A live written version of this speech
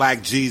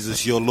Like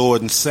Jesus, your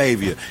Lord and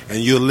Savior,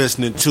 and you're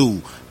listening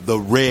to the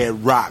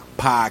Red Rock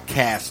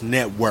Podcast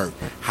Network.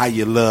 How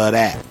you love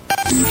that?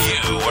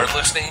 You are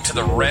listening to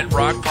the Red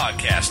Rock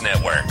Podcast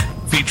Network,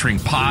 featuring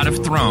Pod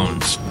of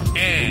Thrones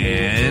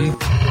and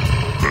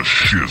the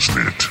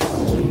Shiznit.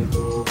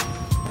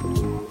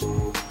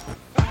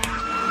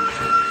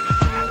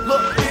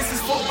 Look, this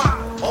is for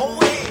my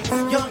old heads,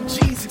 young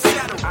G's,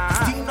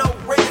 etc. Dino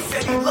Red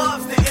said he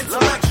loves the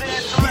intellectual.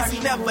 Yes, he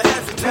never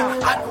hesitates.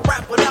 I can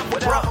rap whatever,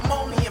 bro. I'm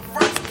only in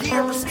first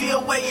gear and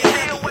still way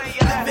ahead.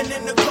 Living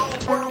in the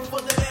cold world full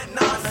of that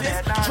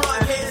nonsense.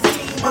 Drug heads,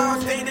 teen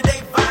moms,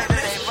 day-to-day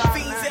violence.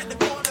 Fiends at the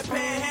corner,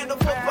 panhandle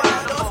for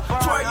bottles.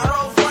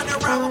 12-year-olds running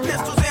around with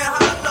pistols and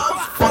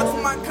hollows. Fuck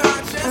with my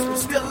conscience, but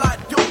still I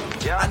do.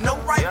 I know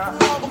right from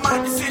wrong, but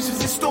my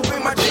decisions is stupid.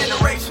 My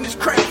generation is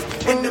crazy,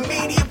 and the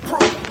media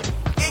proof.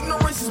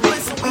 Ignorance is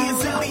bliss, and we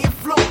is illy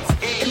influenced.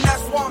 And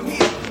that's why I'm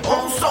here.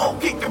 Old soul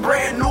kicking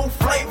brand new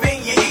flavor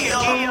in your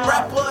ear.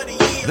 Rapper of the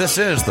year. This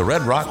is the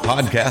Red Rock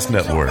Podcast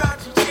Network.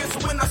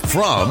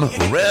 From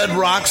Red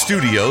Rock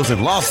Studios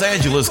in Los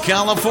Angeles,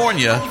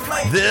 California,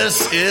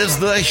 this is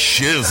the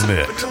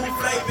Shiznit.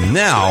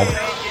 Now,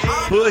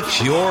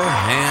 put your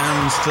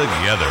hands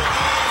together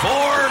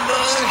for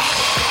the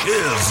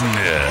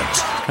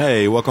Shiznit.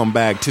 Hey, welcome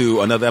back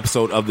to another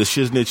episode of the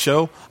Shiznit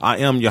Show. I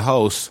am your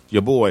host,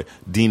 your boy,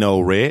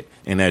 Dino Red.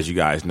 And as you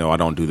guys know, I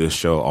don't do this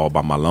show all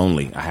by my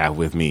lonely. I have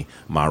with me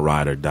my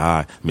ride or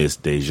die, Miss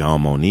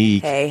Dejan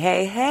Monique.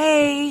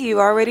 Hey,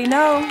 you already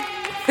know.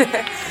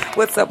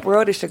 What's up,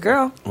 world? It's your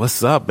girl.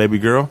 What's up, baby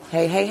girl?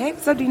 Hey.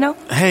 What's up, Dino?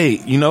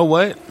 Hey, you know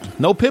what?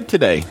 No Pip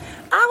today.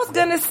 I was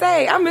going to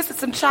say, I'm missing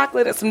some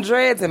chocolate and some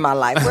dreads in my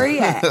life. Where he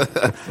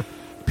at?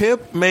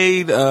 Pip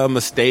made a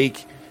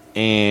mistake,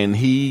 and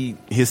his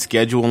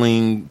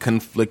scheduling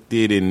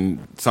conflicted, and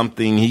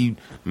he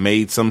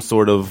made some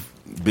sort of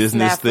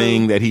business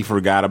thing that he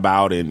forgot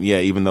about. And yeah,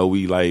 even though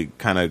we like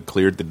kind of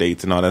cleared the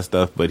dates and all that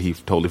stuff, but he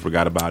totally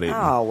forgot about it.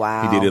 Oh,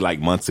 wow. He did it like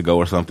months ago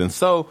or something.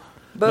 So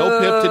no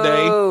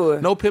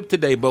Pip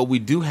today, but we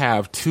do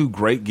have two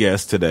great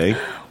guests today.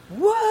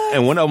 What?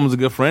 And one of them was a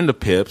good friend of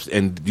Pip's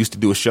and used to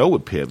do a show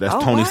with Pip.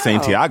 That's Tony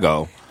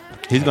Santiago.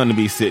 He's going to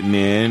be sitting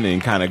in and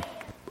kind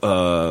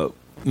of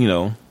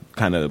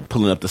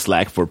pulling up the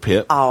slack for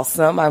Pip.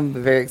 Awesome. I'm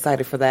very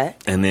excited for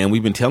that. And then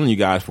we've been telling you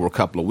guys for a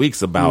couple of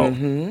weeks about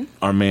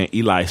our man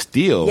Eli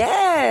Steele.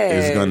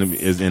 Yes.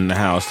 is in the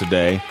house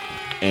today.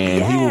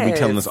 And he will be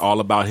telling us all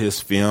about his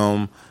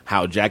film,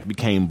 how Jack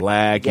became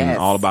black, and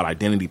all about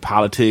identity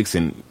politics,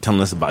 and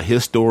telling us about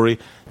his story.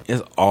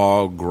 It's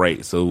all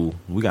great. So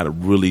we got a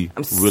really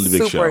big show.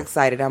 I'm super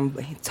excited. I'm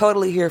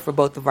totally here for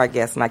both of our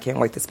guests, and I can't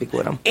wait to speak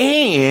with them.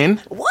 And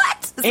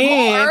what?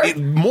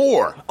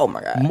 More. Oh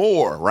my God.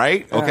 More,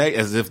 right? Okay,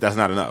 as if that's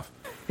not enough.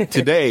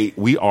 Today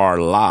we are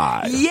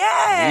live. Yes.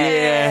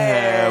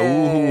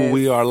 Yeah. Ooh,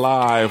 we are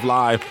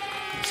live.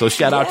 So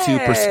shout out to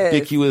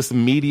Perspicuous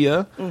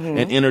Media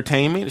and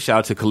Entertainment. Shout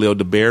out to Khalil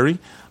DeBerry.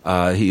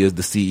 He is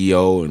the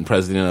CEO and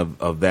president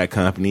of that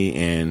company,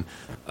 and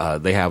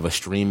they have a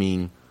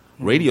streaming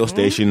radio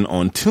station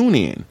on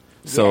TuneIn.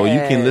 So you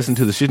can listen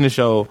to the Shiznit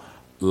Show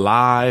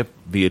live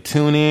via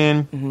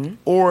TuneIn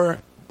or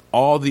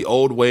all the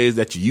old ways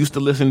that you used to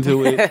listen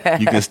to it.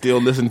 You can still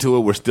listen to it.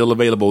 We're still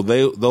available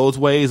those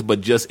ways,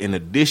 but just in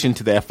addition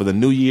to that, for the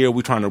new year,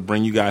 we're trying to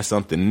bring you guys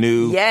something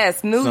new.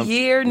 Yes,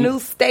 year, new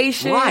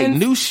station. Right,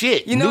 new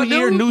shit. New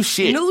year, new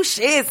shit. New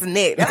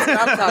Shiznit. That's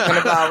what I'm talking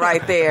about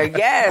right there.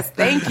 Yes,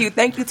 thank you.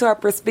 Thank you to our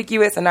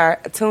Perspicuous and our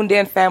Tuned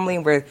In family,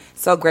 and we're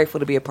so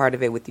grateful to be a part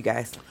of it with you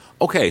guys.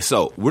 Okay,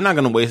 so we're not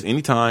going to waste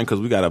any time because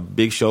we got a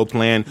big show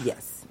planned.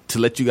 Yes. To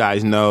let you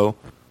guys know,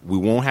 we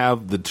won't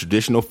have the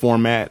traditional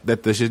format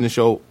that the Shiznit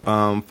Show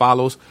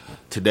follows.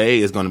 Today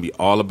is going to be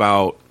all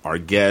about our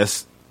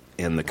guests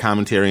and the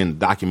commentary and the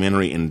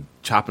documentary and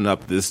chopping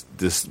up this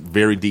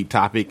very deep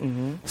topic.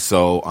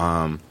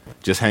 So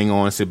just hang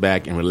on, sit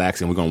back, and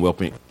relax, and we're going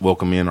to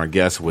welcome in our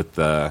guests with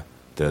the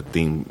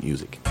theme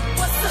music.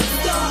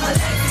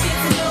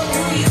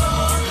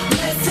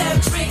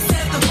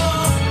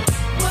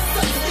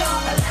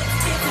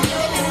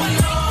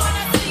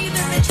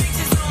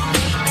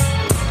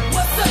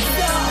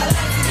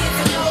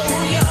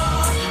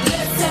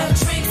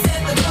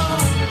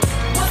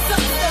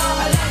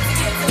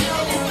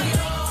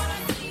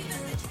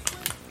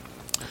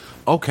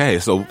 Okay,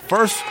 so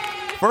first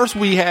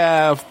we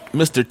have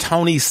Mr.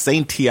 Tony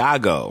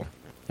Santiago.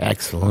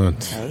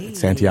 Excellent. Hey.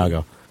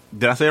 Santiago.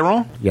 Did I say it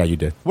wrong? Yeah, you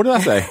did. What did I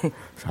say?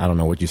 I don't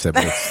know what you said,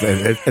 but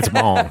it's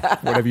wrong.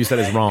 Whatever you said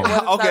is wrong.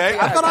 Okay,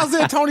 I thought I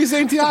said Tony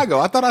Santiago.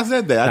 I thought I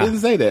said that. I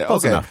didn't say that.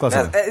 Close enough.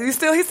 He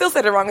still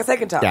said it wrong a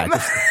second time.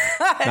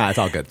 Yeah, it's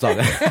all good. It's all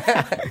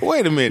good.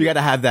 Wait a minute. You got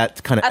to have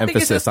that kind of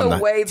emphasis on the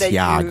way that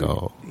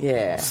Tiago.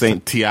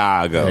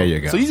 Santiago. There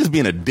you go. So you're just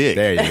being a dick.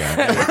 There you go.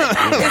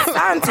 It's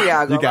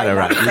Santiago. You got it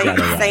right.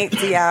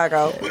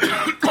 Santiago.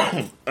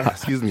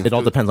 Excuse me. It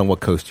all depends on what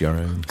coast you're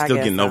in. Still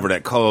getting over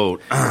that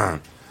cold.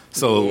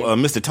 So,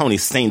 Mr. Tony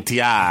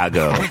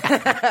Santiago,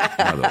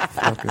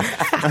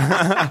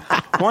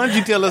 why don't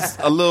you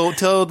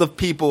tell the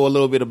people a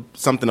little bit of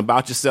something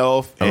about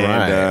yourself? All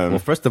right. Well,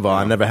 first of all,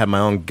 I never had my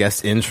own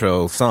guest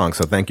intro song,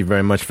 so thank you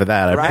very much for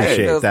that. I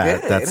appreciate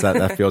that.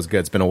 That feels good.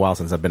 It's been a while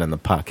since I've been in the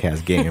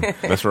podcast game.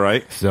 That's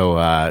right.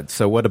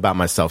 So what about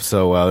myself?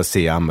 So let's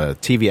see. I'm a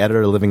TV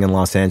editor living in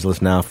Los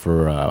Angeles now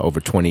for over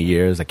 20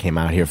 years. I came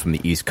out here from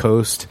the East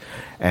Coast,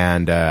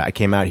 and I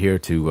came out here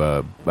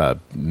to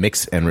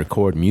mix and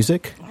record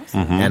music.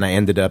 And I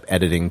ended up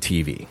editing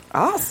TV.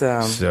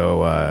 Awesome.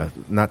 So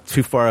not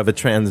too far of a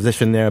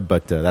transition there,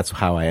 but that's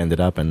how I ended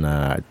up. And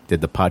I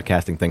did the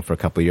podcasting thing for a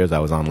couple of years. I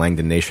was on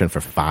Langdon Nation for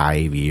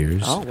 5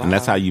 years. Oh, wow. And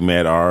that's how you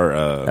met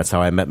that's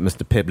how I met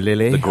Mr. Pip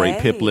Lilly. the great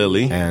Pip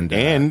Lilly.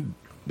 And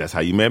that's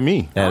how you met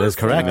me. That is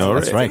correct. No,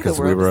 That's right, because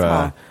we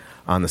were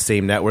on the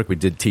same network. We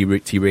did T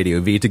Radio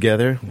V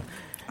together.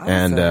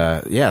 Awesome.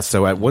 And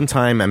so at one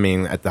time, I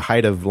mean, at the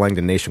height of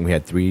Langdon Nation, we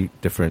had 3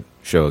 different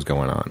shows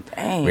going on.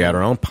 Dang. We had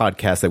our own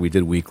podcast that we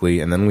did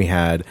weekly, and then we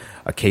had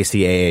a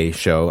KCAA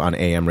show on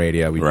AM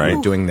radio. We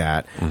were doing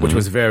that, which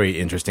was very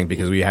interesting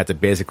because we had to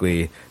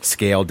basically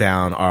scale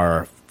down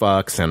our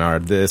fucks and our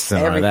this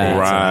and Everything. our that.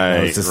 Right, So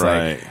it was just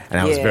right. and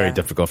that was very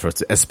difficult for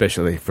us,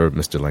 especially for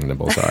Mr. Langdon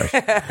Bolsage.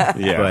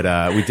 Yeah.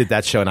 But we did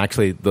that show, and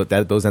actually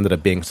those ended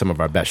up being some of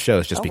our best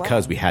shows just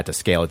because we had to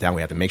scale it down.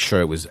 We had to make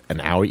sure it was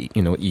an hour,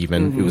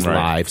 even. It was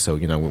live, so,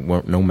 we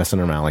weren't no messing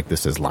around like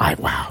this is live.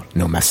 Wow,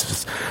 no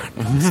messes.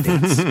 No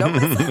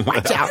mess.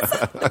 Watch out.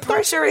 The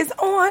pressure is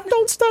on.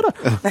 Don't stutter.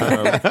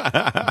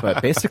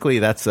 But basically,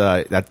 that's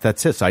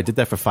it. So I did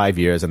that for 5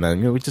 years, and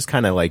then we just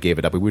kind of like gave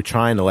it up. We were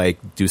trying to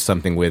do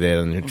something with it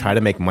and try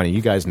to make money.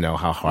 You guys know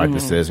how hard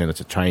this is,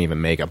 to try and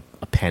even make a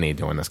penny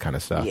doing this kind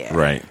of stuff. Yeah.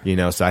 Right.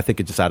 So I think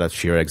it just out of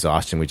sheer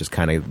exhaustion, we just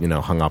kind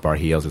of hung up our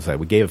heels and said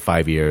we gave it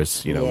 5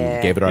 years. We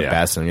gave it our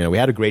best, and we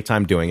had a great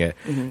time doing it.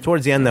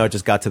 Towards the end, though, it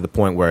just got to the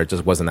point where it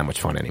just wasn't that much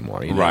fun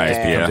anymore. Right.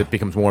 It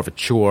becomes more of a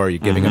chore. You're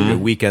giving up your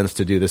weekends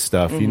to do this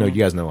stuff. You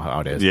guys know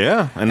how it is.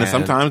 Yeah, and then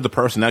sometimes the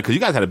personnel, because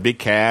you guys had a big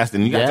cast,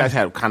 and you guys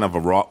had kind of a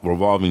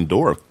revolving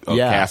door of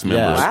cast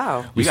members.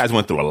 Wow. You guys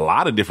went through a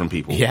lot of different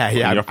people. Yeah.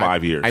 In your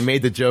 5 years. I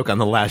made the joke on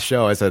the last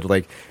show. I said,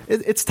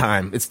 it's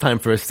time. It's time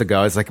for us to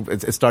go. It's like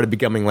it started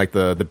becoming like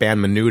the band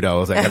Menudo. It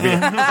was like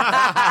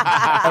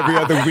every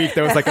other week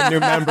there was like a new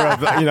member of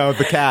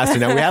the cast.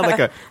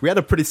 We had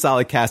a pretty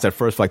solid cast at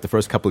first, for like the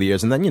first couple of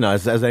years, and then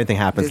as anything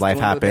happens, life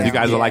happens. You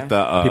guys are like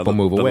the people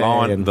move away.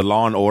 The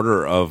Law and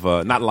Order of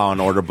not Law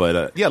and Order,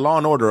 but Law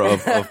and Order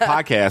of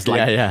podcasts.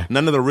 Like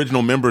none of the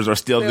original members are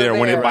still there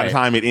by the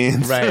time it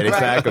ends. Right,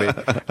 exactly.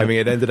 I mean,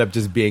 it ended up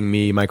just being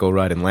me, Michael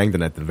Rudd, and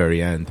Langdon at the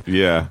very end.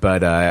 Yeah,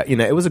 but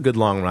it was a good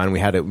long run. We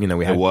had it.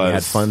 We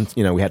had fun.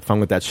 We had fun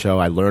with that show.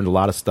 I learned a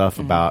lot of stuff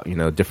about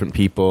different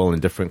people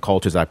and different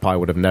cultures I probably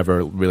would have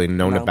never really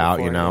known about.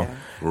 Before,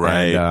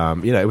 Right.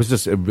 And, it was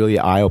just a really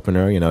eye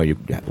opener. You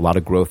had a lot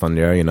of growth on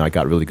there. I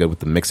got really good with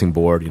the mixing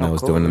board. I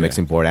was doing the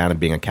mixing board and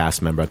being a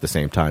cast member at the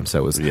same time. So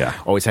it was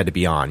always had to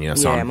be on.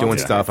 So I'm doing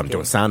stuff. I'm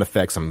doing sound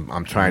effects.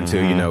 I'm trying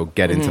to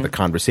get into the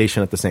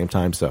conversation at the same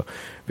time. So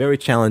very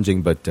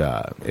challenging, but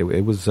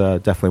it was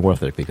definitely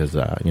worth it because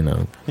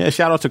Yeah,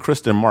 shout out to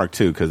Krista and Mark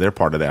too, because they're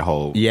part of that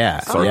whole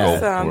circle.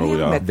 Where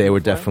we are. They were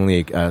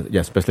definitely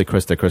especially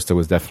Krista. Krista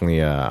was definitely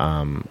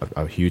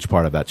a huge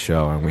part of that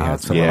show, and we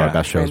had some of our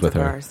best shows with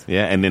her.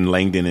 Yeah, and then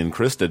Langdon and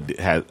Krista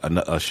had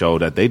a show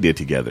that they did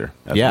together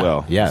as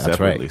well. Yeah, that's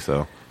separately, right.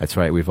 So that's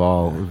right. We've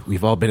all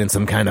been in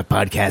some kind of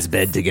podcast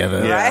bed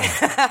together,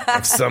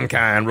 of some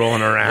kind,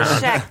 rolling around,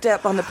 shacked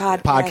up on the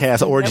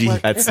podcast orgy.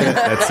 That's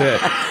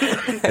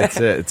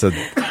it. It's a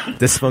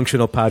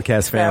dysfunctional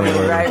podcast family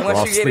where we're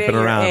all sleeping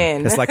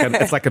around. It's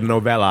like a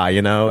novella,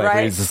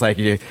 Right. It's just like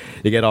you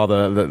get all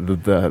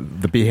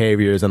the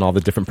behaviors and all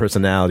the different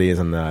personalities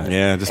and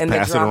just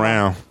pass it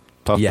around.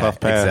 Puff,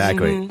 pass.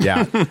 Exactly. Yeah.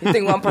 You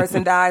think one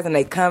person dies and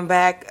they come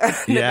back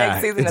the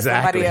next season as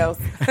somebody else.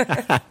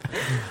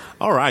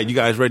 All right, you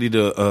guys ready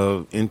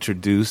to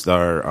introduce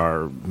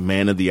our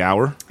man of the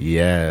hour?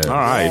 Yes. All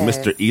right,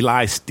 Mr.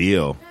 Eli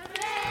Steele.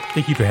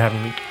 Thank you for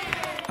having me.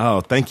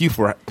 Oh, thank you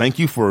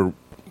for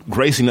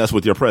gracing us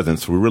with your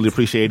presence. We really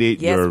appreciate it.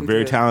 Yes, You're a we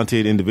very do.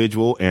 talented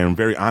individual, and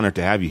very honored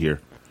to have you here.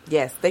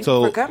 Yes, thank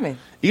you for coming.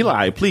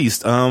 Eli,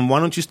 please, why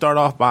don't you start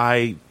off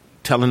by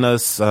telling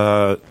us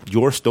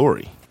your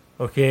story?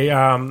 Okay,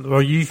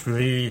 well,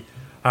 usually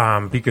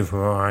because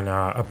we're on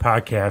a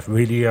podcast,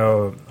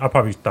 radio, I'll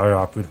probably start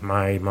off with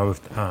my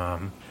most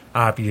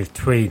obvious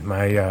trait,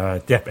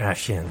 my deaf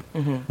accent.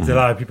 So a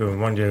lot of people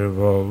wonder,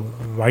 well,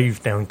 why you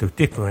sound so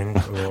different?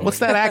 Or, What's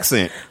that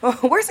accent?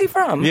 Where's he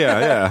from?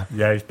 Yeah.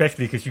 yeah,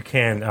 especially because you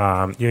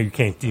can't, you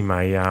can't see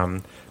my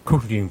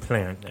cochlear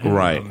implant,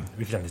 Right.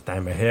 which is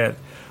understand my head.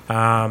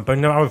 But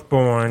no, I was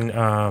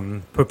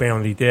born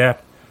profoundly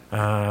deaf.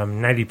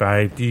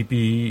 95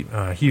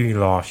 dB hearing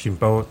loss in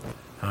both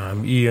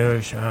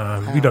ears.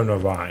 We don't know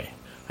why.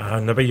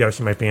 Nobody else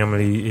in my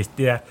family is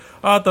deaf.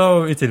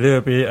 Although it's a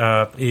little bit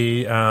of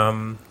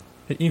a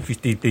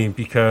interesting thing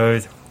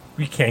because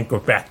we can't go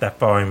back that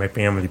far in my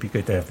family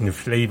because of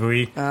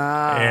slavery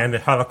and the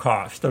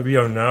Holocaust. So we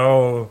don't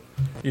know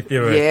if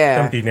there was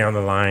something down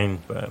the line.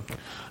 But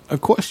a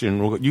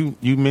question: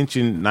 you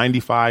mentioned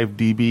 95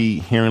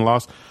 dB hearing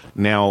loss.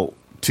 Now,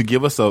 to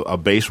give us a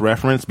base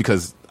reference,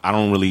 because I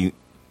don't really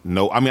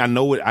know. I mean, I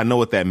know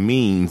what that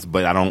means,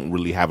 but I don't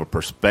really have a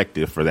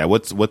perspective for that.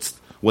 What's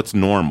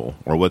normal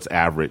or what's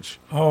average?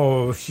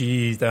 Oh,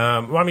 she's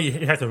well, I mean,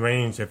 it has a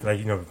range of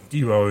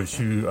 0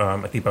 to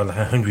I think about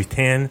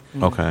 110.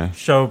 Okay.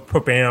 So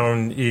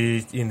profound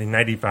is in the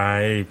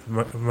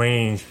 95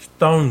 range.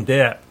 Stone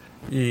deaf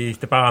is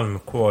the bottom,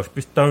 of course,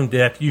 but stone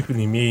deaf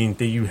usually means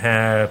that you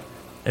have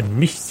a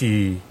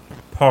misty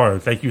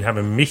part, like you have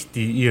a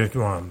misty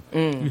eardrum.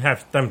 You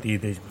have something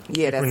that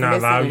that's will not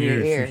allow missing in you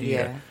your ear. to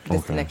hear.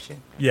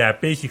 Disconnection. Yeah,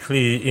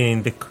 basically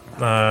in the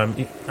I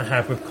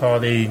have what's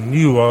called a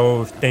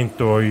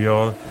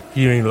neurostentorial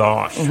hearing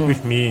loss,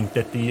 which means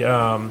that the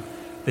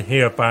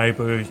hair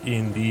fibers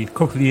in the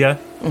cochlea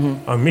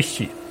are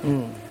misty.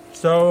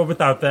 So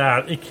without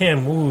that, it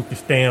can't move the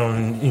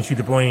sound into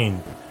the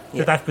brain.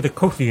 So that's what the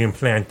cochlear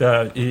implant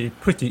does. It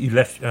puts the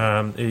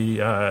electrode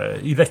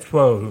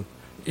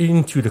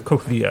into the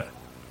cochlea,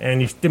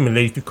 and it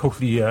stimulates the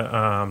cochlea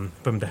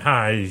from the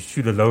high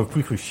to the low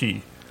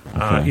frequency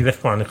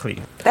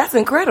electronically. That's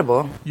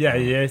incredible. Yeah,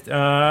 yes.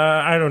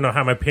 I don't know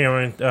how my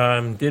parents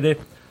did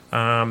it,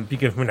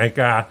 because when I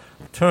got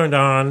turned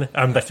on,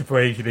 that's the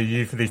phrase they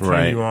usually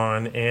turn you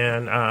on,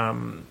 and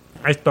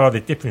I saw the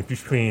difference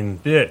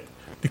between the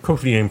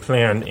cochlear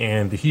implant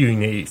and the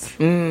hearing aids.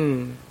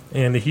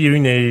 And the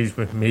hearing aids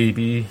was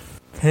maybe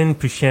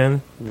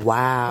 10%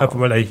 of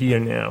what I hear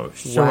now.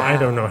 So I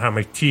don't know how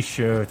my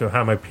teachers or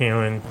how my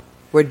parents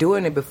were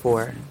doing it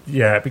before.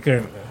 Yeah,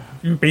 because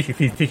you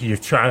basically take your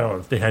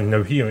child that had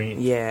no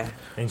hearing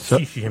and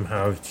teach him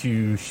how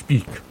to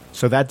speak.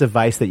 So that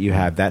device that you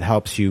have, that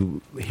helps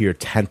you hear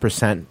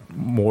 10%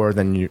 more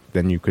than you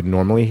could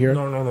normally hear?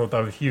 No,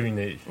 that was hearing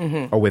aids.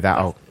 Oh,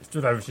 without... So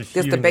that was just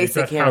the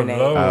basic hearing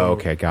aid. Oh,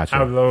 okay, gotcha.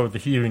 How low the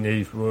hearing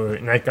aids were,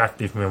 and I got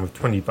this when I was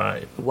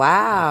 25.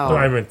 Wow. So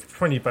I went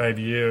 25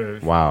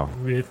 years. Wow.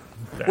 With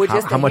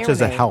how much does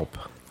it help?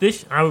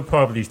 This, I would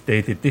probably say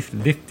that this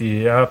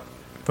lifted up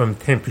from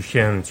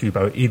 10% to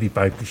about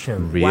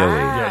 85%. Really?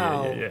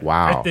 Yeah.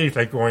 Wow. I think it's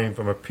like going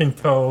from a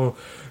Pinto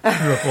to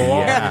a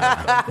Ferrari.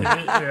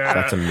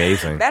 That's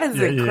amazing. That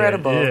is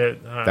incredible.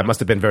 That must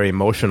have been very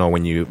emotional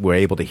when you were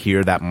able to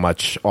hear that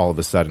much all of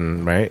a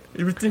sudden, right?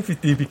 It was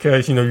interesting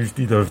because, you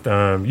see those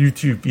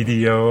YouTube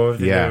videos.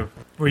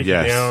 Breaking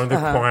down the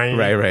crying.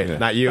 Right.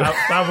 Not you.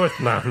 That was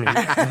not me.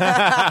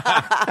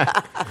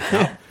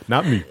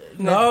 Not me.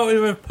 No, it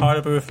was part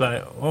of it. Was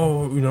like,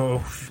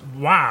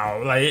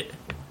 wow, like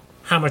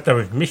how much I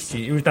was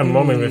missing. It was that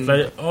moment. It was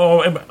like,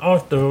 and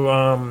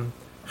also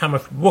how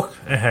much work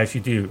I had to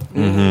do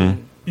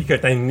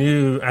because I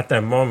knew at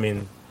that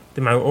moment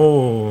that my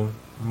old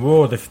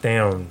world of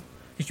sound.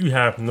 If you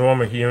have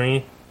normal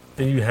hearing,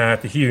 then you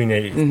have the hearing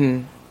aid,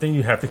 then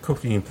you have the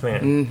cochlear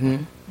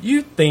implant.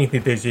 You think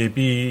that there should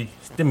be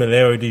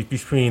similarity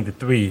between the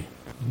three?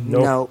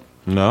 Nope.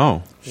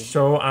 No.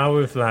 So I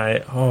was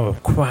like, oh,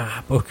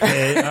 crap,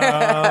 okay.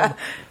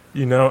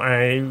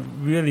 I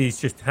really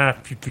just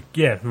have to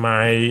forget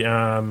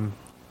my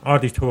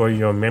auditory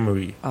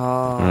memory.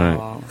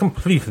 Oh.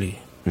 Completely.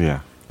 Yeah.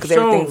 Because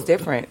everything's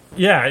different.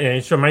 Yeah,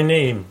 so my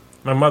name,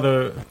 my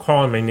mother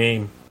called my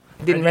name.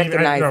 Didn't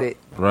recognize it.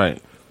 Right.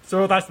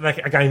 So that's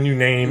like I got a new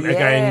name. I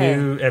got a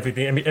new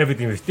everything. I mean,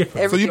 everything was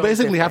different. So you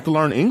basically have to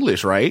learn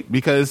English, right?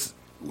 Because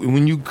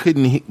when you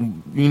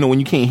when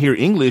you can't hear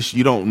English,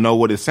 you don't know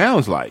what it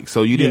sounds like.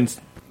 So you didn't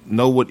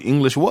know what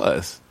English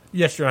was.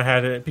 Yes, sure, I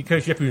had it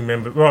because you have to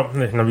remember. Well,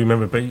 not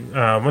remember, but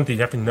one thing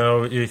you have to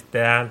know is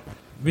that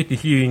with the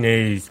hearing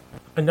aids,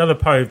 another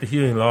part of the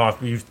hearing loss,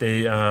 we use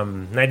the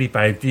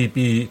 95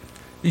 dB.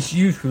 It's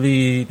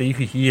usually that you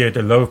can hear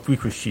the low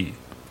frequency.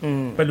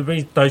 But when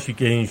it starts to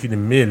get into the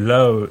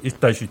mid-low, it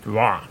starts to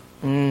drop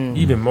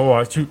even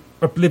more to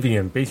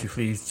oblivion,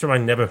 basically. So I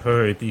never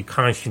heard the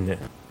consonant.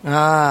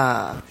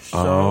 So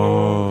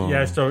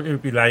it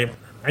would be like,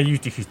 I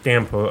used this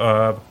example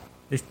of,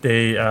 let's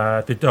say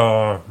the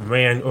dog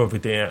ran over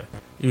there.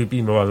 It would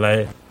be more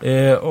like,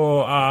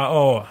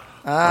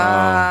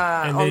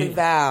 only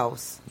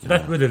vowels. So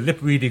that's where the lip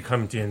reading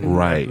comes in.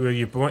 Right. Where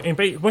your brain, and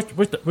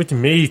what's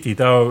amazing,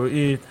 though,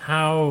 is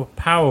how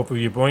powerful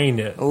your brain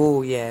is.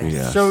 Oh,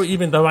 yes. So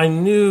even though I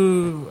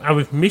knew I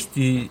was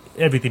misty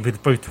everything for the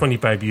first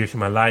 25 years of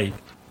my life,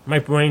 my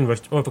brain was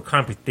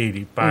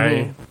overcompensated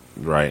by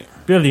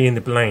Billy in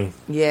the brain.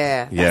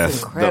 Yeah,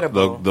 that's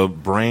incredible. The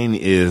brain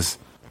is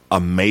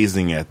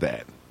amazing at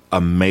that.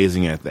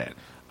 Amazing at that.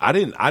 I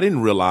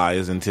didn't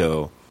realize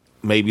until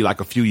maybe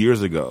like a few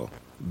years ago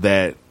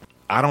that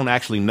I don't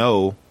actually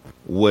know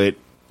what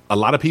a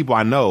lot of people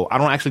I don't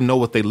actually know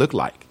what they look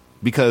like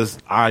because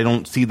I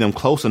don't see them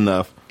close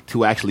enough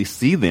to actually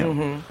see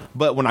them.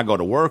 But when I go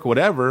to work or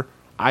whatever,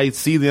 I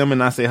see them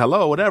and I say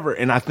hello, whatever,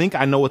 and I think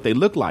I know what they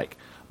look like.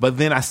 But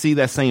then I see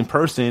that same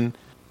person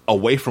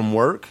away from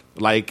work,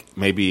 like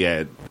maybe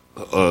at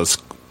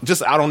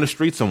just out on the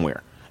street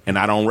somewhere, and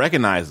I don't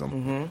recognize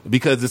them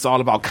because it's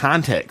all about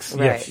context.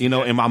 Right. You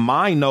know, and my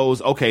mind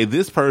knows, okay,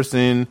 this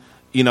person,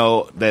 you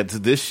know, that's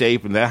this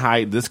shape and that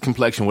height, this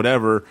complexion,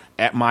 whatever,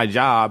 at my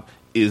job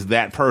is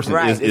that person,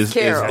 Right,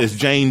 is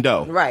Jane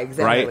Doe. Right,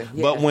 exactly. Right?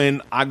 Yeah. But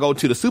when I go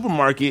to the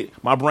supermarket,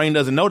 my brain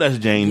doesn't know that's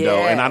Jane Doe,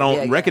 and I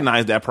don't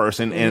recognize that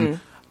person. And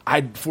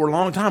for a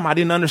long time, I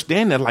didn't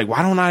understand that. Like,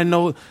 why don't I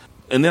know?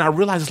 And then I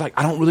realized it's like,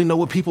 I don't really know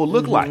what people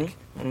look like.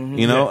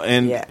 You know,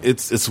 and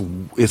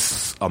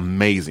it's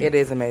amazing. It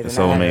is amazing. It's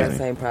so I had amazing. that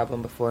same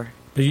problem before.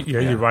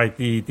 You're right.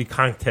 The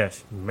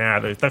context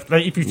matters. That's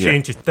like if you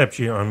change the step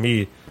sheet on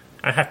me,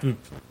 I have to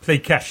play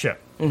catch up.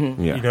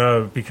 You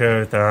know,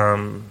 because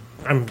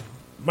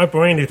my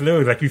brain is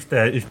literally, like you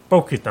said, is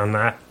focused on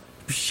that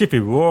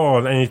specific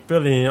wall, and it's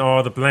filling in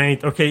all the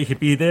blanks. Okay, it could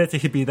be this, it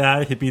could be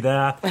that, it could be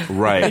that.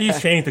 Right. And you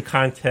change the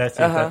context.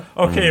 Like,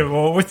 okay,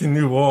 well, what's the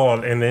new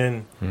wall? And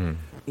then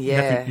you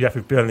have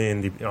to fill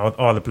in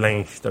all the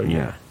blanks. So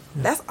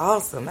That's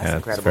awesome. That's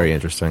incredible. It's very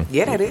interesting.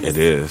 Yeah, that is. It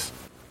is.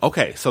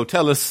 Okay, so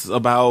tell us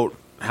about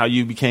how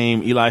you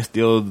became Eli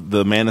Steele,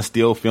 the Man of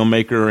Steel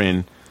filmmaker,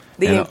 and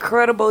the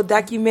incredible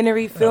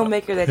documentary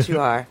filmmaker that you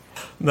are.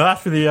 No,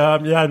 actually,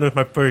 that was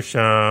my first.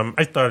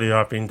 I started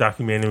off in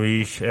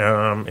documentaries,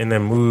 and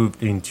then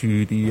moved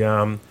into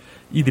the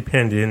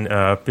independent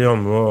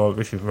film world,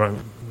 which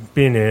I've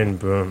been in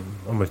for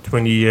almost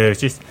 20 years.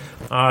 Just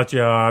odd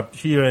job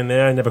here and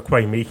there, never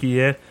quite make it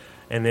yet.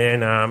 And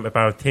then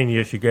about 10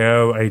 years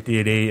ago, I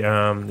did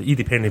a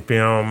independent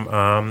film,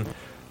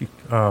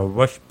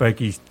 Rush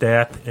Buggy's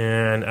Death,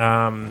 and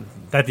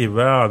that did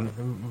well.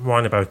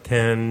 Won about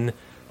 10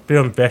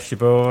 film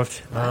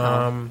festivals.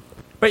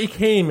 But it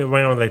came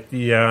around like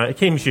it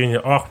came during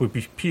the awkward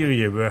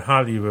period where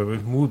Hollywood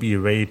was moving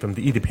away from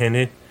the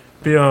independent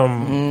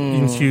film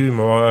into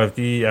more of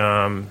the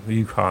what do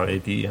you call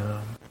it, the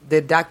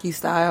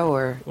docu-style,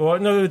 or? Well,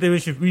 no, they were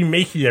just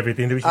remaking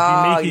everything. They were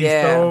just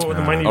remaking so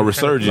the money was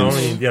resurgence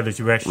going in the other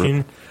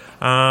direction.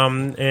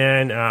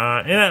 And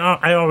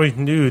I always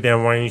knew that I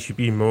wanted to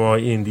be more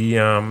in the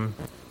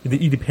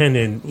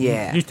independent.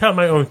 Yeah. You tell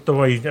my own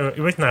story. It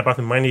was not about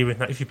the money. It was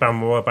not. It's about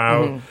more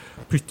about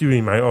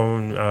pursuing my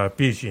own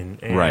vision.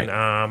 And, Right.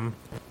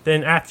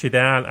 Then after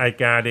that, I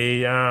got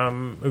a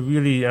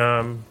really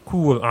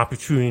cool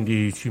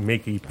opportunity to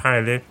make a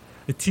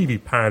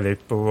TV pilot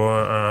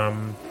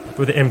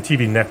for the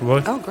MTV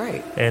network. Oh,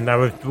 great. And I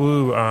was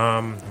through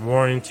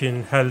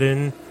Warrington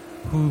Hudlin,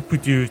 who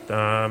produced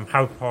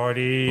House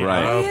Party.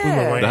 Right.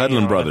 Boomerang, The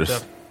Hudlin brothers.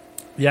 Stuff.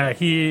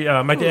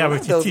 Yeah, my dad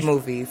was those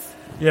movies.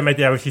 Yeah, my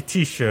dad was a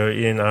teacher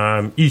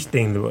in East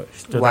St. Louis.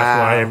 So Wow. that's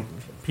why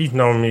he's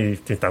known me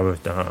since I was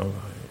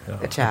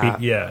a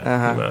child.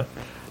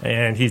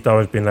 And he's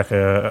always been like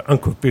a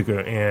uncle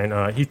figure,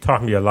 and he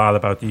taught me a lot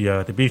about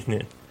the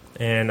business.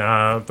 And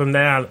from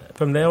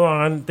there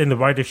on, then the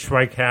writer's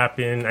strike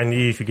happened. I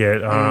needed to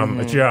get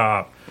a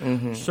job.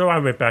 So I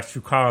went back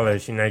to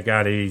college, and I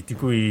got a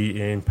degree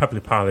in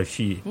public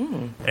policy.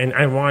 And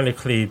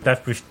ironically,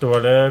 that's what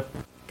sort of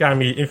got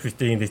me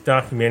interested in this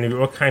documentary,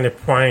 or kind of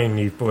primed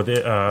me for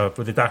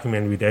the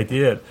documentary that I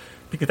did.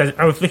 Because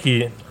I was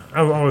looking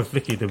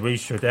at the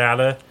racial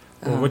data,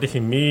 what does it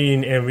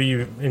mean,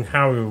 and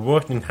how it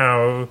worked, and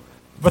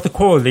what the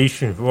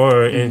correlations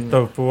were, and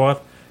so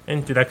forth.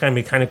 And that got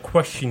me kind of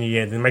questioning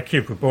it. And my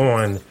kids were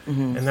born,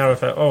 and I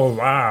was like, "Oh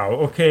wow,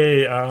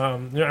 okay,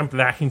 I'm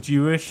Black and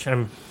Jewish."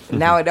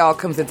 Now it all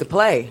comes into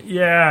play.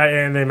 Yeah,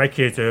 and then my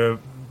kids were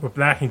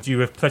Black and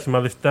Jewish plus some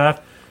other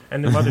stuff,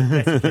 and the mother's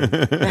Mexican.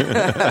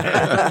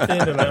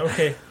 And they're like,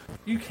 "Okay,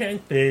 you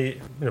can't say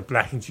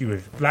Black and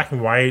Jewish, Black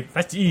and white.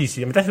 That's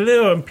easy. I mean, that's a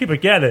little people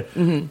get it.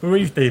 But when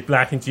you say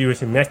Black and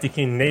Jewish and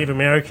Mexican, Native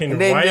American,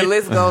 and then white, the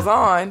list goes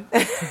on.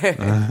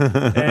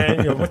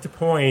 And what's the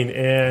point?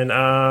 And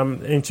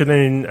so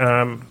then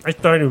I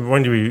started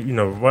wondering,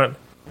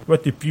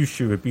 what the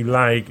future would be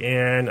like.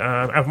 And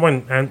on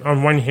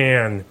one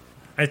hand,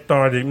 I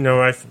started,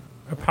 as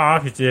a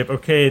positive.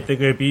 Okay, they're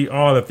gonna be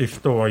all of the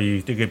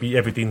stories. They're gonna be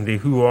everything they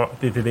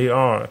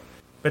are.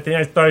 But then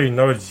I started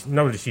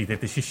noticing that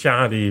the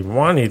society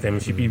wanted them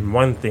to be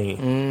one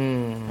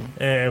thing.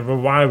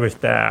 And why was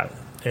that?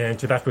 And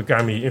so that's what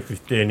got me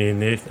interested in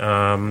this.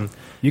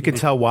 You could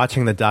tell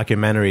watching the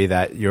documentary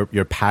that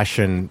your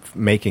passion for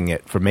making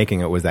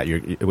it was that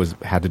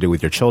had to do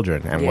with your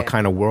children and what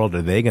kind of world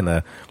are they going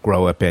to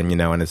grow up in,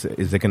 and is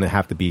it going to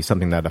have to be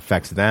something that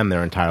affects them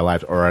their entire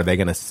lives, or are they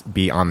going to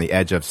be on the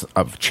edge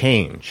of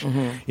change?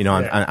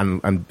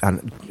 I'm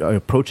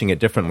approaching it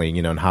differently,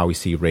 and how we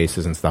see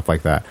races and stuff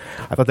like that.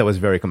 I thought that was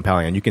very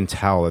compelling, and you can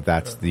tell that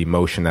that's the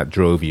emotion that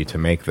drove you to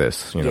make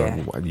this.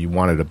 You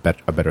wanted a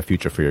better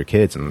future for your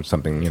kids and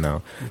something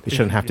they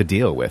shouldn't have to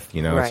deal with.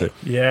 Right.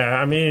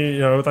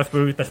 That's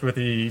what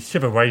the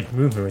civil rights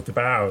movement was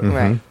about.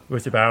 Right. It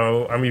was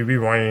about, we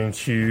wanted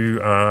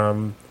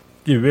to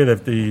get rid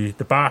of the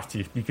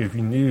boxes, because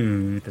we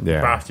knew that the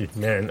boxes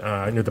meant,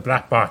 the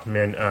black box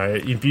meant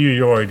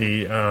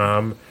inferiority,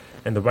 and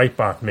the white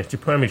box meant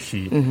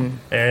supremacy.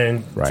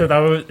 And so that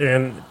was,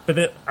 but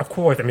then, of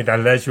course, that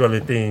led to other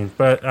things.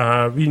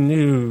 But we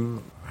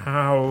knew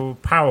how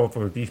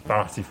powerful these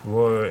bosses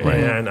were,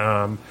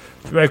 and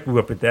so I grew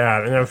up with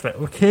that, and I was like,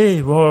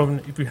 okay, well,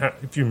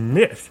 if you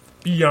miss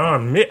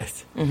beyond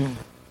miss,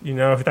 you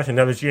know, that's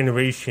another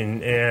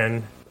generation,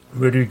 and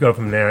where do you go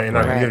from there? And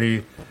I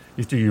really,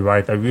 you're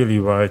right, that really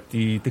was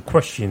the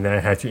question that I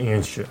had to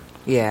answer.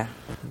 Yeah.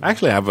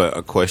 Actually, I have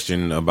a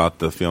question about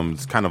the film.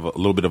 It's kind of a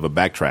little bit of a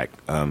backtrack.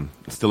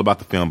 Still about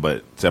the film,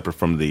 but separate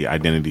from the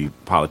identity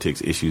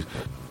politics issues.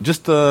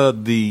 Just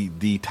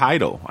the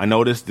title. I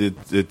noticed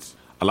it's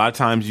a lot of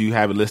times you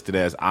have it listed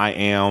as "I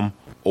Am"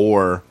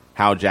 or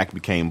 "How Jack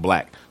Became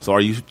Black." So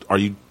are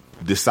you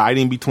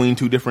deciding between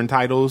two different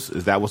titles?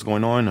 Is that what's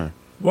going on? Or?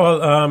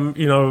 Well,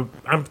 you know,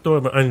 I'm still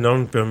an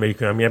unknown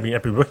filmmaker. I mean,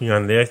 I've been working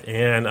on this,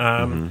 and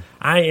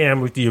I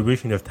Am was the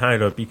original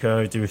title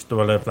because it was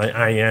sort of like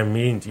I am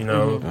means, you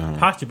know,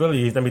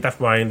 possibilities. I mean, that's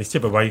why in the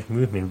civil rights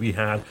movement we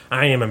had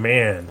I am a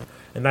man,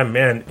 and that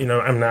meant, you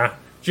know, I'm not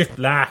just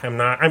black.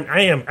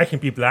 I can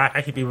be black.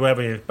 I can be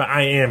whatever, but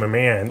I am a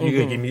man.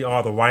 You can give me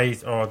all the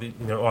rights, all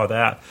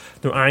that.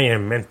 So I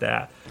am meant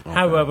that. Okay.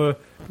 However,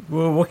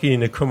 we're working in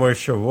the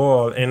commercial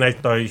world, and I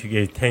started to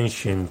get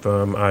attention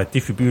from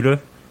distributors.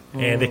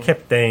 And they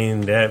kept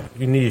saying that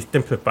you need to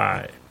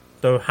simplify.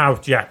 So How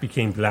Jack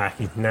Became Black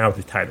is now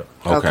the title.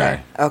 Okay.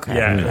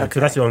 Yeah,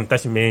 so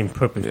that's the main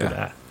purpose of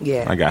that.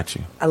 Yeah. I got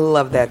you. I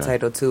love that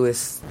title, too.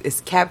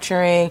 It's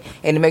capturing,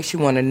 and it makes you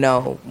want to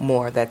know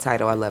more of that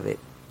title. I love it.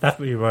 That's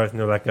what it was, you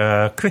know, like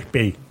a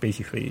clickbait,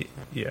 basically.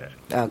 Yeah.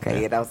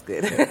 Okay, yeah, that was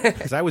good.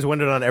 Because I was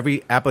wondering on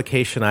every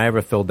application I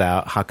ever filled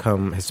out, how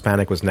come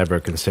Hispanic was never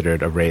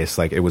considered a race?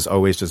 Like, it was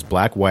always just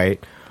black,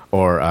 white,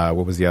 or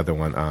what was the other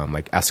one?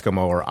 Like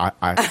Eskimo or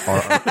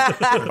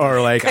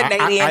like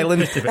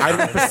Island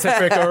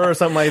Pacific or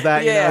something like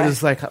that. Yeah. You know,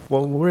 it's like,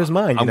 well, where's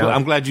mine?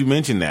 I'm glad you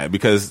mentioned that,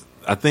 because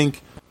I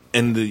think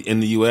in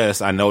the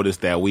U.S. I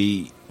noticed that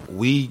we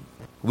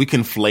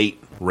conflate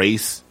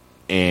race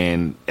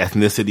and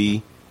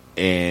ethnicity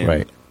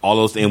and all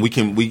those, and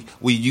we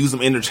use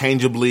them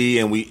interchangeably,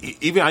 and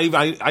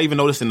I even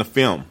noticed in the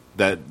film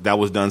that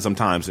was done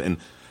sometimes. And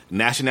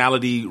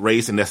nationality,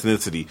 race, and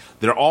ethnicity,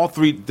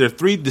 they're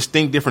three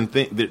distinct different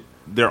things.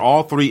 They're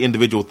all three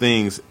individual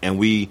things, and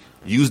we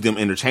use them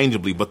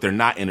interchangeably, but they're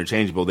not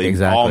interchangeable.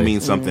 They all mean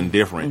something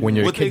different. When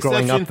you're a kid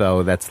growing up,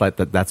 though, that's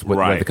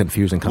where the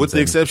confusion comes in. With the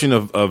exception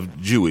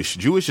of Jewish.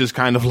 Jewish is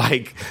kind of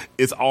like,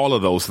 it's all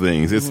of those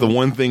things. It's the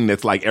one thing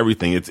that's like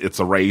everything. It's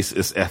a race,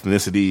 it's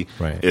ethnicity,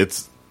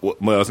 it's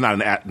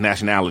not a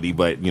nationality,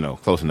 but, you know,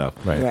 close enough.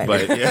 Right.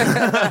 But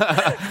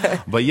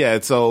yeah. But yeah,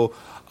 so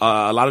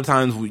a lot of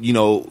times, you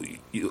know,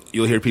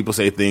 you'll hear people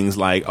say things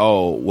like,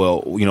 "Oh,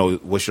 well, you know,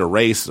 what's your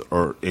race?"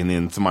 And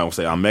then somebody will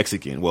say, "I'm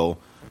Mexican." Well,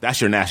 that's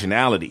your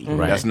nationality.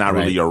 That's not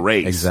really your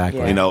race.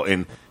 Exactly. You know,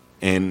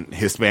 and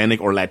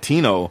Hispanic or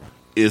Latino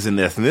is an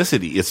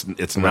ethnicity.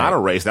 It's not a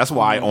race. That's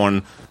why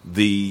on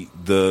the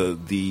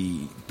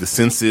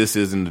census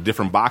is in the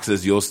different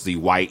boxes, you'll see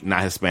white,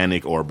 not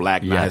Hispanic, or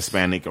black, not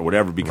Hispanic, or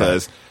whatever,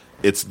 because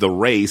it's the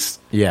race.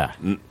 Yeah.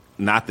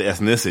 Not the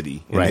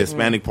ethnicity. And the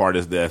Hispanic part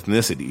is the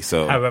ethnicity.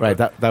 So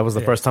that was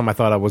the first time I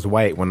thought I was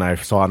white when I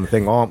saw on the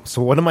thing. Oh,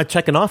 so what am I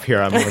checking off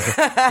here? I mean,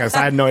 because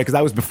I had no, because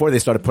that was before they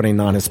started putting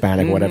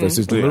non-Hispanic, or whatever.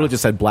 So it literally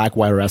just said black,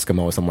 white, or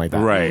Eskimo or something like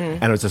that. Right.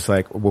 And it was just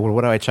like, well,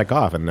 what do I check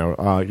off? And they're,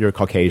 you're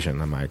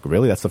Caucasian. I'm like,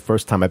 really? That's the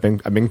first time I've been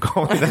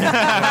called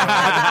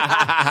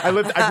that. I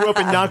grew up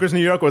in Yonkers,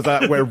 New York,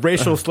 where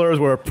racial slurs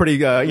were a pretty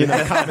common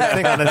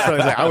thing on it. So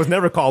I was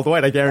never called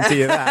white. I guarantee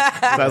you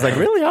that. So I was like,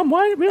 really? I'm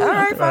white? Really? All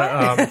right,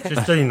 fine.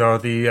 Just so you know,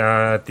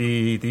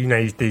 the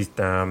United States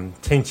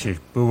Census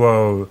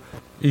Bureau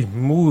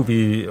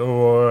movie,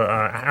 or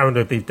I don't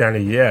know if they've done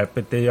it yet,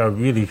 but they are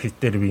really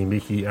considering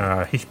making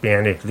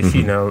Hispanic,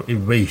 Latino a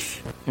race.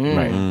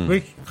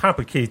 Which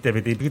complicates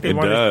everything, because they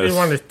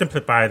want to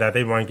simplify that.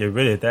 They want to get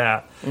rid of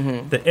that,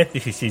 the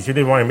ethnicity, so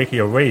they want to make it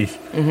a race,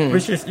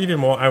 which is even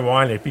more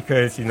ironic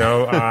because, you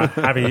know,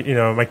 having, you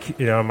know,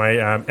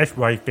 my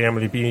ex-wife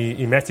family being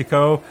in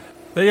Mexico,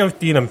 they don't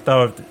see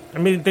themselves. I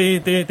mean,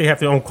 they have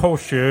their own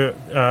culture,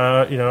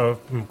 you know,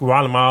 from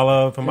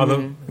Guatemala, from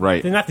other.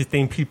 Right. They're not the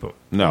same people.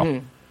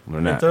 No,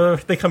 they're not. And so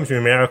they come to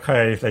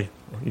America, it's like,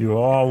 you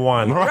all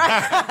one. Join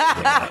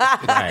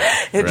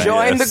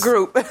the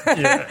group.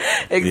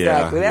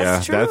 Exactly.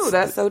 That's true.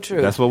 That's so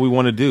true. That's what we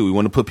want to do. We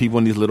want to put people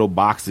in these little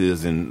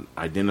boxes and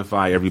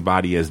identify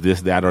everybody as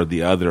this, that, or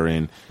the other.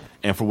 And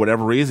for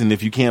whatever reason,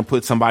 if you can't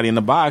put somebody in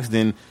the box,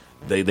 then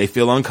they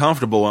feel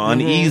uncomfortable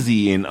and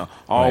uneasy and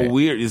all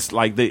weird. It's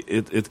like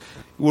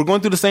we're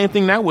going through the same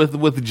thing now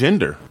with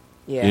gender.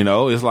 Yeah. You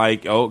know, it's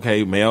like,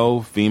 okay,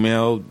 male,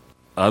 female,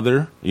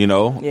 other, you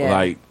know,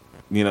 like,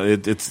 you know,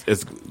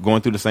 it's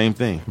going through the same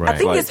thing. Right. I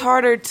think it's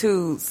harder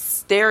to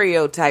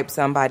stereotype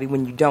somebody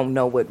when you don't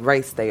know what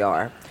race they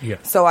are. Yeah.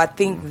 So I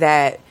think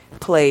that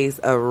plays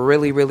a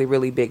really, really,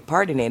 really big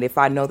part in it. If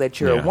I know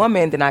that you're a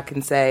woman, then I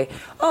can say,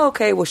 oh,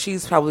 okay, well,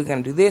 she's probably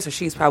going to do this, or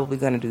she's probably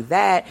going to do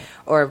that.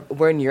 Or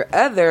when you're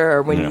other,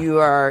 or when you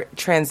are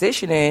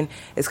transitioning,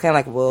 it's kind of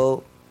like,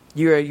 well,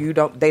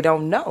 they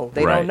don't know.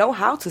 They don't know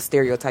how to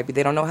stereotype you.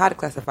 They don't know how to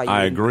classify you.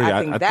 I agree.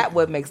 I think that's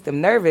what makes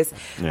them nervous.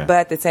 Yeah. But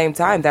at the same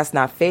time, that's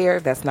not fair.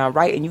 That's not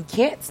right. And you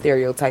can't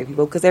stereotype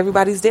people because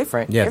everybody's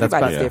different. Yeah,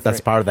 everybody's different.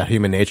 That's part of that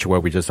human nature where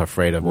we're just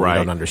afraid of what we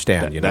don't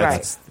understand.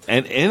 Right.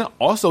 And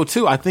also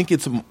too, I think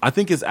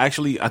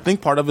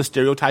part of it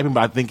stereotyping,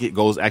 but I think it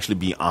goes actually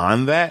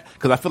beyond that,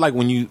 because I feel like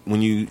when you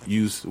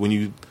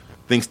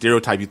think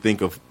stereotype, you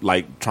think of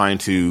like trying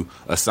to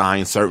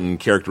assign certain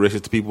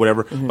characteristics to people,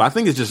 whatever. Mm-hmm. But I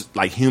think it's just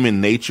like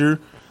human nature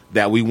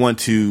that we want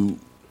to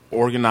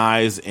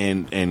organize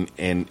and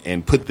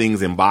put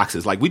things in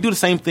boxes. Like we do the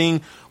same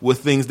thing with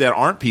things that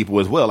aren't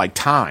people as well. Like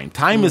time.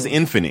 Time is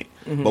infinite,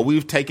 but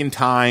we've taken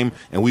time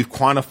and we've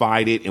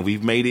quantified it and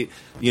we've made it,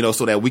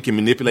 so that we can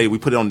manipulate it. We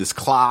put it on this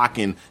clock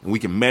and we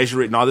can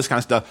measure it and all this kind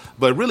of stuff.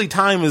 But really,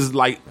 time is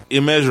like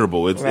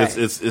immeasurable.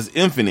 It's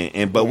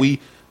infinite,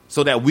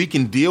 so that we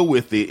can deal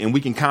with it and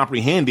we can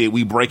comprehend it,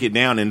 we break it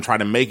down and try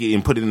to make it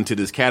and put it into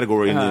this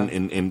category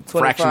and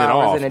fraction it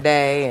off. In a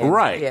day. And,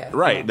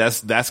 right.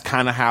 That's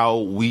kind of how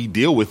we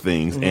deal with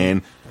things,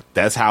 and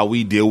that's how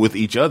we deal with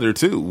each other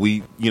too.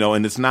 We,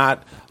 and it's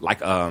not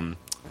like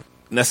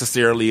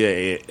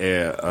necessarily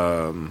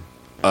a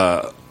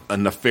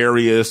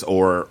nefarious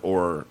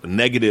or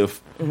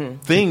negative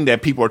thing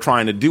that people are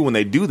trying to do when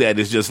they do that.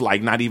 It's just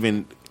like not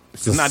even.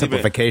 It's not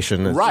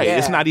simplification, right? Yeah.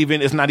 It's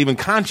not even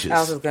conscious. I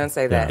was just gonna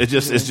say that.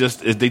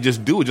 They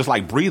just do it, just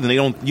like breathing.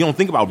 You don't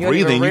think about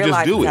breathing. You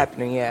just do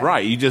it.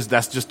 Right.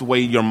 That's just the way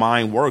your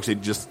mind works.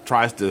 It just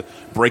tries to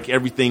break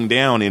everything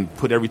down and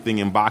put everything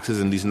in boxes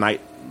in these neat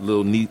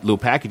little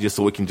packages,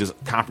 so it can just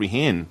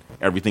comprehend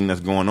everything that's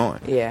going on.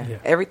 Yeah.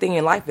 Everything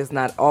in life is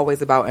not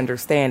always about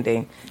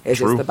understanding. It's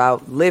just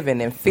about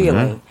living and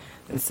feeling,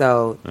 and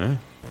so. Yeah.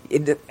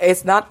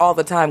 It's not all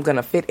the time going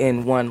to fit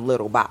in one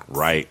little box.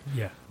 Right.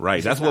 Yeah.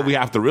 Right. That's what we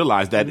have to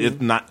realize, that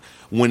it's not,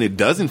 when it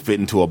doesn't fit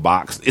into a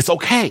box, it's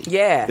okay.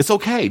 Yeah. It's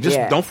okay. Just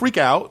don't freak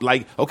out.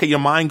 Like, okay, your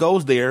mind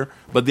goes there,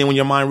 but then when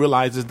your mind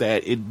realizes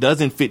that it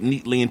doesn't fit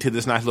neatly into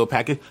this nice little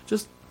package,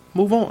 just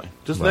move on.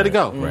 Just let it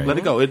go. Right. Let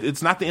it go.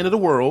 It's not the end of the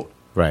world.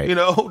 Right.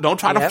 Don't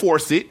try to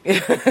force it.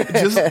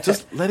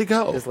 just let it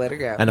go. Just let it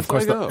go. And of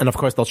course,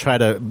 they'll try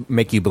to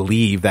make you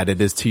believe that it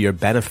is to your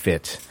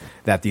benefit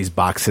that these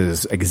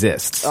boxes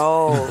exist.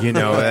 Oh.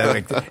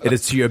 It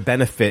is to your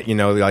benefit,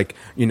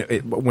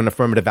 when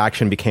affirmative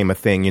action became a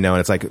thing, and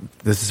it's like,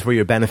 this is for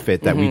your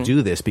benefit that we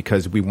do this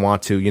because we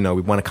want to,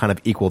 we want to kind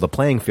of equal the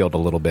playing field a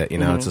little bit,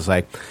 It's just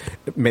like,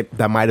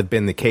 that might have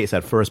been the case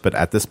at first, but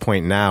at this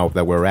point now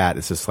that we're at,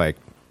 it's just like,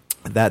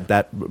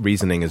 that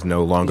reasoning is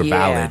no longer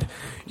valid.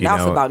 Now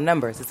it's about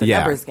numbers. It's a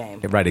numbers game.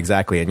 Right,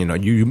 exactly. And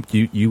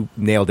you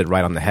nailed it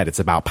right on the head. It's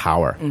about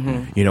power.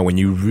 When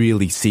you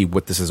really see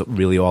what this is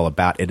really all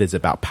about, it is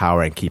about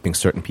power and keeping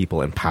certain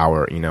people in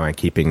power, and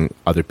keeping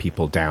other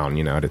people down.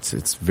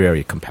 It's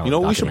very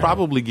compelling. We should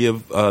probably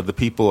give the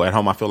people at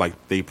home, I feel like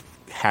they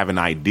have an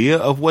idea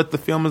of what the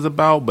film is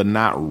about, but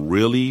not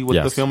really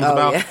what the film is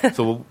about. Yeah.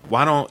 So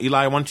why don't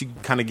you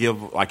kind of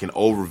give like an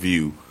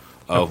overview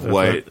of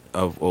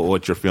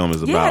what your film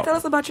is about? Yeah, tell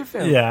us about your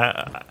film.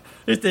 Yeah,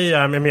 it's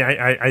I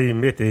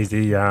admit it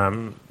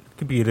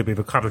could be a little bit of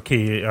a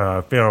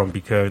complicated film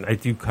because I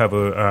do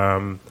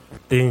cover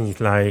things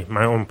like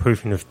my own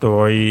personal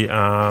story,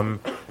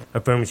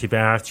 affirmative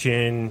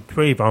action,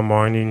 trade by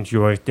morning,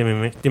 George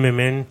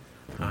Zimmerman,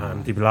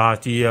 de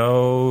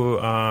Blasio,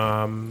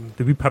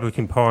 the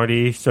Republican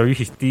Party. So you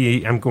should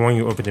see I'm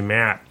going over the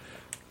map.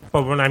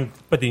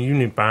 But the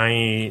unit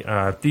buying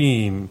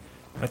theme.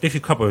 There's a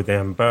couple of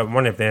them, but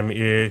one of them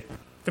is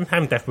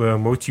sometimes that's a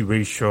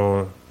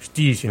multiracial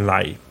stage in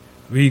life.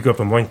 We go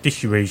from one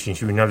situation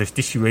to another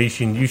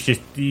situation. You should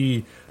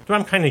see. So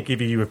I'm kind of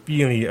giving you a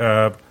feeling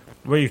of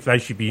what it's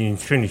like to be in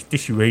certain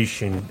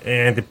situation.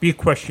 And the big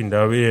question,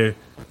 though, is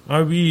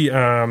are we?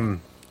 The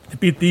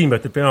big theme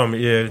of the film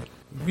is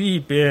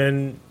we've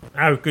been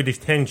out of good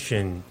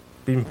intention,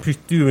 been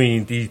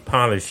pursuing these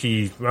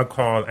policies, what I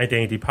call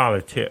identity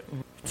politics,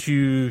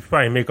 to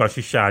try and make our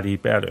society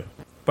better,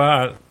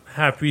 but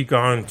have we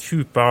gone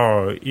too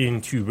far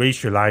into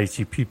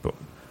racializing people,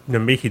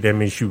 making them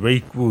into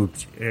race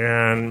groups,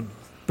 and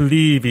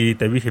believing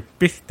that we should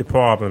fix the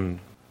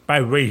problem by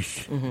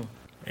race?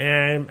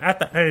 And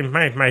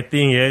my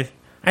thing is,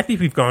 I think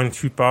we've gone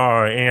too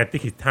far, and I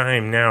think it's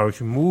time now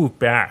to move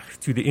back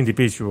to the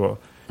individual.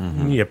 We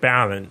need a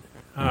balance,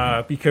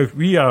 because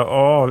we are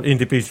all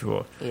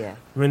individuals. Yeah.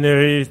 When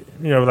there is,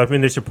 when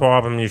there's a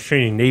problem in a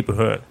certain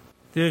neighborhood,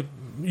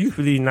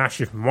 usually not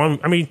just one.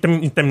 I mean,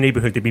 in some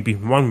neighborhoods there may be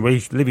one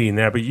race living in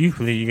there, but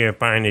usually you're going to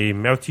find a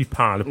melting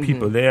pot of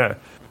people there.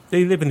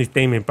 They live in the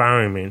same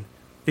environment.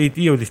 They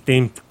deal with the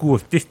same school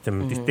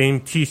system, the same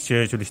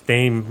teachers, or the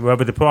same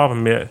whatever the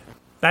problem is.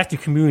 That's the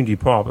community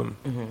problem.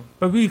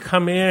 But we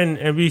come in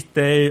and we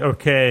say,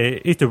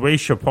 okay, it's a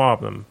racial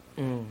problem.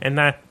 And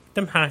that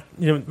somehow,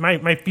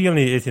 my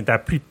feeling is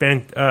that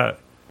prevent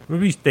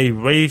when we say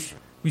race,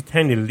 we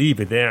tend to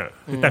leave it there.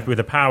 That's where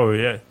the power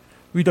is.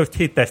 We don't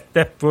take that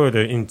step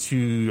further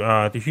into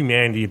the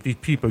humanity of these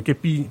people,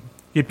 get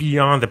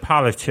beyond the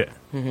politics.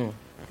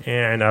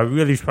 and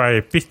really try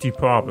to fix the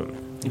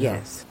problem.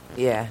 Yes.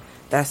 Yeah.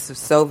 That's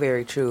so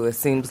very true. It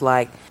seems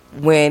like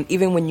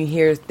even when you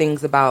hear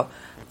things about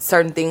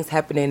certain things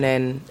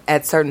happening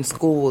at certain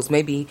schools,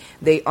 maybe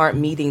they aren't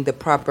meeting the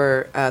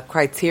proper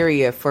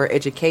criteria for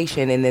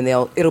education, and then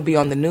it'll be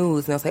on the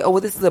news, and they'll say, oh,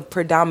 well, this is a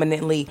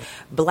predominantly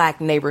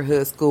black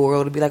neighborhood school, or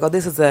it'll be like, oh,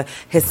 this is a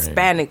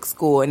Hispanic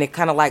school, and it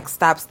kind of like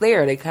stops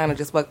there. They kind of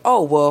just like,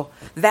 oh, well,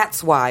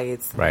 that's why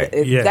it's why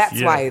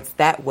it's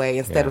that way,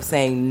 instead of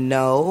saying,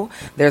 no,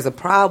 there's a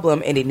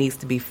problem and it needs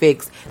to be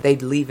fixed. They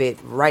leave it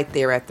right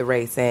there at the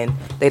race, and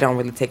they don't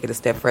really take it a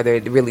step further.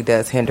 It really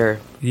does hinder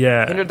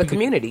the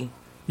community.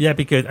 Yeah,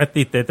 because I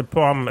think that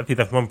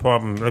that's one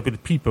problem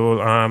with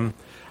people.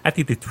 I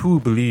think the true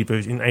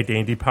believers in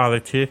identity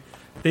politics,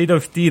 they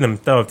don't see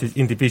themselves as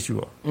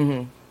individual.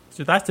 Mm-hmm.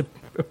 So that's a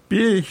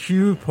big,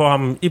 huge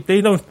problem. If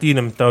they don't see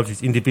themselves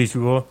as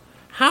individual,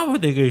 how are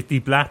they going to see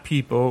black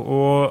people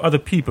or other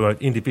people as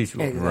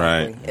individuals? Exactly.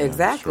 Right.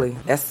 Exactly.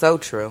 That's so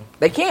true.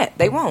 They can't.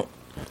 They won't.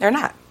 They're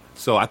not.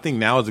 So I think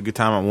now is a good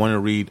time. I want to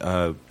read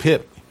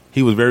Pip.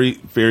 He was very,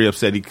 very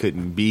upset he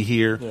couldn't be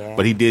here,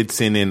 but he did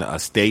send in a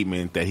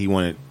statement that he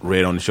wanted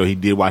read on the show. He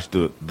did watch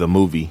the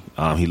movie.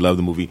 He loved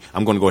the movie.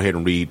 I'm going to go ahead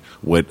and read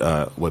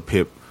what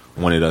Pip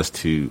wanted us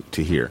to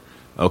hear.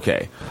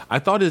 Okay. I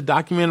thought his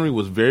documentary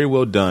was very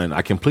well done.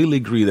 I completely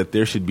agree that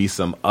there should be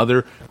some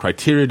other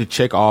criteria to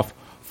check off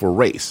for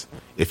race.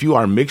 If you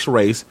are mixed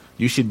race,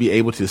 you should be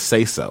able to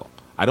say so.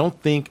 I don't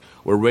think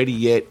we're ready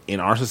yet in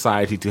our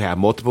society to have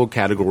multiple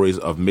categories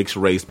of mixed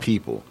race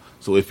people.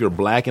 So if you're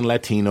black and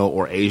Latino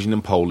or Asian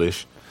and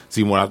Polish,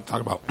 see when I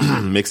talk about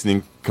mixing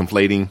and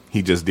conflating,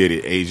 he just did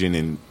it. Asian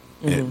and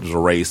is a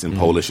race and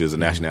Polish is a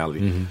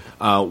nationality.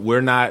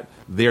 We're not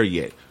there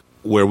yet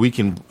where we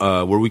can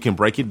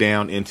break it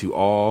down into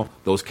all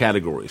those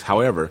categories.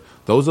 However,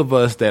 those of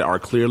us that are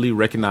clearly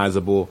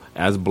recognizable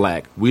as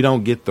black, we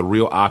don't get the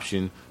real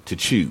option to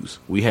choose.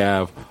 We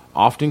have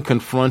often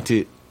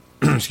confronted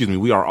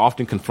we are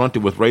often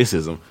confronted with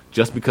racism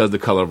just because of the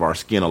color of our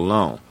skin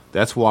alone.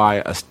 That's why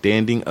a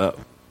standing up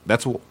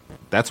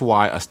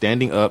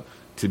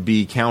to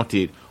be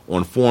counted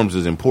on forms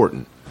is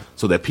important,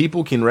 so that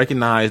people can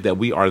recognize that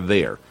we are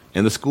there.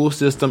 In the school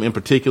system in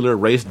particular,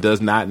 race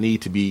does not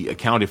need to be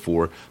accounted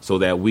for, so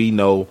that we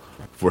know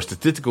for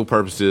statistical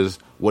purposes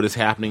what is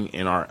happening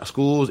in our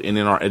schools and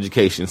in our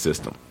education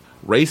system.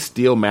 Race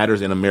still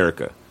matters in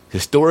America.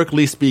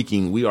 Historically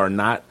speaking, we are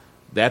not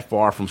that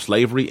far from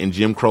slavery and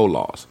Jim Crow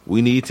laws.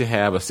 We need to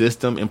have a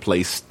system in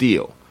place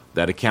still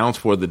that accounts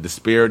for the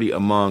disparity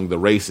among the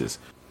races,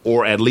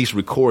 or at least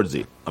records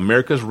it.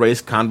 America's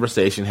race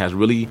conversation has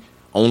really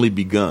only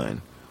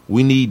begun.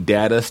 We need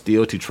data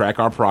still to track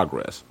our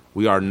progress.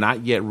 We are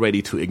not yet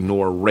ready to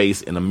ignore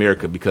race in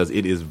America because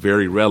it is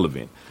very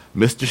relevant.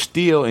 Mr.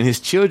 Steele and his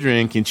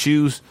children can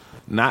choose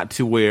not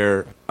to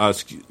wear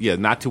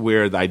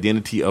the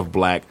identity of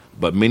black,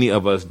 but many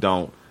of us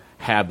don't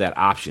have that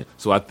option.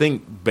 So I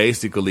think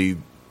basically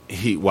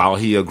while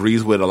he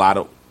agrees with a lot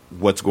of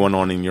what's going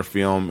on in your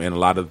film and a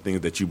lot of the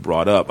things that you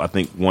brought up, I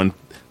think one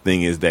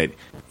thing is that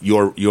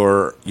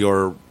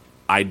your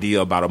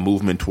idea about a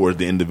movement towards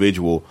the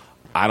individual,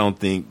 I don't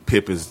think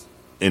Pip is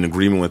in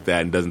agreement with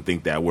that and doesn't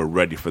think that we're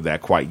ready for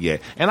that quite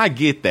yet. And I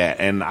get that,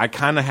 and I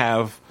kind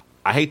of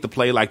I hate to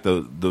play like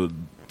the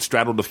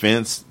straddle the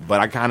fence,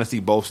 but I kind of see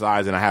both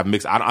sides, and I have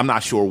mixed. I'm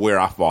not sure where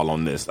I fall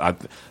on this.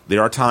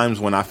 There are times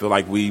when I feel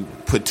like we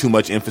put too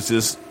much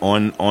emphasis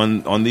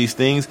on these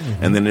things,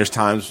 and then there's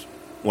times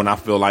when I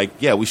feel like,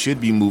 yeah, we should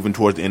be moving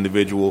towards the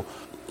individual,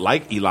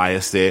 like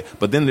Elias said.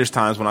 But then there's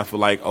times when I feel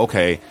like,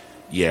 okay,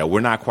 yeah, we're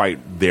not quite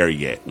there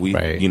yet.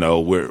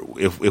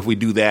 If we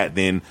do that,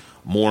 then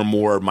more and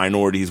more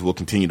minorities will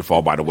continue to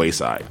fall by the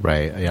wayside.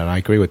 Right. Yeah, I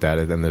agree with that.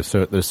 And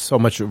there's so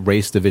much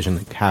race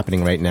division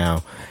happening right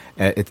now.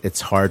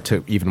 It's hard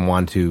to even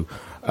want to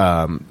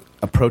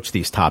approach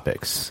these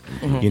topics.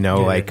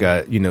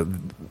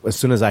 As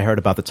soon as I heard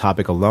about the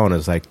topic alone, it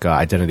was like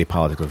identity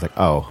politics. I was like,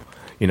 oh,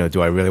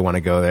 do I really want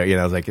to go there?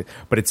 I was like,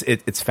 but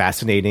it's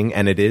fascinating,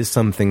 and it is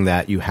something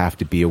that you have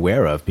to be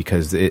aware of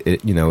because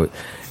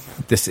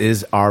this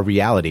is our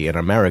reality in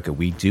America.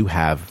 We do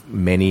have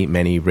many,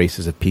 many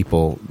races of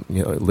people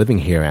living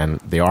here, and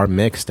they are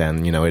mixed,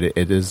 and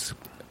it is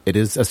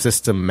a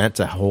system meant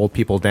to hold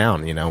people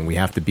down, and we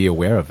have to be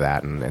aware of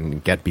that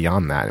and get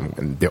beyond that.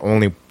 And the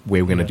only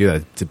way we're going to do that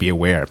is to be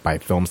aware by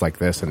films like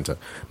this and to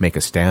make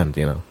a stand,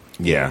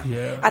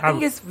 Yeah. I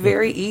think it's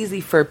very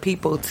easy for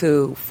people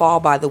to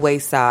fall by the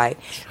wayside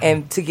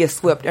and to get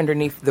swept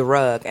underneath the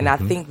rug. And I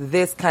think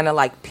this kind of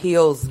like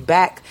peels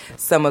back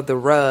some of the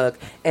rug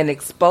and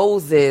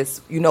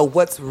exposes,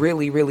 what's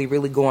really, really,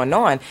 really going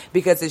on.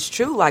 Because it's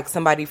true, like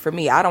somebody for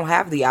me, I don't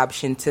have the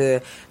option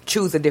to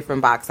choose a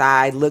different box.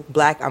 I look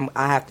black.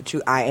 I have to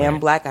choose. I am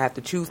black. I have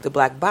to choose the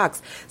black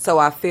box. So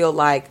I feel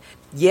like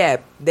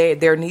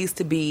there needs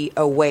to be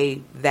a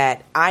way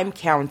that I'm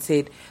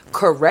counted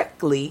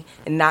correctly,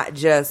 and not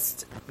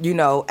just,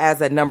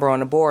 as a number on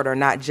the board, or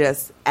not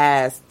just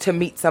as to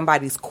meet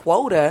somebody's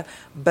quota,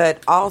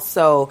 but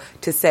also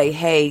to say,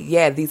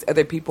 hey, these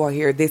other people are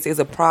here. This is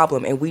a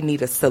problem, and we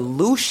need a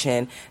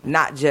solution,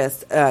 not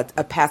just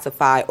a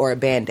pacify or a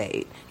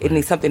Band-Aid.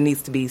 Something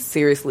needs to be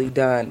seriously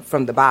done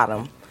from the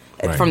bottom,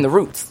 from the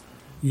roots.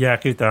 Yeah,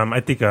 because I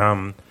think,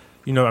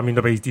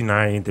 nobody's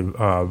denying the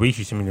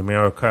racism in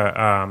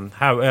America.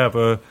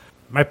 However,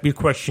 my big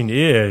question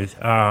is,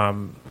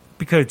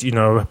 because,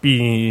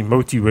 being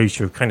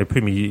multiracial kind of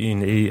put me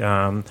in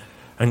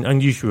an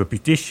unusual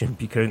position,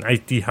 because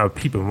I see how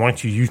people want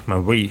to use my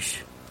race.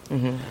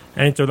 Mm-hmm.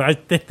 And so I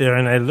sit there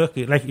and I look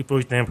at, like, for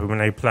example,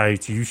 when I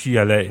applied to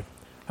UCLA,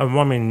 a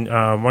woman,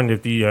 one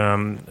of the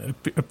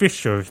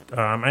officials,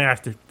 I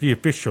asked the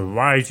official,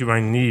 why do I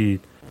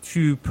need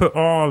to put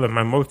all of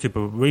my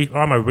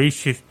all my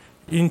races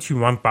into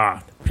one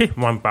box, pick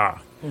one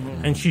box?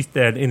 Mm-hmm. And she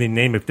said, in the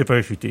name of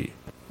diversity.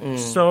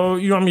 So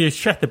you want me to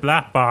shut the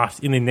black box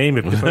in the name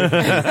of diversity?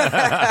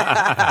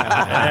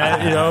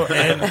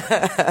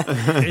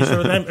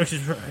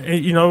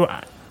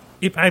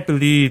 If I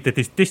believe that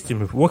this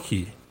system is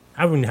working,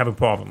 I wouldn't have a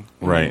problem.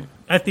 Right.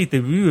 I think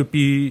that we would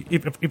be,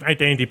 if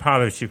identity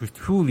politics was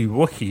truly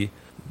working,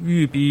 we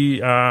would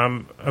be a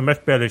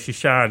much better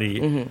society.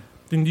 Mm-hmm.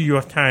 The New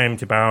York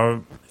Times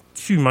about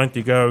 2 months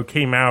ago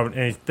came out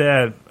and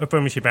said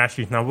affirmative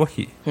action is not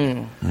working.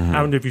 Mm-hmm. I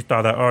don't know if you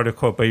saw that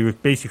article, but it was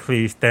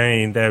basically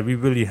saying that we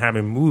really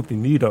haven't moved the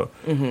needle.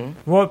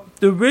 Mm-hmm. Well,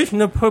 the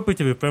original purpose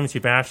of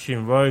affirmative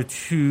action was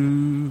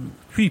to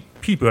treat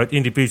people as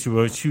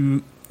individuals,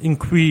 to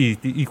increase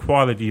the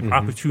equality of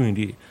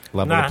opportunity.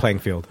 Level the playing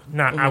field.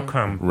 Not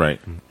outcome. Right.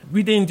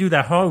 We didn't do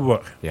that hard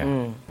work.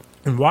 Yeah.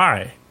 And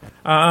why?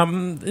 I'll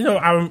do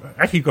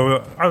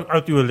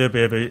a little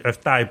bit of a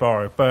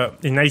sidebar, but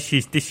in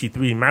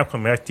 1963,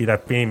 Malcolm X did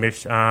that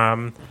famous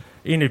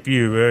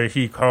interview where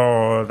he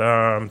called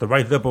the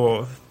white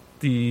liberals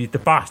the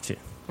Boston.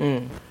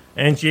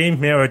 And James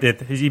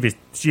Meredith,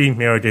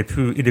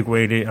 who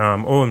integrated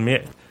Ole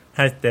Miss,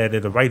 has said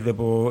that the white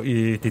liberal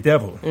is the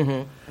devil.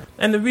 Mm-hmm.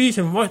 And the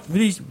reason why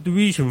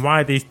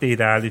they say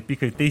that is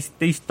because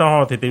they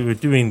thought that they were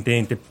doing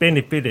things that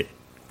benefited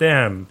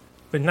them,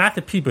 but not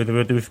the people that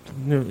were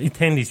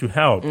intended to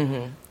help.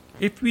 Mm-hmm.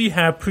 If we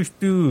have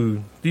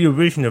pursued the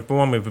original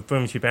form of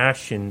affirmative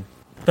action,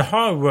 the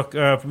hard work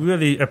of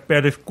really a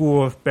better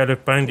schools, better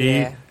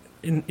funding,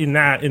 in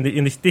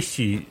the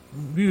city,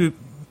 we would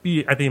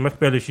be, I think, a much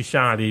better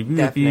society. We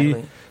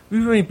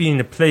wouldn't be in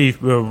a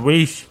place where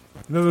we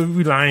were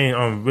relying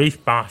on race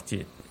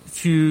boxes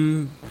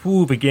to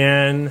prove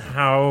again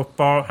how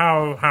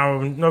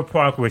no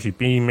progress is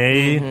being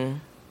made. Mm-hmm.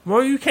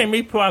 Well, you can't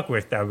make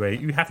progress that way.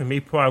 You have to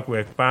make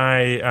progress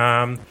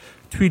by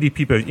treating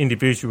people as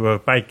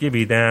individuals, by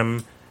giving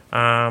them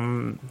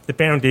the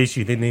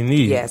foundation that they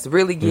need. Yes,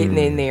 really getting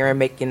in there and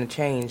making a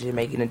change and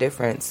making a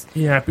difference.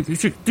 Yeah,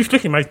 because just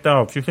look at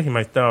myself.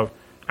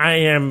 I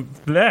am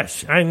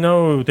blessed. I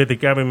know that the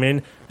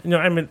government,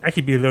 I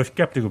could be a little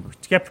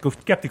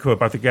skeptical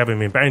about the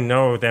government, but I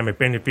know that I'm a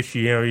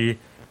beneficiary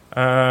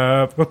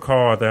of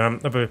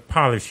a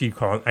policy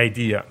called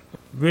IDEA,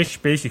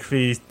 which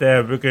basically is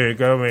that we're going to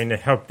go in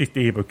and help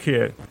disabled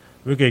kids.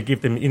 We're going to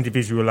give them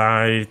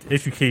individualized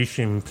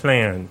education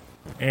plan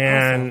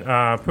and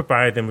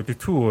provide them with the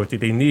tools that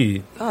they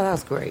need. Oh,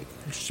 that's great.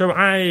 So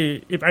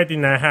if I did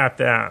not have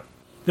that,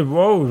 the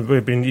road would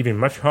have been even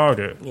much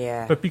harder.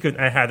 Yeah. But because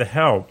I had the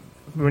help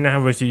when I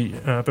was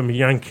from a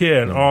young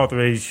kid all the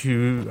way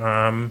to,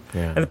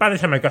 and by the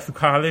time I got to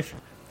college,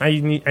 I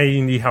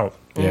need help.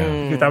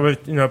 Yeah. Because I was,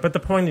 but the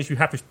point is you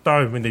have to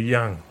start when they're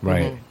young.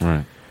 Right. Mm-hmm.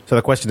 Right. So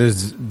the question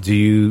is, do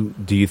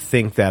you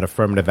think that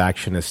affirmative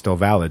action is still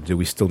valid? Do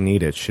we still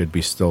need it? Should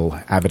we still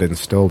have it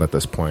instilled at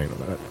this point?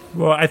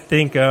 Well, I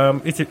think I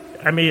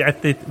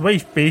think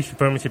race-based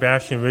affirmative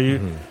action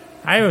really,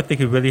 I don't think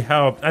it really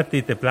helped. I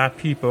think that black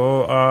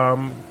people, I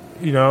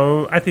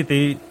think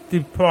the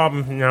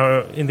problems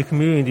in the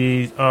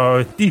communities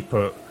are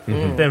deeper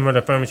than what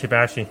affirmative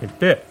action can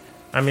fit.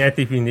 I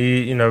think we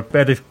need,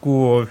 better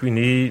schools. We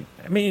need,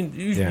 in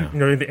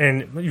the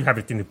end, you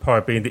haven't seen the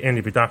part, but in the end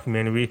of the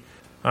documentary,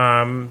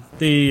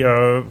 they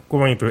are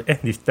going through an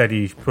ethnic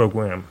studies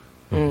program.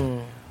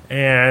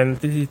 And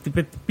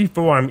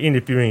before I'm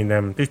interviewing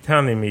them, they're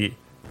telling me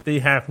they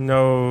have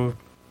no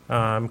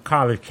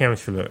college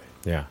counselor.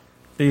 Yeah.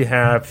 They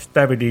have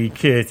 70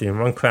 kids in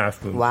one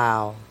classroom.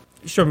 Wow.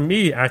 So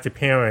me, as a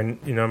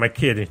parent, my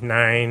kid is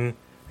 9,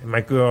 and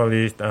my girl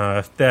is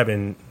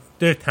 7.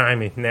 Their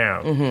time is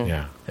now. Mm-hmm.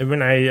 Yeah. And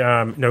when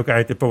I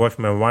got divorced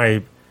from my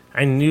wife,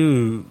 I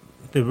knew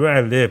that where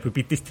I live would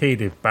be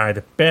dictated by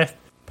the best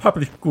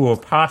public school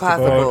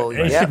possible.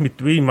 And it took me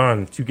 3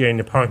 months to get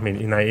an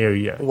apartment in that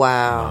area.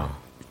 Wow.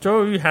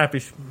 So you have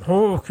this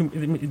whole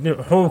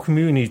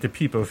community of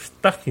people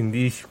stuck in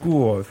these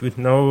schools with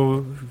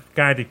no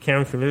guided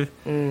counselors.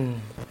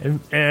 And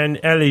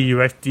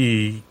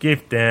LAUSD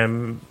give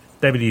them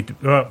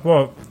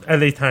at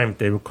the time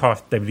they would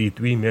cost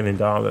 $73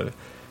 million,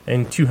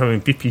 and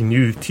 250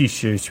 new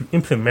teachers to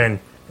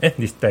implement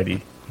ethnic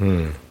studies.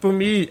 For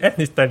me,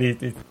 ethnic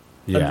studies is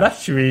a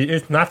luxury.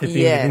 It's not the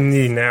thing that you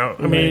need now.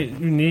 I mean,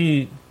 you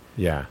need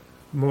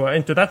more.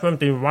 And so that's one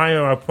thing why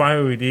our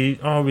priority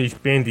always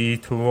been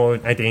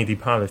toward identity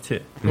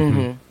politics.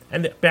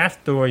 And the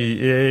backstory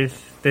is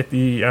that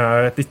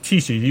the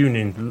teacher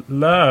union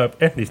love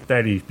ethnic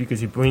studies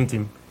because it brings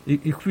them,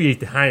 it creates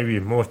the hiring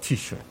of more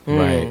teachers.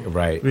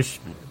 Right. Which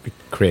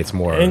creates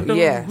more. And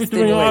we're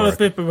doing all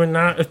of it, but we're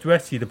not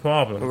addressing the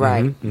problem.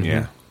 Right.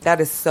 Yeah. That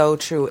is so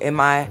true. In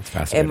my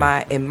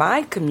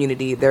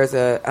community, there's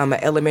an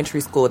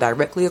elementary school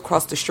directly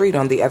across the street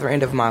on the other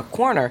end of my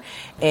corner,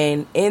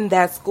 and in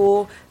that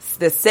school,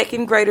 the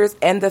second graders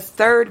and the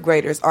third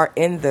graders are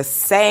in the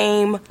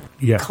same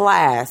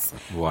class.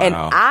 Wow. And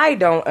I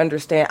don't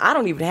understand. I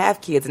don't even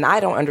have kids, and I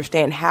don't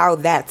understand how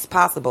that's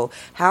possible.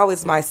 How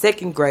is my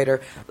second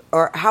grader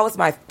or how is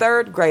my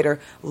third grader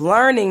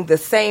learning the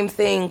same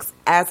things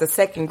as a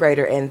second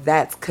grader, and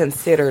that's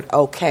considered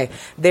okay?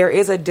 There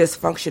is a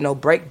dysfunctional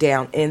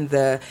breakdown in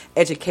the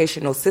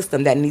educational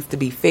system that needs to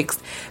be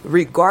fixed,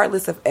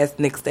 regardless of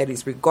ethnic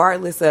studies,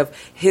 regardless of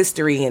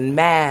history and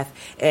math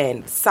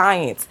and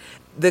science.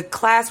 The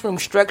classroom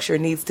structure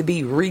needs to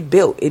be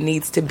rebuilt. It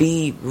needs to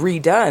be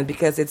redone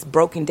because it's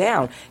broken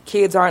down.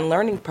 Kids aren't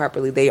learning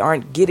properly. They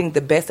aren't getting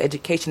the best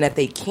education that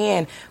they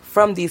can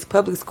from these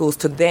public schools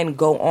to then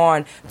go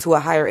on to a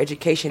higher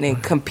education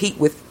and compete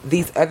with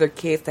these other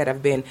kids that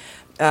have been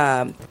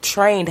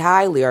trained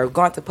highly or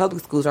gone to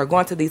public schools or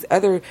gone to these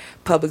other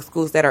public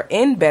schools that are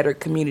in better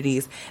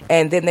communities,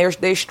 and then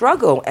they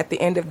struggle at the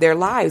end of their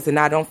lives. And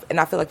I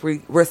feel like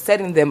we're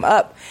setting them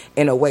up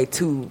in a way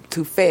to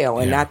fail,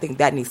 and I think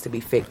that needs to be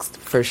fixed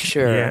for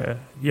sure.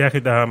 I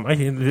think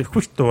the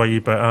quick story,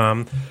 but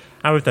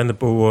I was on the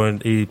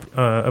board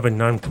of a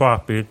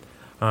nonprofit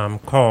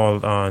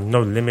called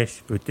No Limits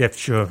for Deaf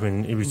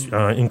Children. It was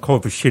in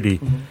Culver City.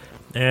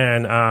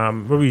 And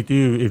what we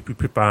do is we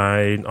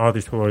provide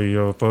auditory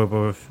or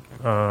verbal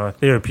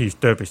therapy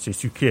services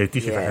to kids.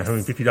 This is like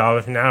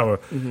 $150 an hour.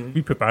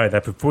 We provide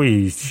that for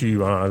free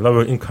to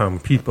lower-income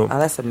people. Oh,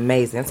 that's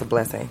amazing. That's a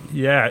blessing.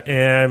 Yeah,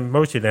 and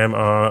most of them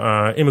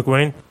are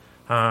immigrant,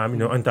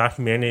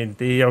 undocumented.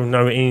 They don't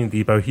know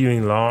anything about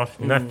hearing loss.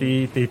 And that's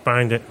they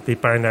find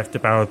that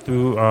about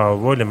through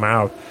word of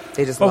mouth.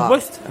 They just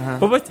lost.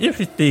 But what's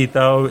interesting,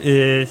 though,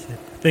 is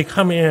they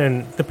come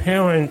in, the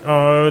parent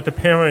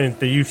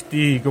that you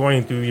see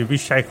going through your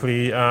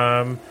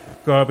recycling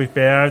garbage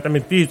bags. I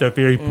mean, these are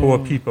very poor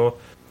people.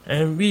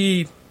 And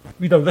we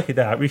don't look at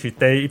that. We should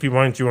say, if you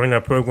want to join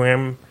our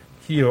program,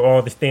 here are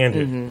all the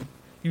standards.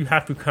 You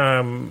have to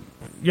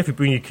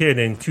bring your kid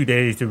in 2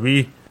 days a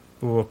week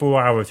for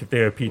 4 hours of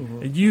therapy.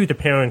 You, the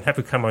parent, have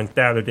to come on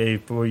Saturday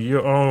for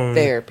your own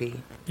therapy.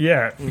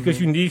 Yeah,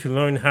 because you need to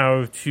learn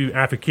how to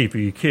advocate for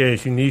your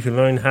kids. You need to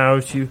learn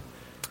how to...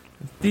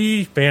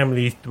 These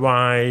families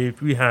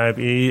thrive. We have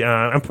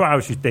I'm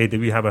proud to say that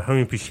we have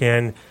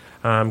 100%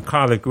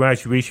 college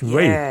graduation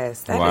rate.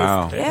 Yes,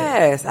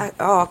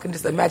 I can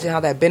just imagine how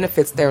that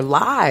benefits their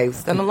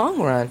lives in the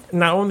long run.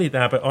 Not only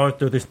that, but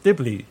also the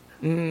siblings.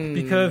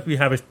 Because we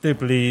have a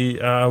sibling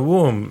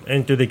room,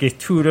 and so they get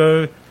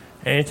tutored.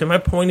 And so my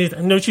point is,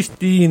 I know she's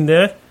seeing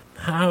this,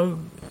 how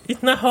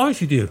it's not hard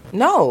to do.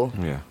 No.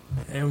 Yeah.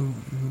 And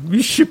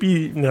we should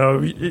be,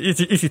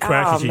 it's a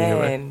tragedy. Oh,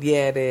 man.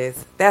 Yeah, it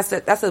is.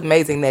 That's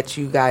amazing that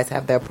you guys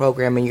have that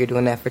program and you're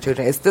doing that for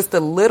children. It's just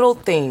the little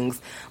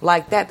things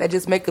like that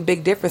just make a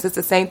big difference. It's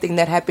the same thing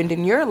that happened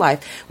in your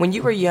life. When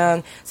you were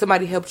young,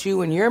 somebody helped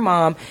you and your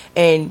mom,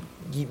 and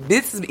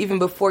this is even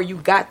before you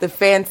got the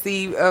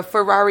fancy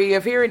Ferrari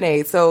of hearing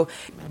aids. So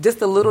just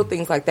the little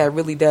things like that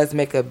really does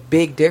make a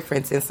big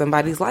difference in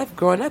somebody's life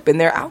growing up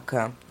and their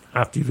outcome.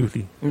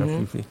 Absolutely.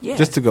 Yeah.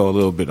 Just to go a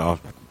little bit off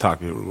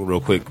topic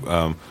real quick,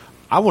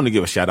 I want to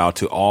give a shout out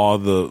to all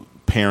the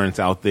parents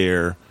out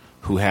there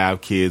who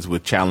have kids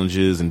with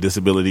challenges and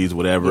disabilities,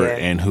 whatever,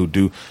 and who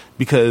do,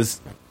 because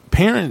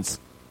parents,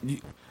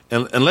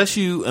 unless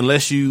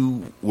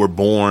you were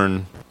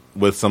born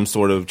with some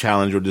sort of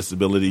challenge or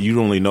disability, you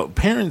don't really know.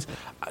 Parents,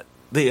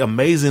 they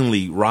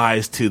amazingly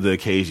rise to the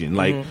occasion.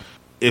 Like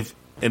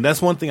and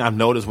that's one thing I've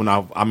noticed when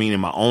in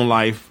my own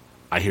life,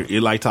 I hear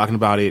Eli talking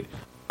about it.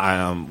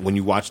 When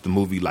you watch the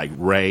movie like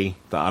Ray,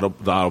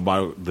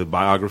 the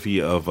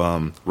biography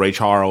of Ray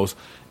Charles,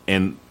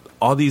 and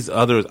all these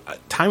others,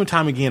 time and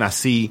time again, I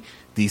see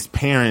these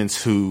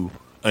parents who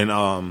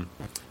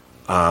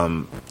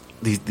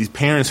these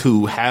parents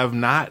who have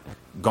not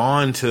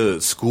gone to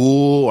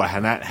school or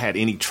have not had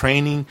any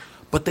training,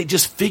 but they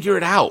just figure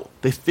it out.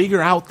 They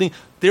figure out things.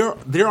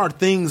 There are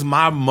things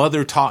my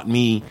mother taught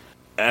me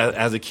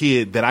as a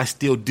kid that I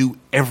still do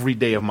every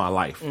day of my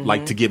life,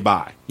 like to get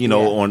by.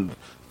 On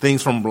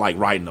things from like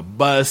riding a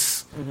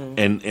bus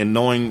and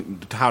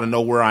knowing how to know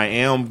where I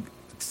am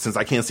since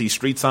I can't see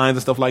street signs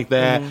and stuff like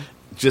that,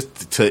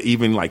 just to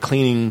even like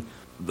cleaning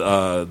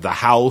the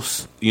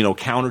house,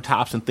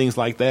 countertops and things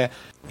like that.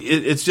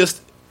 It's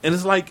just, and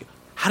it's like,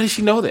 how did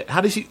she know that?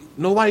 How did she?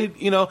 Nobody,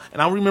 you know.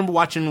 And I remember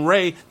watching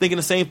Ray thinking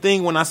the same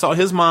thing when I saw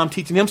his mom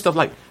teaching him stuff.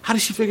 Like, how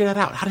did she figure that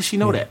out? How did she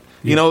know that?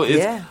 You know,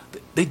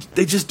 they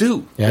just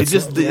do. They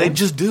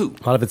just do.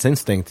 A lot of it's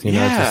instinct. You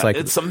know, it's just like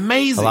it's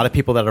amazing. A lot of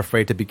people that are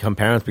afraid to become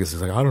parents because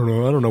it's like, I don't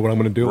know what I'm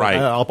going to do. Right.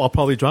 I'll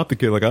probably drop the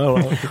kid. Like, I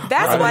don't know.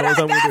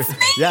 That's me.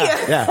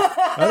 Yeah.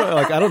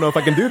 I don't know if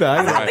I can do that.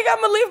 I think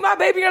I'm gonna leave my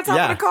baby on top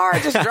of the car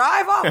and just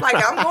drive off. Like,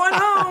 I'm going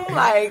home.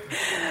 Like,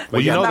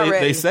 well, you know,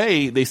 they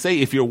say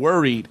if you're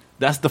worried,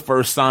 that's the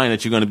first sign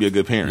that you're going to be a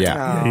good parent.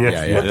 Yeah.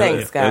 Well,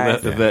 thanks,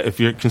 guys. If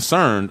you're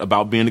concerned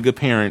about being a good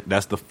parent,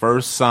 that's the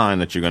first sign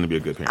that you're going to be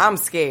a good parent. I'm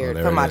scared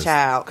for my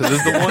child. Because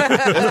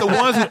it's the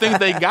ones who think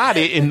they got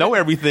it and know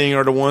everything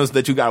are the ones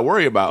that you got to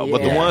worry about.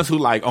 But the ones who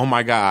like, oh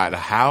my God,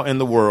 how in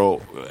the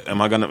world am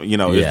I going to, you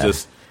know, it's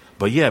just...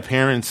 But yeah,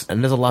 parents...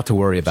 And there's a lot to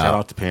worry about. Shout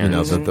out to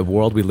parents. You know, the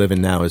world we live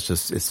in now is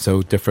just it's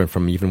so different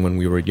from even when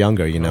we were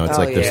younger. You know, it's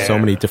there's so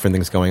many different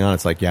things going on.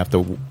 It's like you have to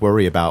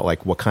worry about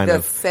like what kind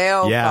of...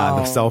 cell phone. Yeah,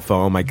 the cell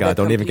phone. Oh my God,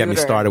 don't even get me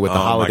started with the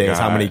holidays.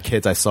 How many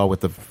kids I saw with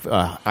the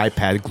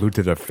iPad glued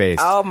to their face.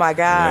 Oh my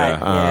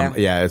God.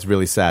 Yeah, it's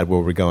really sad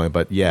where we're going.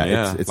 But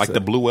it's like the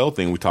Blue Whale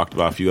thing we talked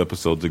about a few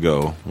episodes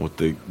ago with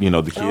the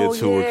kids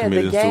who were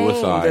committing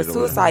suicide. The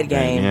suicide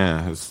game.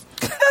 Yeah,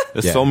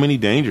 there's so many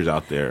dangers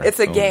out there. It's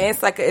a game.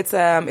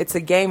 It's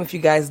a game. If you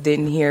guys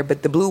didn't hear,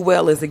 but the Blue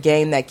Whale is a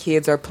game that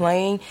kids are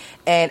playing,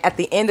 and at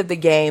the end of the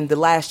game, the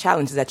last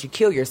challenge is that you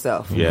kill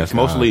yourself. Yeah, it's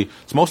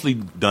mostly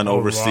done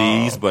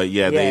overseas, but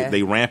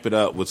they ramp it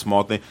up with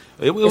small things.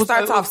 It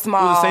starts off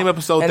small. It was the same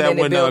episode that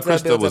when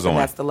Krista was on.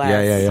 That's the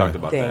last talked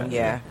about thing.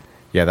 That.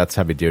 Yeah, that's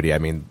heavy duty. I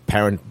mean,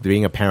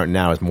 being a parent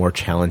now is more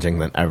challenging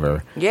than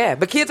ever. Yeah,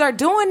 but kids are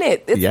doing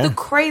it. It's the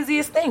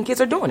craziest thing.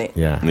 Kids are doing it.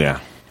 Yeah.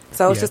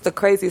 So it's just the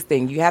craziest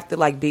thing. You have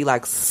to be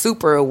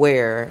super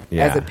aware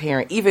as a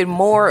parent, even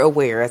more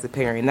aware as a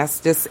parent. That's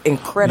just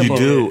incredible.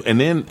 You do,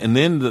 and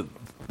then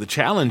the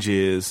challenge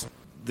is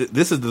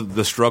this is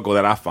the struggle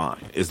that I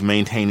find is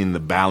maintaining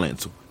the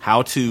balance.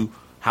 How to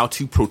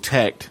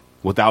protect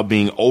without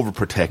being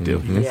overprotective.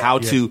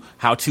 Mm-hmm.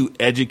 How to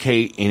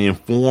educate and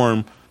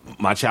inform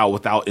my child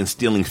without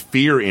instilling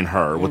fear in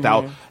her.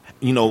 Without.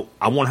 You know,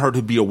 I want her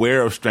to be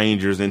aware of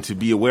strangers and to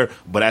be aware,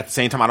 but at the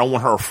same time, I don't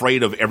want her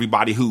afraid of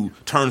everybody who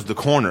turns the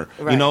corner.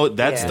 Right. You know,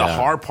 that's the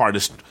hard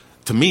part.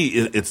 To me,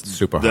 it's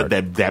super hard.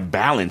 That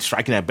balance,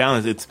 striking that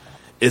balance.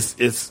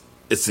 It's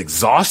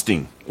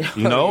exhausting.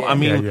 You know, I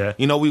mean,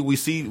 you know, we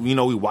see, you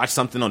know, we watch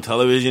something on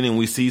television and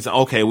we see,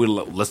 okay,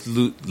 let's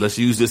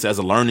use this as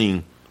a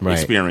learning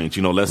experience,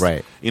 you know,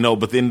 you know,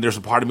 but then there's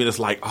a part of me that's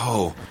like,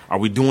 oh, are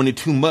we doing it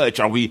too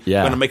much? Are we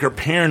going to make her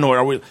paranoid?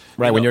 Are we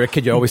when you're a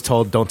kid, you're always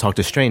told don't talk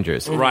to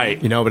strangers,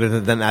 right? You know,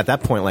 but then at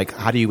that point, like,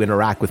 how do you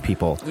interact with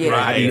people?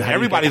 Right,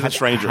 everybody's a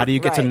stranger. How do you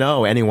get to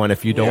know anyone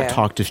if you don't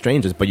talk to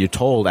strangers? But you're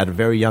told at a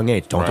very young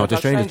age, don't talk to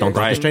strangers, don't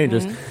talk to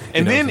strangers.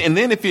 And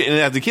then if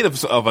as the kid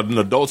of an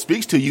adult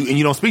speaks to you and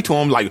you don't speak to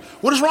him, like,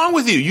 what is wrong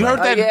with you? You heard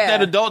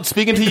that adult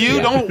speaking to you?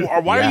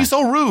 Why are you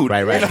so rude?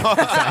 Right. You know?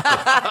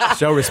 Exactly.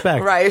 Show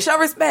respect. Right. Show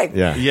respect.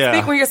 Yeah.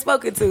 Speak when you're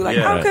spoken to. Like,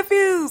 I'm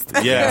confused.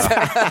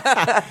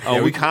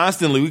 Yeah. We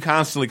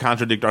constantly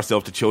contradict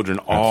ourselves to children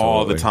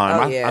all the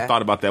time. I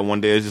thought about that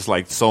one day. It's just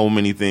like so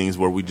many things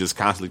where we just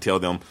constantly tell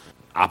them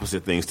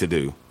opposite things to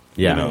do.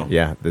 Yeah. You know?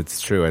 Yeah.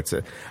 That's true.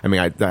 I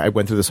mean, I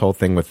went through this whole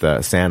thing with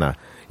Santa.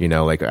 You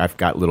know, like I've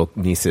got little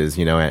nieces,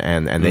 you know,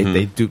 and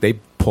they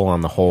pull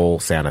on the whole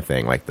Santa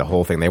thing, like the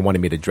whole thing. They wanted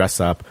me to dress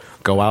up,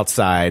 go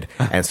outside,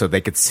 and so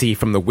they could see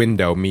from the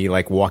window me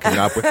like walking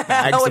up with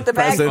bags of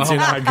presents. You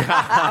know? Oh my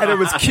God. And it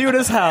was cute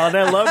as hell, and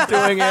I loved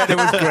doing it. It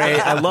was great.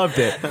 I loved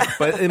it.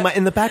 But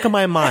in the back of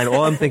my mind,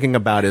 all I'm thinking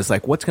about is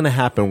like, what's going to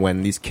happen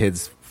when these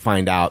kids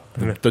find out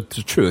the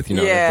truth, you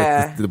know,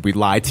 that we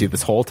lied to you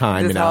this whole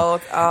time, you know.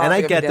 And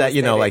I get that,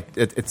 you know, like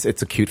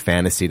it's a cute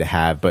fantasy to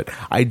have, but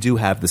I do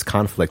have this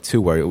conflict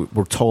too, where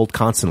we're told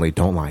constantly,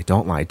 don't lie,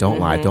 don't lie, don't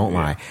lie, don't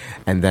lie,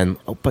 and then,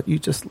 but you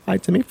just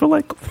lied to me for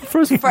like the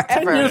first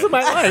 10 years of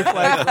my life.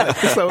 Like,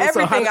 so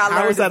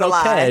how is that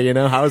okay? You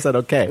know, how is that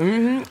okay?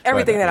 Mm-hmm.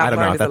 Everything that I've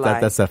learned is a lie.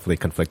 That's definitely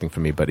conflicting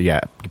for me, but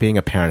yeah, being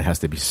a parent has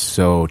to be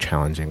so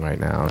challenging right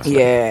now. So.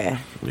 Yeah.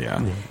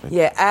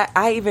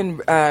 I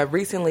even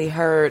recently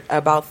heard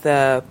about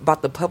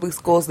the public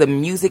schools. The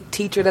music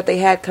teacher that they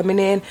had coming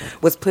in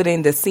was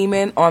putting the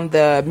semen on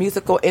the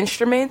musical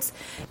instruments,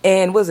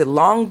 and was it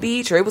Long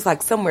Beach or it was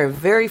like somewhere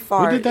very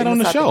far. We did that on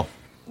the show.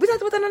 We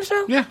talked about that on the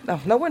show? Yeah.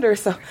 No wonder I know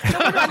so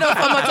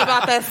much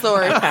about that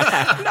story.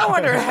 No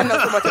wonder I know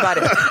so much about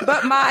it.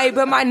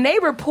 But my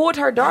neighbor pulled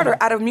her daughter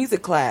out of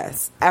music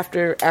class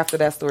after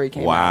that story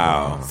came out.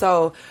 Wow.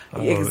 So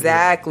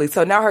exactly.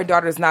 So now her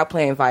daughter's not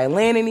playing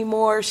violin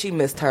anymore. She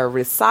missed her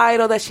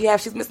recital that she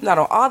had. She's missing out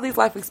on all these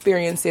life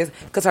experiences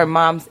because her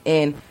mom's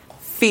in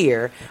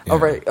fear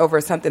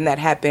over something that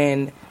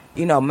happened,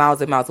 you know, miles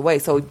and miles away.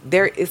 So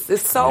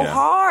it's so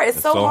hard.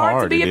 It's so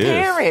hard to be a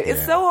parent.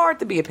 It's so hard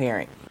to be a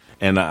parent.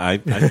 And I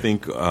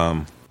think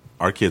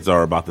our kids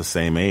are about the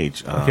same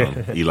age,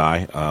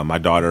 Eli. My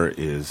daughter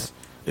is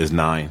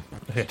 9.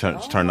 She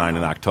turned 9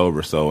 in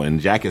October. So, and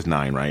Jack is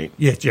 9, right?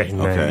 Yeah, Jack is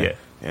 9, okay.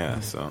 yeah. Yeah,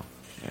 so.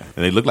 Yeah.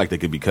 And they look like they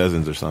could be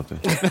cousins or something.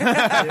 They're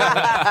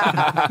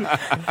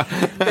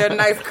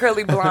nice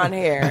curly blonde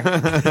hair.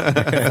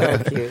 So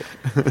cute.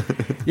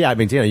 Yeah, I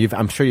mean,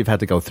 I'm sure you've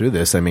had to go through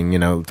this. I mean,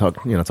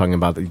 talking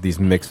about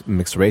these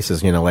mixed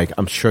races. Like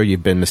I'm sure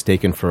you've been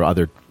mistaken for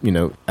other,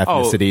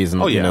 ethnicities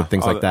and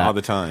things like that all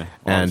the time.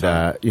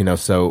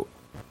 So.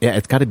 Yeah,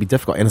 it's got to be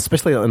difficult, and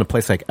especially in a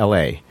place like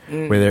L.A.,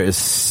 where there is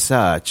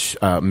such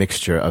a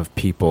mixture of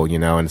people,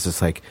 and it's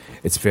just like,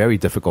 it's very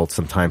difficult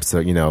sometimes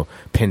to,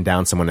 pin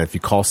down someone. And if you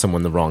call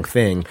someone the wrong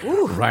thing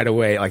right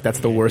away, like that's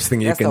the worst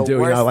thing you can do.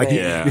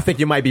 You think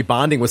you might be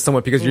bonding with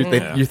someone because you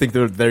think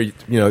they're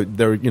your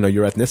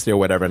ethnicity or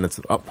whatever, and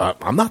it's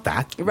I'm not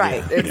that.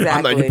 Right,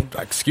 exactly.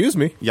 Excuse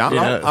me.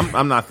 Yeah,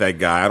 I'm not that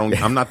guy.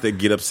 I'm not the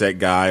get upset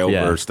guy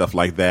over stuff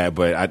like that.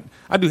 But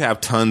I do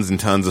have tons and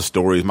tons of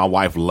stories. My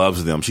wife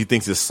loves them. She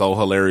thinks it's so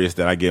hilarious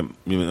that I get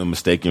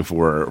mistaken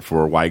for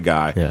a white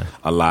guy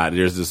a lot.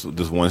 There's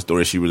this one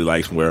story she really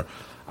likes where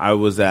I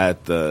was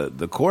at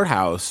the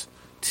courthouse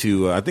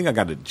to I think I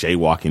got a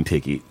jaywalking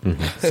ticket.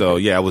 Mm-hmm. So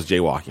I was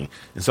jaywalking,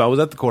 and so I was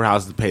at the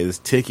courthouse to pay this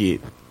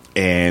ticket,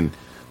 and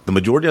the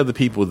majority of the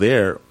people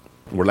there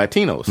were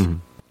Latinos. Mm-hmm.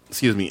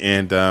 Excuse me,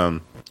 and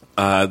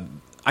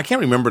I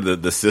can't remember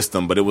the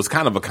system, but it was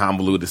kind of a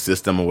convoluted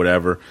system or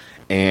whatever.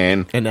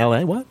 And in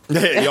LA, what?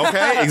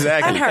 Okay,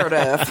 exactly. Unheard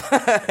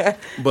of.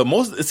 But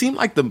it seemed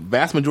like the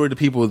vast majority of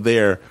the people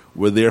there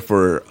were there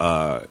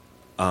for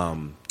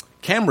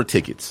camera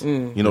tickets.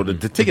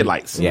 The ticket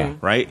lights. Yeah.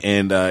 Right.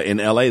 And in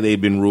LA, they've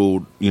been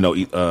ruled,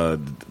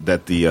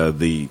 that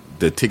the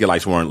ticket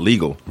lights weren't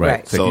legal.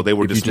 Right. So they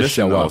were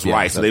dismissing those. Up,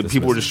 right. So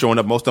people were just showing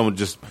up. Most of them were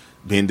just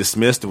being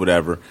dismissed or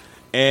whatever.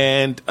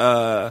 And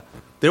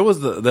there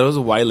was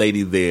a white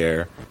lady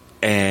there,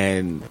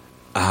 and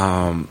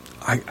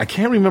I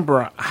can't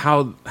remember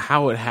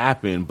how it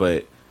happened,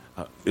 but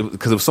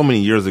because it was so many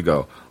years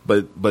ago.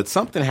 But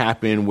something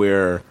happened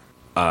where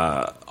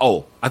I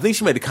think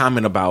she made a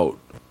comment about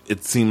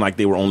it seemed like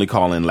they were only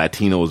calling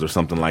Latinos or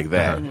something like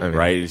that,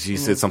 right? And she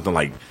said something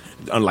like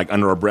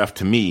under her breath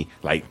to me,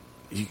 like,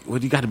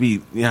 you got to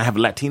be, have a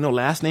Latino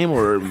last name,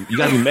 or you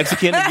got to be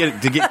Mexican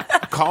to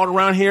get called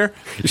around here?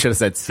 You should have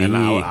said "sí." And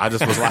I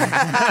just was like,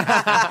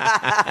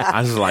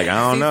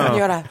 I don't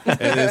know.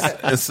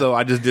 And so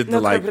I just did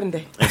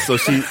and so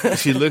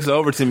she looks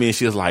over to me and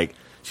she's like,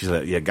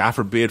 yeah, God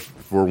forbid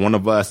for one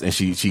of us. And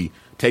she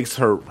takes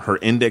her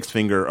index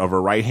finger of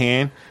her right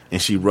hand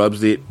and she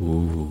rubs it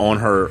on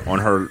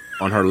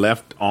her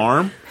left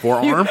arm,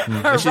 forearm.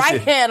 Her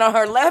right hand on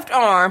her left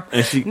arm.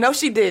 And no,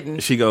 she didn't.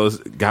 She goes,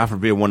 God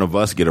forbid one of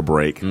us get a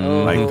break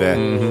like that,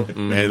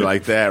 and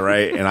like that,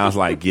 right? And I was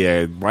like,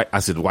 yeah, right. I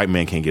said, white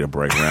man can't get a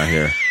break around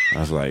here. I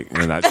was like,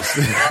 and I just,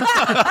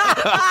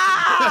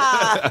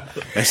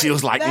 and she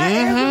was like,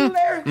 No,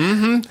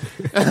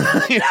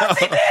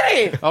 she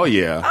didn't. Oh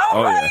yeah,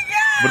 oh my God.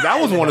 But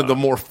that was one of the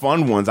more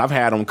fun ones. I've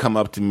had them come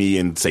up to me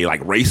and say like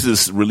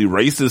really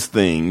racist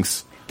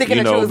things.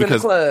 Thinking that you was in the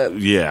club.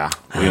 Yeah,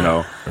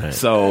 Right.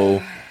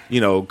 So,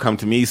 come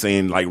to me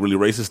saying like really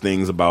racist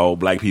things about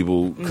black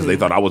people because they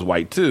thought I was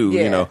white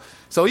too,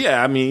 So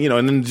yeah, I mean,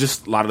 and then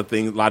just a lot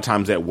of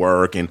times at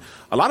work, and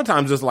a lot of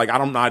times just like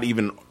I'm not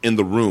even in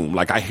the room.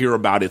 Like I hear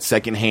about it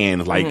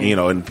secondhand, like,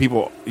 and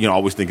people,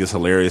 always think it's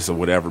hilarious or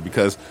whatever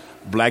because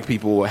black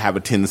people have a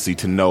tendency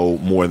to know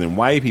more than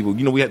white people.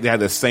 We have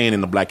this saying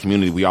in the black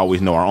community, we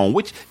always know our own,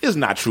 which is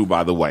not true,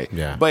 by the way.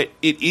 Yeah. But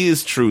it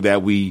is true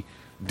that we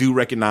do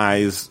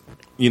recognize,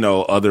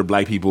 other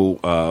black people,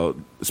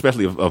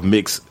 especially of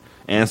mixed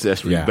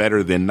ancestry,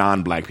 better than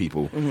non-black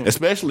people,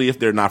 especially if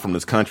they're not from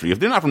this country. If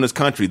they're not from this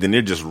country, then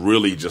they're just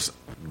really just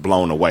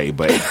blown away.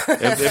 But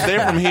if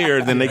they're from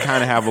here, then they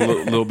kind of have a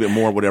little bit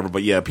more, whatever.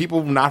 But yeah,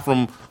 people not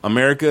from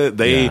America,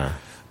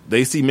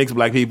 they see mixed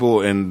black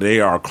people and they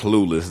are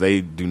clueless.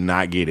 They do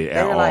not get it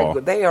at all.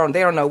 They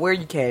don't know where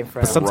you came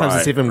from. But sometimes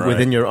it's even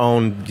within your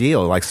own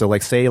deal. Like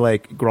say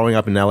growing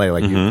up in LA,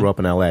 like you grew up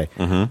in LA.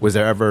 Was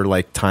there ever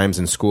like times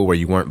in school where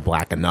you weren't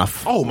black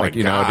enough? Oh my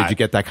God! Did you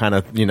get that kind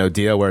of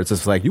deal where it's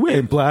just like you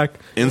ain't black?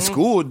 In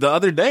school the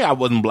other day, I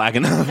wasn't black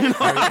enough.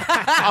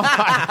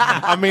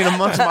 I mean,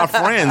 amongst my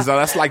friends,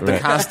 that's like the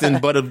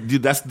constant. But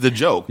that's the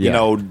joke.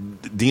 Dino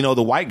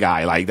the white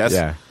guy. Like that's.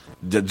 Yeah.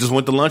 Just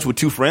went to lunch with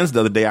two friends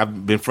the other day.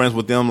 I've been friends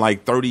with them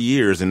like 30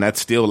 years, and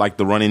that's still like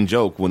the running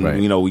joke when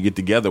we get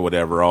together,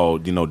 whatever. Oh,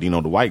 Dino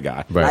the white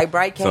guy. Right. Like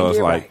bright can't so it's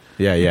like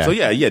right. Yeah. So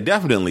yeah,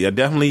 definitely.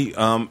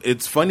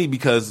 It's funny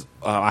because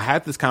I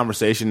had this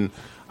conversation.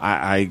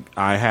 I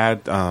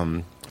had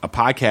a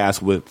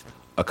podcast with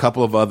a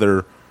couple of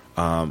other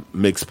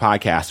mixed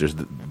podcasters.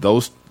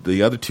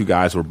 The other two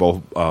guys were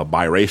both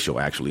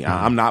biracial. Actually,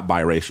 I'm not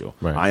biracial.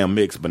 Right. I am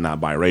mixed, but not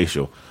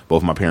biracial.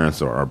 Both my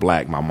parents are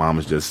black. My mom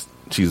is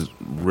she's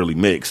really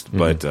mixed,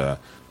 but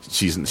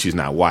she's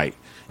not white.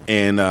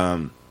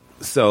 And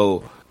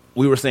so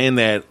we were saying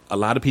that a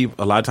lot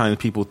of times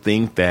people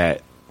think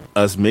that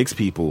us mixed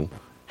people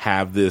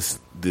have this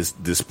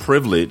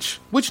privilege,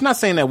 which not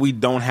saying that we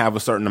don't have a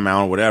certain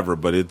amount or whatever,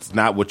 but it's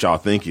not what y'all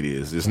think it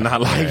is. It's not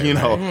like,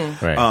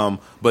 Right.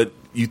 But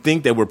you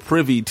think that we're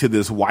privy to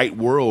this white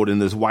world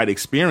and this white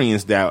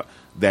experience that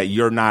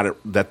you're not,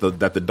 that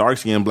the dark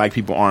skinned black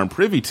people aren't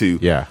privy to.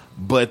 Yeah.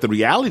 But the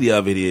reality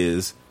of it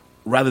is,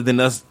 rather than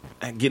us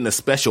getting a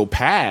special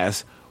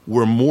pass,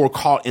 we're more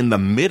caught in the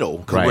middle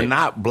because we're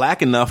not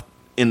black enough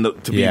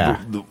to be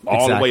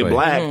all the way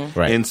black. Mm-hmm.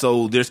 Right. And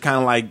so there's kind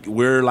of like,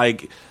 we're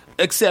like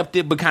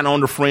accepted, but kind of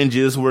on the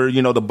fringes where,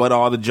 you know, the butt of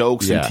all the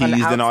jokes and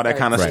teased and all that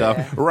kind of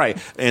stuff. Right.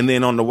 And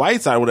then on the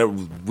white side, whatever,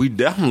 we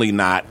definitely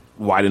not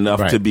white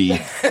enough to be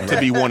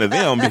one of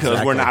them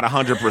because we're not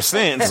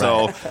 100%.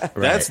 So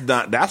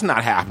that's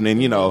not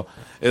happening, you know.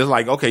 It's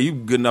like, okay, you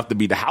good enough to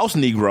be the house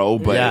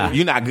Negro, but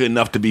you're not good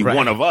enough to be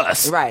one of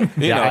us. Right.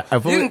 You know? You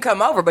can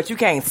come over, but you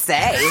can't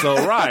stay.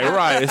 So,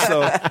 right.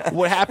 So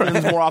what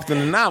happens more often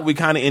than not, we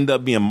kind of end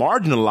up being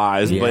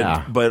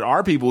marginalized, but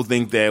our people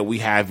think that we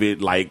have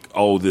it like,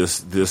 oh,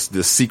 this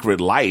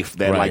secret life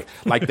that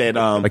like that.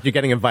 Like you're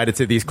getting invited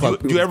to these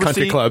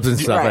country clubs and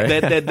stuff.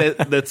 Right.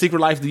 That secret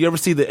life. Do you ever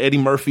see the Eddie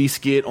Murphy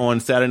skit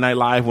on Saturday Night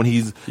Live when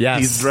he's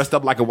dressed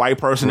up like a white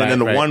person and then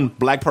the one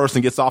black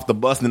person gets off the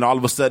bus and then all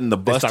of a sudden the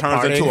bus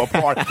turns into a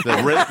party.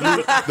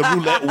 The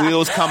roulette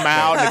wheels come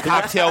out and the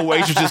cocktail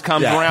waitress just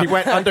comes around. He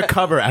went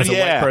undercover as a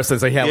white person,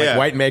 so he had like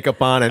white makeup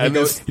on, and he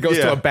goes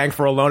to a bank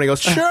for a loan. He goes,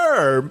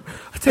 "Sure,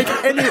 take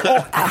any.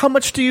 How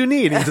much do you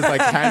need?" And he's just like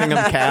handing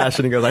him cash,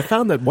 and he goes, "I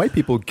found that white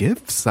people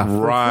give stuff."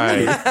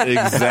 Right,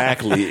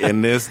 exactly.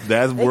 And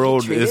that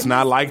world is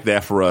not like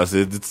that for us.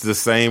 It's the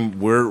same.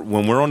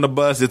 When we're on the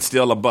bus, it's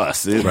still a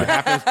bus. It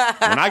happens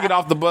when I get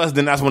off the bus,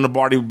 then that's when the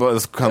party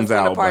bus comes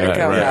out.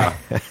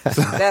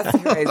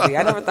 That's crazy.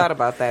 I never thought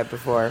about that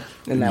before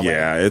in that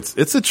way.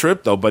 It's a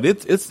trip though, but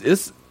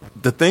it's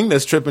the thing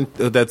that's tripping,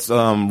 that's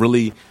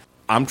really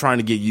I'm trying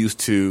to get used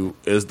to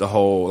is the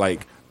whole,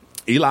 like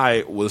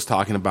Eli was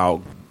talking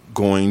about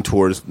going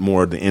towards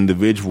more the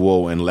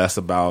individual and less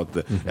about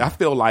the I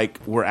feel like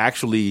we're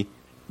actually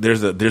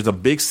there's a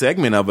big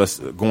segment of us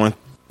going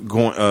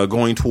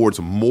towards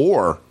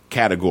more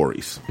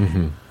categories.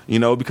 You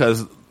know,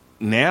 because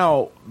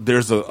now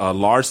there's a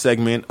large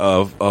segment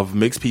of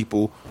mixed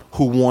people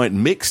who want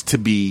mixed to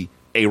be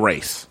a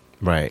race.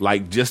 Right.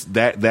 Like just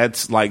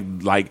that's like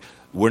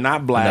we're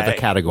not black. Another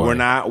category. We're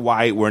not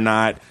white. We're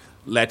not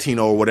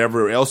Latino or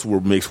whatever else we're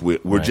mixed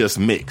with. We're just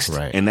mixed.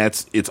 Right. And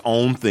that's its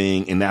own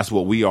thing and that's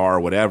what we are or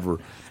whatever.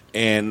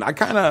 And I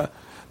kind of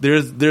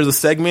there's a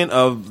segment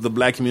of the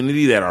black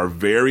community that are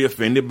very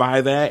offended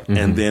by that.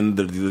 And then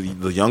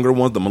the younger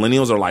ones, the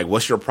millennials, are like,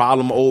 what's your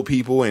problem, old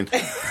people? And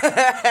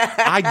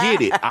I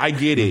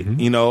get it,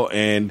 you know,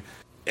 and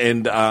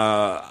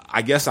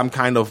I guess I'm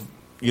kind of,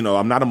 you know,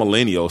 I'm not a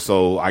millennial,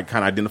 so I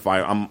kind of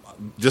identify. I'm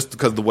just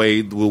because the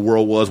way the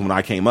world was when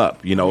I came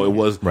up. You know, it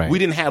was we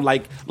didn't have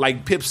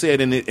like Pip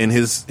said in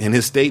his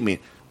statement,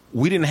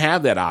 we didn't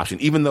have that option.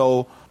 Even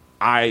though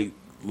I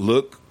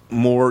look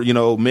more, you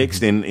know,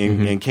 mixed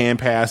and can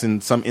pass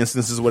in some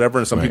instances, whatever,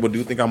 and some people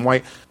do think I'm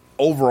white.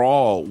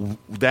 Overall,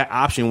 that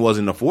option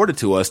wasn't afforded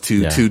to us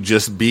to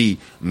just be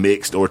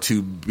mixed or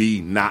to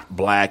be not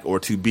black or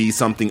to be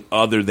something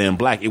other than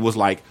black. It was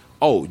like,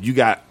 oh, you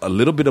got a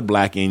little bit of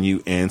black in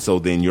you, and so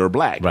then you're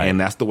black. Right. And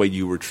that's the way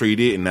you were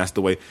treated, and that's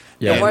the way...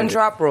 The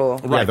one-drop rule.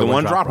 Right, the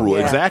one-drop rule,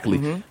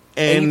 exactly.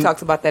 And you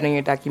talked about that in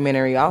your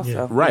documentary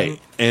also. Right.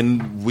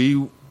 And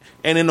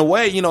in a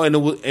way, you know,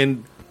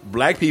 and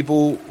black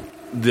people,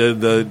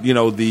 the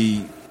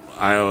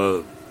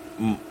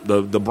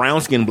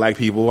brown-skinned black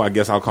people, I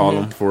guess I'll call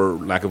them, for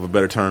lack of a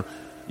better term,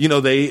 you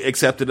know, they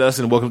accepted us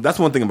and welcomed. That's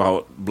one thing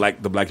about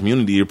the black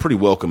community. You're pretty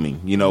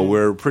welcoming. You know,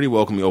 we're pretty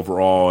welcoming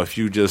overall. If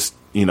you just,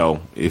 you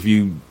know, if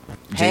you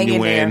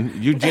genuine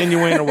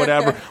or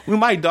whatever, we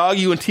might dog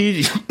you and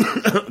tease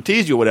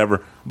you or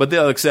whatever, but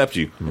they'll accept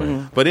you.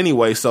 But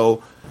anyway,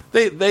 so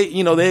they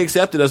you know, they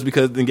accepted us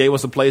because they gave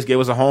us a place,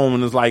 gave us a home,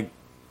 and it's like,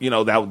 you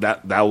know,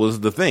 that was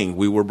the thing.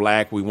 We were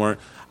black. We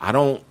weren't. I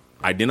don't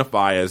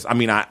identify as. I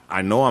mean,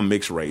 I know I'm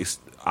mixed race,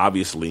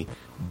 obviously,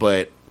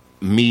 but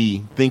me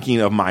thinking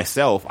of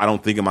myself, I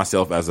don't think of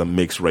myself as a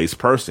mixed race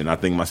person. I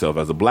think of myself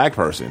as a black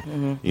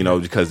person, you know,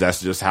 because that's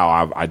just how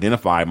I've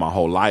identified my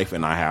whole life.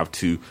 And I have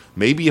to,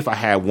 maybe if I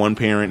had one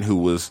parent who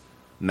was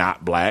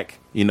not black,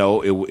 you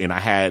know, and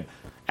I had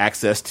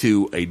access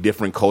to a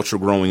different culture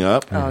growing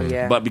up.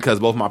 But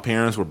because both my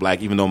parents were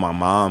black, even though my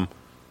mom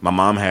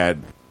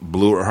had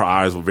blue, her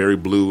eyes were very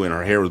blue and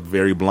her hair was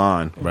very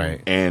blonde.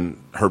 Right.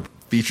 And her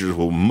features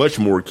were much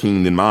more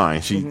keen than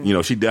mine. She, you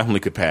know, she definitely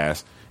could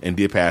pass. And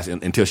did pass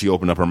until she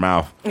opened up her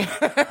mouth.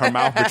 Her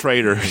mouth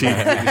betrayed her. She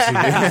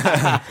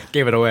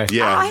gave it away.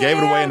 Yeah, gave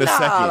it away in a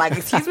second. Like,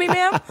 excuse me,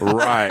 ma'am?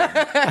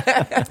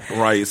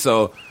 Right.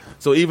 So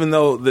even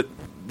though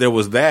there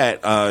was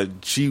that,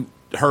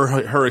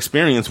 her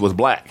experience was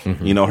black.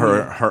 You know,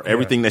 her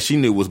everything that she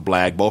knew was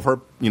black. Both her,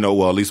 you know,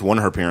 well, at least one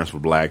of her parents were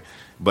black.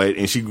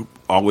 And she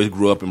always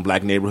grew up in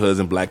black neighborhoods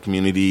and black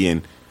community,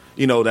 and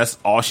you know, that's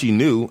all she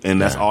knew, and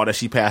that's all that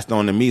she passed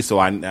on to me. So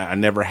I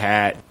never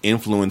had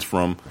influence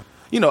from,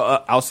 you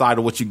know, outside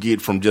of what you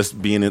get from just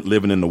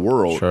living in the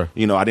world. Sure.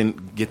 You know, I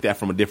didn't get that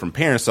from a different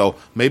parent. So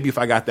maybe if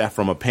I got that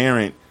from a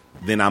parent,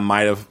 then I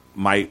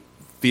might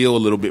feel a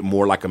little bit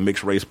more like a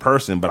mixed race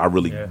person, but I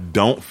really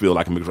don't feel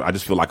like a mixed race. I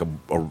just feel like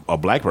a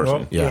black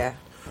person. Well,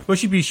 Well,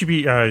 she be.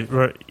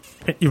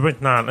 It was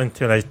not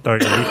until I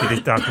started making this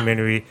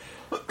documentary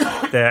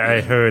that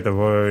I heard the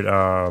word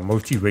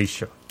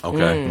multiracial.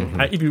 Okay.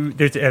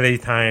 There's an LA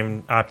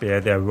Times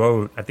op-ed that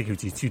wrote, I think it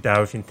was in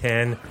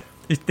 2010,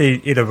 it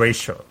stayed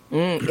interracial.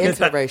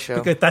 Interracial.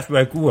 Because that's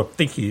where I grew up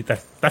thinking.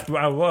 That's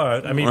what I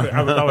was. I mean,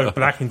 I was always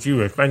black and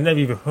Jewish, but I never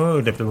even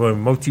heard of the word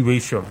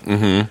multiracial.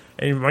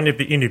 And one of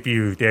the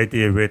interviews that I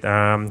did with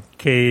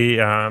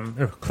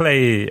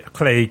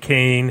Clay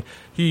Kane,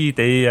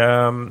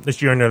 the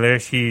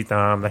journalist, he's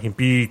like in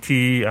BET,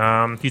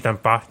 he's on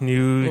Fox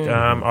News,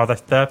 all that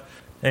stuff.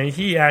 And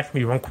he asked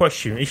me one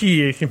question.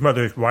 His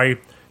mother's white,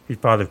 his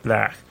father's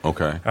black.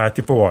 Okay.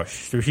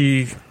 Divorced. So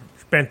he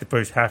spent the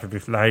first half of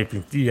his life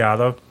in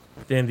Seattle,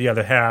 then the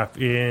other half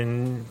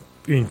in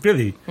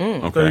Philly.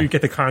 So you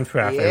get the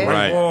contrast, like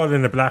white world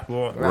and the black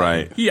world.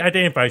 Right. He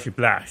identifies as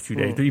black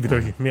today, even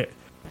though he's mixed.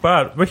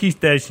 But what he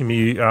said to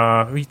me,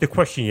 the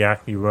question he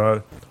asked me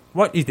was,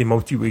 what is the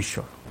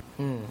multiracial?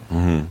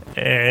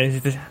 And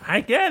he said,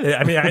 I get it.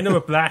 I mean, I know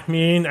what black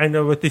means, I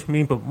know what this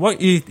means, but what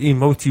is a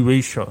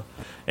multiracial?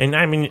 And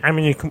I'm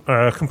in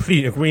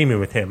complete agreement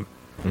with him,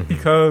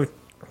 because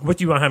what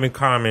you want to have in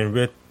common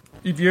with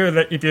if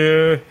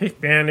you're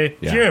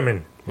Hispanic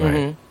German,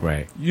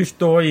 right, your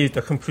story is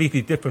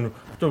completely different.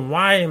 So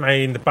why am I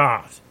in the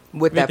box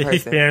with that the person?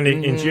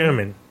 Hispanic and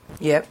German?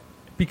 Yep.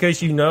 Because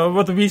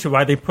the reason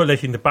why they put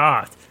us in the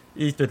box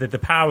is that the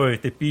powers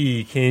that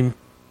be can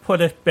put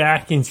us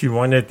back into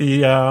one of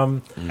the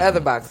other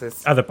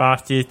boxes.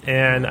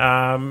 And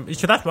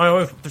so that's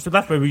why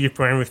your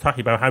friend was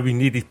talking about how we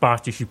need these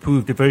boxes to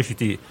prove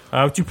diversity,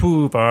 to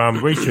prove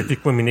racial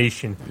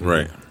discrimination.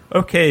 Right.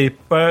 Okay,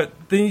 but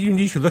then you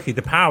need to look at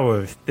the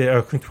powers that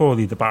are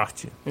controlling the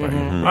boxes.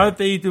 Are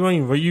they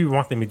doing what you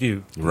want them to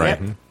do? Right.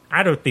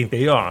 I don't think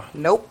they are.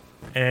 Nope.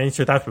 And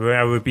so that's where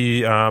I would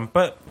be.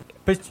 But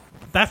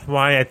that's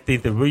why I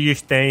think that what you're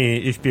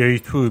saying is very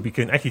true,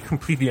 because I can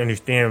completely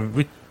understand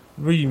what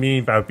you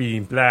mean by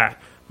being black.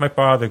 My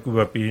father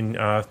grew up in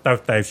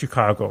south side of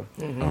Chicago.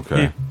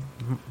 Okay.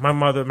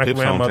 My Pip's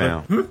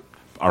grandmother.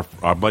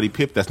 Our buddy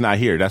Pip, that's not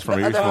here. That's from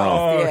where he's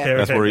from.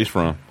 That's where he's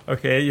from.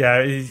 Okay,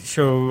 yeah.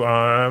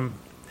 So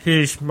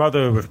his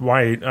mother was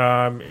white,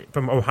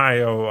 from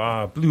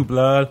Ohio, blue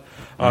blood.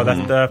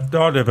 That's the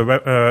daughter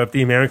of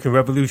the American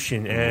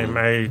Revolution. And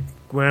my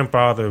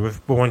grandfather was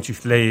born to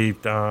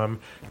slave,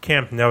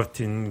 Camp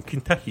Nelson,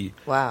 Kentucky.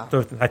 Wow. So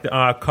it's like the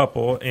odd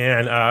couple.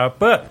 And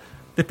but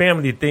the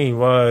family thing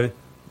was,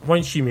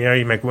 once she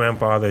married my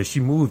grandfather, she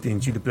moved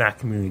into the black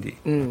community.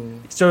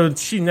 So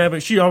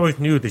she always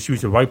knew that she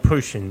was a white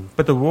person,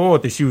 but the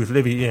world that she was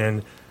living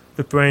in,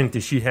 the friends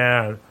that she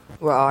had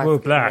were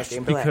black,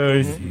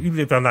 because you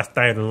lived on that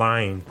side of the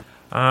line.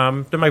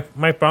 So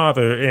my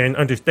father, and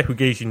under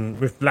segregation,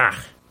 was black.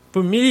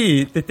 For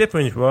me, the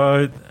difference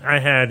was I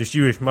had a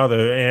Jewish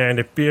mother and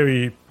a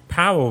very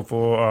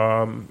powerful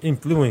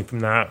influence from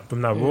that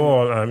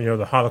world,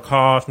 the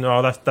Holocaust and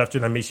all that stuff, so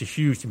that makes a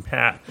huge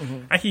impact.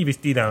 I can even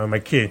see that on my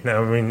kids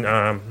now. When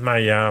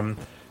my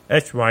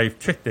ex-wife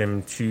took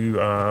them to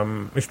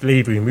a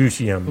slavery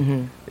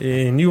museum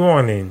in New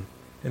Orleans,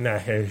 and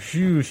that had a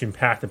huge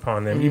impact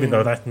upon them, even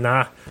though that's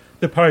not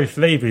the part of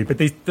slavery, but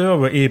they still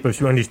were able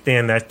to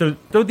understand that.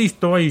 So these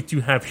stories do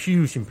have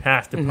huge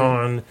impact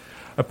upon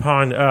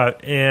us,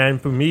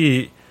 and for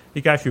me,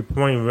 it got to a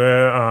point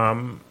where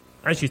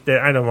I just said,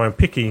 I don't want to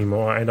pick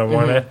anymore. I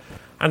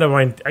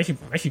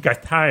actually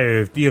got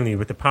tired of dealing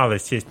with the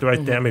politics, so I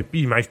said, I'm going to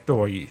be my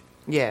story.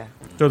 Yeah.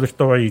 So the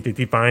stories that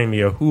define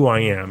me of who I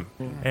am.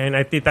 And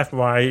I think that's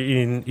why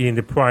in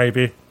the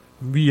private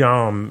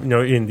realm,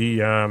 in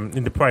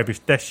the private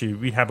section,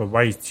 we have a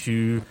right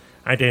to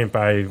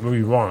identify what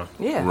we want.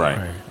 Yeah.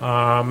 Right.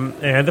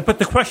 But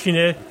the question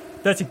is,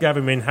 does the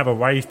government have a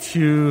right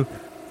to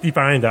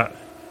define that?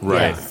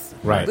 Right. Yes.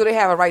 Right. Do they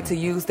have a right to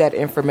use that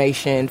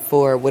information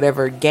for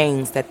whatever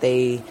gains that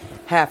they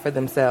have for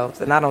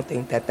themselves? And I don't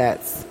think that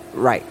that's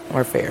right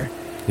or fair.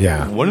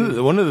 Yeah.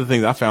 One of the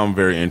things I found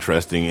very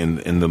interesting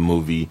in the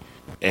movie,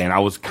 and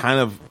I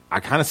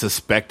kind of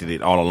suspected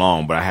it all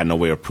along, but I had no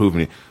way of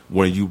proving it,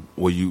 where you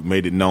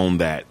made it known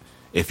that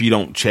if you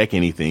don't check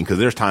anything, because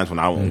there's times when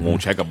I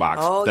won't check a box,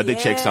 that they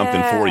check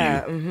something for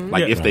you,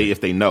 like if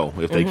they know,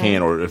 if they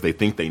can, or if they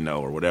think they know,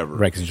 or whatever.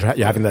 Right, because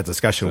you're having that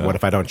discussion. What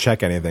if I don't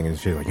check anything? And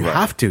she's like, you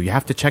have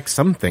to check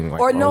something.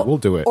 Like, or we'll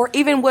do it. Or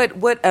even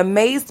what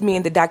amazed me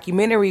in the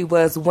documentary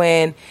was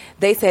when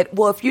they said,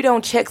 well, if you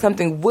don't check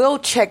something, we'll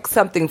check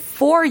something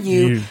for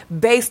you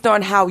based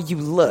on how you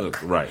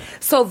look. Right.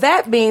 So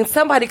that means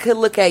somebody could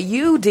look at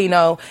you,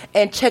 Dino,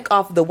 and check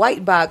off the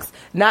white box,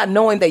 not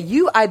knowing that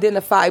you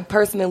identify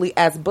personally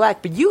as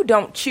black, but you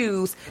don't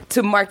choose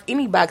to mark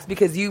any box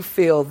because you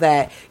feel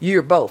that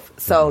you're both.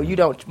 So you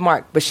don't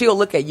mark, but she'll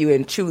look at you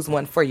and choose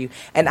one for you.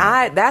 And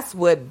that's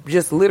what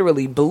just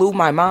literally blew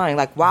my mind.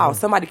 Like, wow,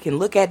 somebody can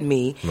look at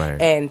me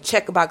and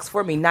check a box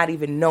for me, not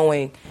even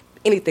knowing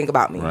anything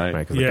about me. Right.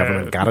 Because the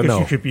government got to know.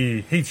 You could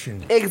be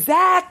Haitian.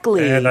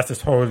 Exactly. And that's a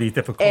totally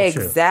different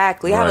culture.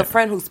 Exactly. I have a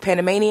friend who's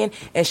Panamanian,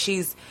 and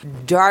she's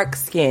dark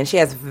skinned. She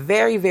has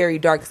very, very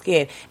dark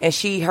skin, and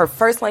her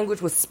first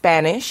language was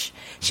Spanish.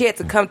 She had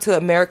to come to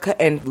America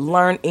and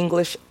learn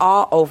English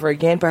all over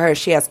again. For her,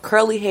 she has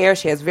curly hair,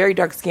 she has very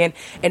dark skin,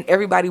 and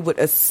everybody would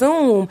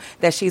assume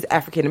that she's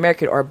African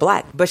American or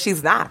black, but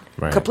she's not.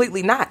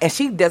 Completely not. And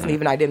she doesn't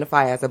even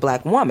identify as a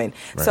black woman.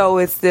 So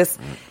it's this.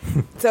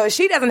 So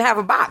she doesn't have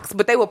a box,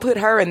 but they will put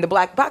her in the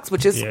black box,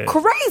 which is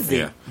crazy.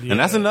 Yeah. And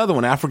that's another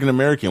one, African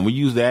American. We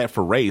use that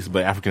for race,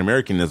 but African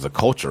American is a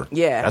culture.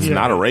 Yeah. That's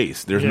not a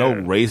race. There's no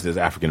race that's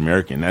African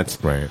American. That's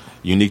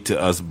unique to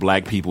us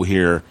black people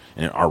here.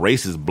 And our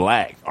race is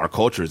black. Our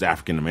culture is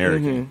African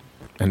American.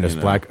 And there's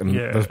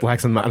there's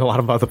blacks in a lot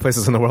of other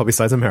places in the world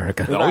besides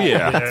America. Oh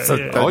yeah,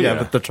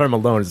 the term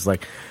alone is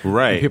like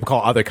people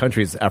call other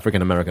countries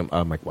African American.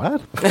 I'm like,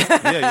 what?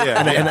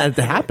 and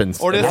it happens.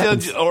 Or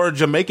or a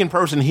Jamaican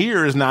person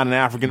here is not an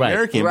African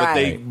American, but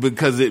they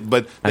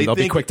they'll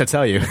be quick to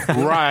tell you.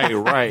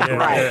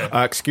 Right.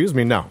 Excuse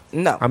me, no,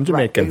 I'm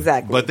Jamaican.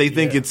 Exactly. But they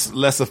think it's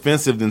less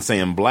offensive than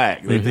saying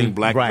black. They think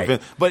black is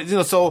offensive. But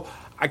so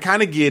I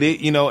kind of get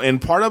it,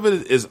 and part of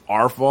it is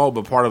our fault,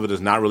 but part of it is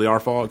not really our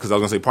fault. Because I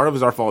was going to say part of it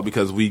is our fault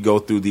because we go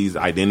through these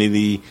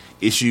identity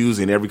issues,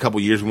 and every couple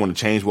of years we want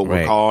to change what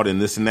we're called and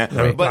this and that.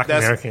 But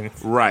that's American.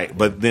 Right.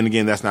 But then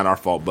again, that's not our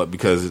fault, but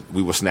because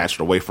we were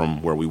snatched away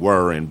from where we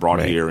were and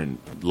brought here and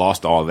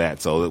lost all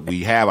that, so that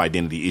we have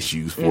identity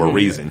issues for a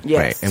reason.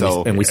 Yes.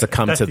 And we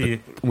succumb to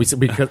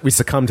we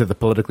succumb to the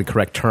politically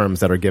correct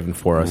terms that are given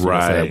for us, so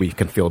that we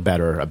can feel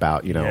better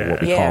about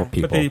what we call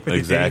people. But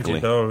the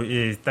danger, though,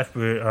 is that's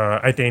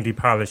where identity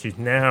politics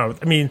now.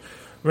 I mean,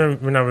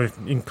 when I was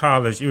in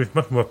college, it was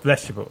much more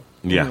flexible.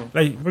 Yeah.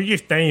 Like, where you're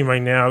staying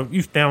right now,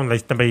 you sound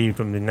like somebody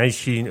from the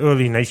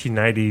early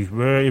 1990s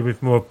where it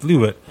was more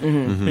fluid. But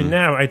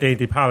now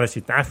identity politics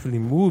is actually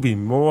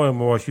moving more and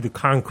more to the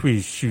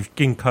concrete, to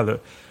skin color.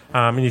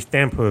 An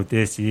example of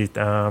this is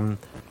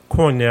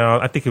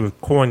Cornell, I think it was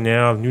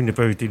Cornell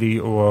University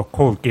or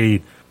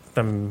Colgate,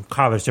 some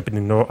college up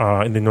in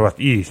the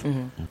Northeast.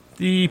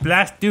 The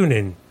black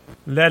student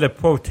led a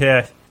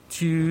protest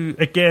to,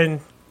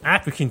 again,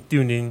 African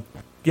students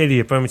get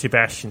the affirmative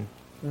action.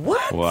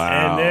 What?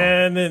 Wow.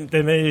 And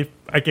then they,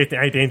 I guess the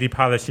identity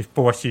policy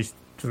forces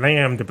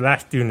slam the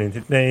black students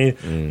and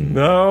saying,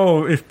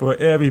 no, it's for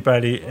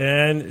everybody.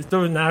 And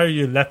so now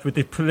you're left with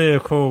the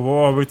political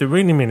war with the,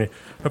 wait a minute,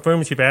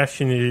 affirmative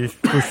action is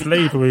for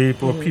slavery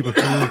for people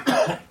who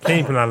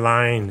came from that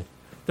line.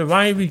 So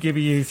why are we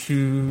giving you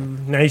to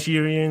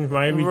Nigerians?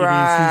 Why are we giving you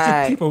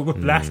to people with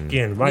black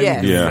skin? Why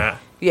are we doing that?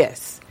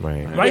 Yes.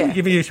 Why are we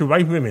giving you to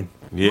white women?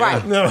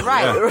 Right.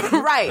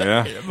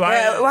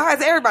 Why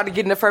is everybody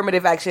getting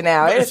affirmative action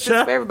now? It's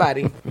just for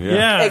everybody.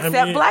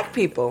 Except black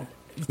people.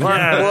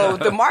 Well,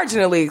 the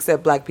marginally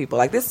except black people.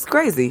 Like, this is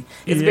crazy.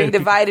 It's being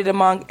divided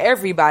among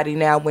everybody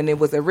now when it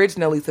was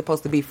originally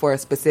supposed to be for a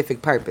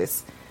specific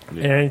purpose.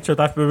 And so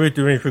that's what we're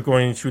doing. We're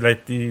going to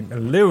like the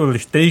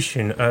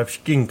liberalization of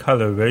skin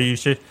color,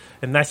 right?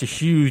 And that's a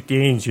huge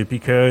danger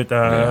because,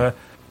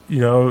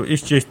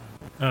 it's just,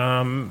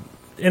 and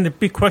the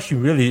big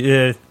question really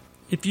is,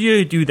 if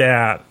you do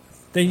that,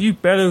 then you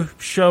better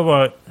show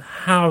us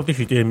how this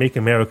is going to make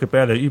America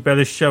better. You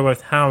better show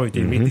us how it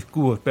did make the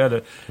schools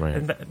better. Right.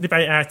 And if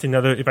I ask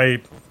a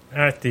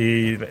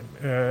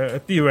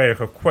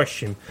theoretical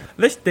question,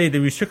 let's say that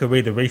we took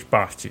away the race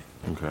boxes.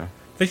 Okay.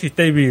 Let's just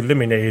say we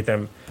eliminated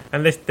them.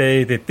 And let's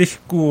say that this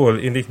school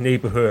in this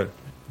neighborhood,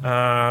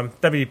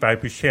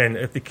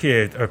 75% of the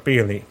kids are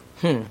failing.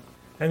 And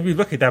we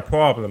look at that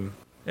problem,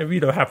 and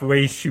we don't have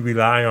race to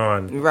rely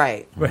on.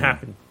 Right. What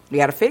happened? We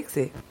got to fix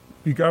it.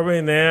 We go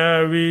in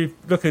there, we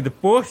look at the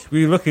books,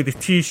 we look at the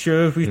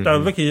T-shirts, we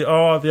start looking at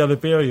all the other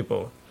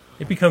variables.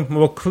 It becomes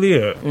more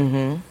clear.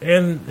 And,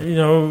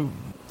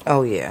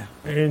 Oh, yeah.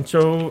 And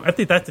so I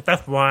think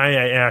that's why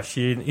I asked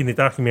you in the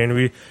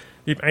documentary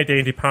if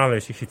identity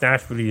politics is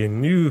actually a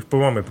new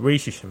form of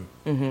racism.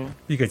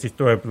 Because it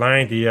sort of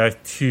blinded us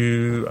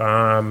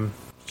to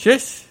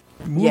just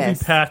moving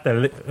past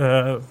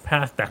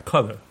that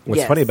color.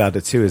 What's funny about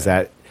it, too, is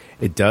that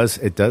it does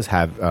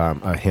have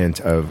a hint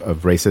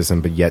of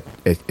racism, but yet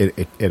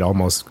it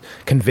almost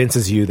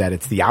convinces you that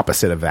it's the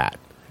opposite of that.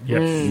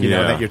 Yes.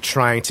 That you're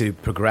trying to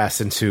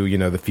progress into,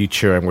 the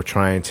future, and we're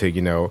trying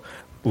to,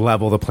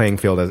 level the playing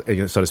field,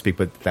 so to speak,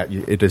 but that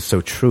it is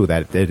so true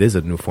that it is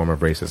a new form of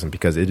racism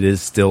because it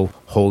is still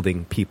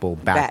holding people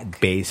back.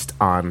 Based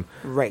on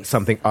race,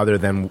 something other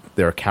than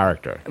their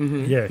character.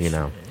 Yes.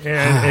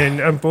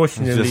 And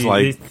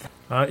unfortunately,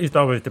 it's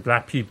always the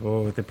black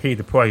people that pay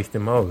the price the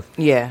most.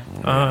 Yeah.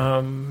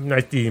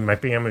 I see my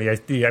family. I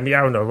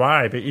don't know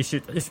why, but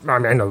I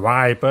don't know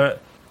why,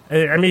 but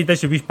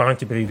that's a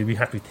responsibility we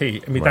have to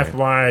take. That's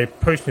why,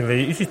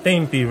 personally, it's the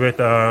same thing with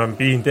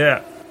being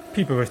deaf.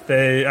 People would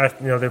say,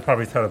 they'll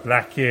probably tell a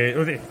black kid,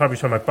 or they probably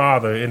tell my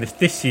father in the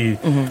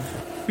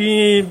 60s,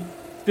 being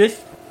this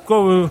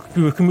go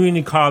to a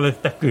community college,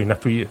 that's good enough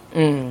for you.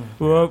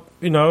 Well,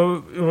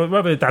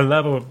 whether that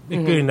level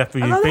is good enough for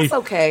you. Oh, that's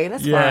okay.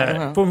 That's fine.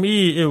 Uh-huh. For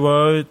me, it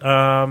was,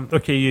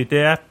 okay, you're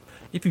there.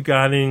 If you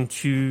got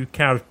into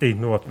Cal State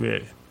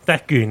Northwest,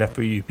 that's good enough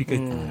for you because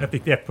I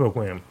think that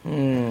program.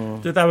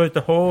 So that was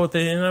the whole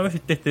thing. And I was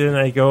just there and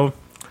I go,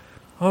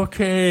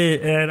 okay.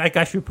 And I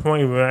got to a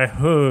point where I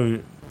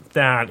heard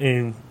that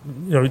in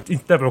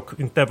several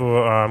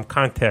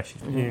contexts.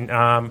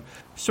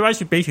 So I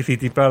should basically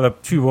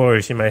develop two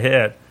words in my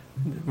head.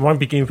 One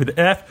begins with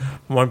F,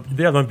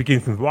 the other one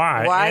begins with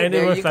Y. And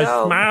it was like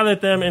smile at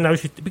them, and I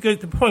was because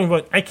the point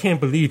was I can't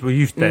believe where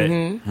you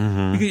stay.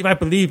 Because if I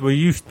believe where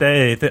you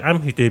stay, then I'm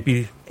going to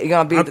be. You're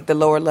going to be at the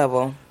lower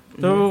level.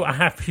 So I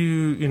have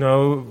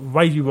to,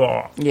 write you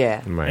off.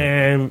 Yeah. Right.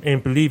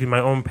 And believe in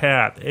my own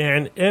path.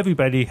 And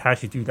everybody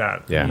has to do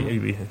that. Yeah.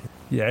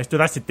 Yeah. So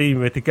that's the thing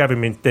with the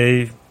government.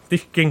 This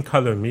skin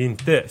color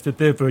means this. So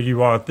therefore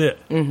you are this.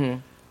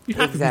 You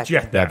have to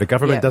reject that. Yeah, the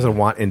government doesn't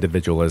want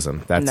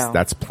individualism.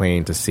 That's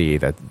plain to see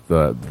that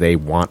they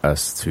want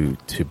us to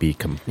be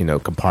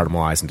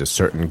compartmentalized into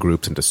certain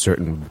groups, into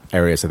certain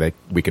areas so that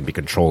we can be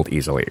controlled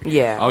easily.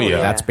 Yeah. Oh yeah.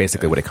 That's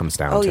basically what it comes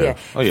down to. Yeah.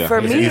 Oh yeah. For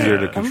it's me, easier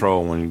to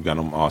control when you got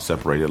them all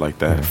separated like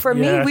that. For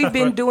me, we've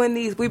been doing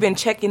these. We've been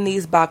checking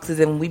these boxes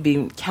and we've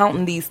been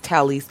counting these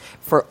tallies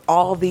for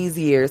all these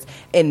years,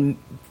 and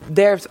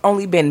there's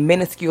only been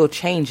minuscule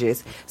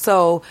changes.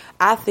 So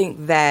I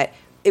think that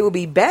it would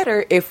be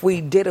better if we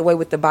did away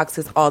with the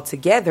boxes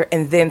altogether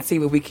and then see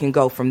where we can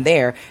go from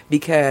there,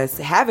 because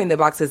having the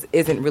boxes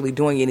isn't really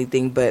doing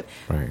anything but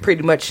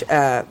pretty much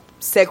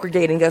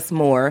segregating us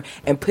more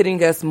and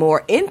putting us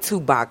more into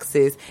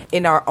boxes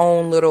in our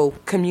own little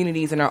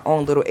communities, in our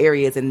own little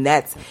areas, and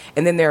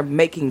then they're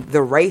making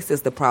the race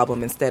is the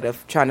problem instead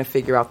of trying to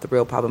figure out the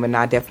real problem. And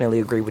I definitely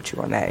agree with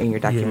you on that in your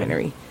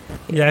documentary.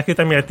 Yeah, because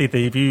I think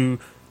that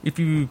if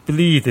you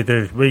believe that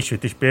there's racial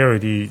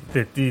disparity,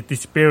 that the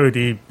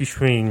disparity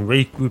between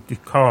race groups is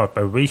caused by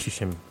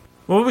racism,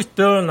 well, we're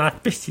still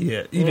not fixed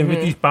yet, even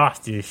with these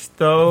boxes.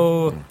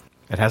 So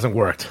it hasn't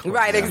worked.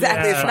 Right,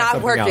 exactly. It's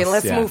not working.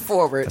 Let's move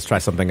forward. Let's try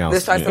something else.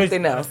 Let's try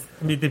something else.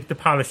 I mean, the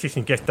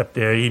politician gets up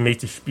there, he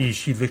makes a speech,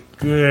 he looks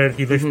good,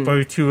 he looks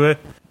forward to it,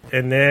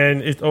 and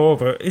then it's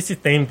over. It's the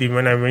same thing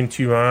when I went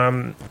to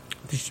the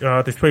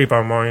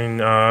Trayvon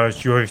Martin,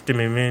 George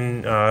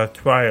Zimmerman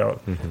trial.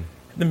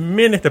 The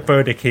minute the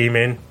verdict came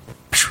in,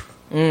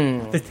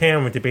 the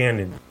town was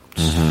abandoned.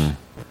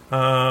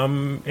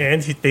 And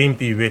it's the same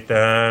thing with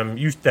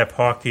Eustep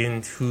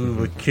Hawkins, who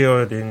was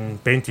killed in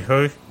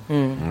Bensonhurst.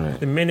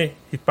 The minute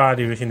his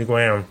body was in the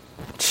ground,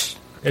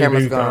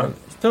 Camera's gone.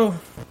 So,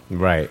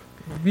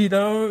 we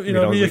don't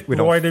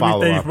avoid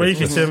everything's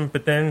racism,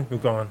 but then we're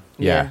gone.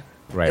 Yeah.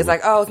 Right. It's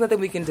like, it's nothing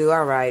we can do.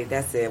 All right,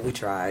 that's it. We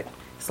tried.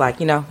 It's like,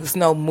 there's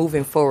no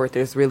moving forward.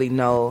 There's really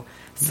no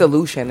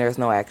solution. There's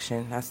no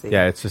action. I see.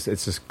 Yeah, it's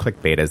just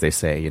clickbait, as they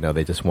say.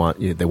 They just want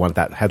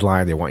that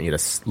headline. They want you to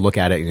look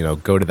at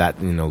it. Go to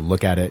that.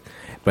 Look at it.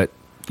 But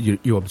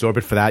you absorb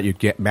it for that. You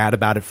get mad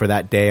about it for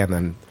that day, and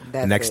then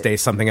the next day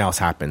something else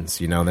happens.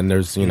 Then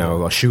there's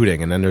a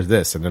shooting, and then there's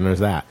this, and then there's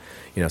that.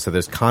 So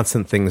there's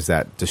constant things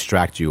that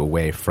distract you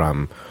away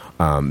from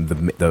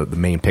the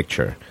main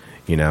picture.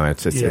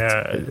 It's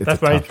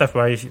that's why.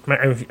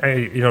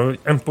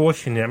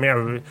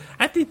 Unfortunately,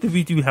 I think that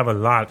we do have a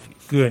lot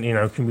good in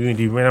our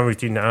community. When I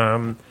was in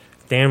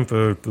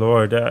Stanford,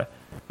 Florida,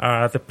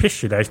 the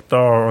picture that I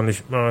saw on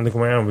the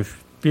ground was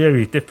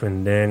very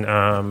different than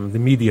the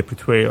media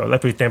portrayal.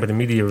 Like, for example, the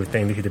media was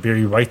saying this is a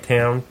very white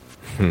town.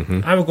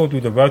 I would go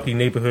through the wealthy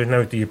neighborhood, and I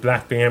would see a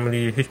black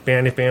family,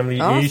 Hispanic family,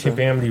 Asian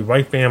family,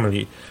 white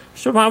family.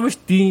 So I was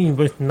seeing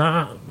was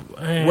not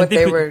what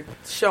they were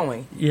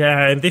showing.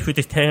 Yeah, and this was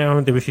this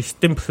town that was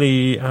just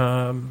simply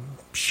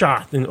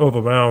shocked and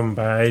overwhelmed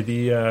by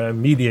the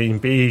media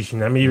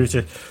invasion. I mean, it was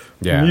just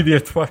media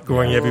truck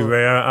going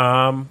everywhere.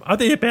 Are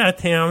they a bad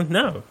town?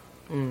 No.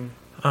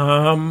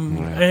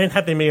 And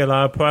have they made a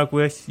lot of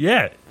progress?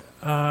 Yeah.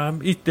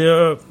 Is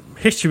there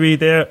history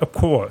there? Of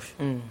course.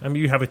 I mean,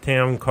 you have a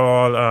town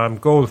called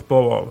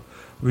Goldsboro,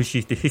 which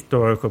is the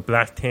historical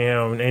black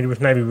town, and it was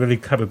not even really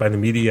covered by the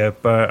media,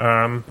 but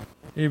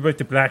it was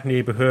the black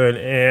neighborhood,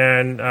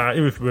 and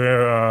it was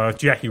where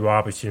Jackie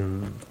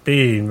Robinson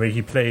stayed, where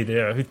he played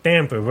there.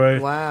 Stanford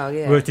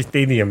was the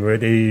stadium where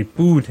they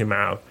booed him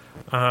out,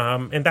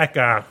 and that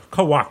got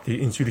co-opted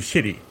into the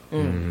city.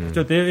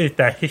 So there is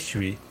that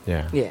history.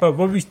 Yeah. But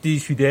what we see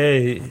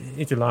today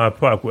is a lot of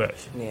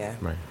progress. Yeah.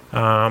 Right.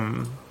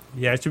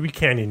 So we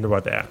can't ignore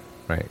that.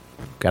 Right.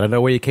 Got to know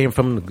where you came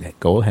from.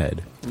 Go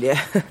ahead.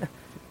 Yeah.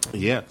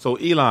 Yeah. So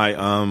Eli,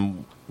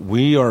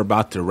 we are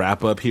about to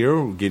wrap up here.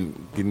 We're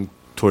getting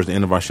towards the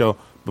end of our show.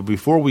 But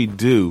before we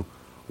do,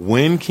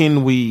 when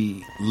can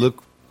we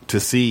look to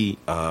see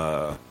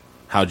How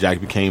Jack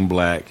Became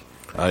Black?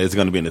 Is it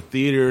going to be in the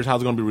theaters?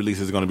 How's it going to be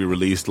released? Is it going to be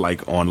released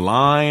like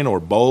online or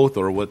both,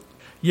 or what?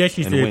 Yes,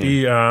 it'll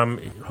be.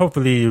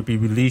 Hopefully, it'll be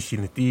released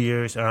in the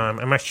theaters.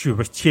 I'm not sure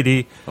which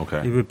city.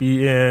 Okay. It would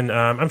be in.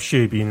 I'm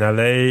sure it'll be in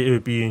LA. It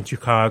would be in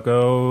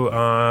Chicago,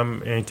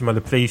 and some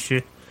other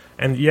places.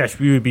 And yes,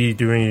 we will be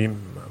doing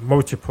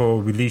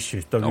multiple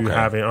releases that we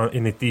have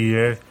in the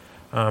theater,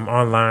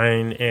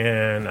 online,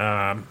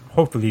 and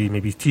hopefully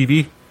maybe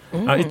TV.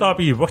 It's all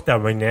being worked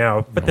out right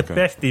now. But the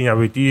best thing I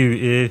would do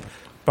is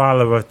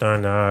follow us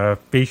on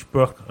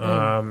Facebook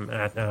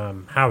at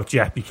How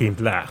Jack Became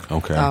Black.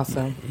 Okay.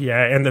 Awesome.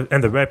 Yeah, and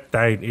the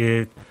website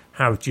is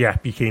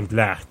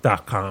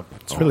howjackbecameblack.com.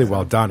 It's really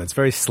well done. It's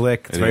very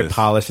slick. It's very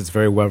polished. It's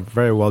very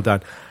well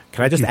done.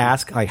 Can I just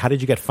ask, like, how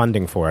did you get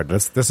funding for it?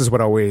 This is what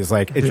always,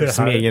 like, interests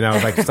me, you know,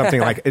 like something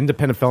like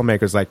independent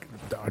filmmakers, like,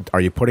 are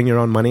you putting your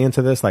own money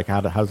into this? Like, how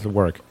does it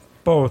work?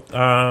 Both.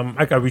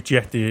 I got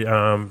rejected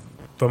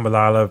from a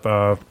lot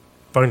of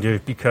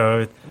funders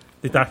because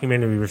the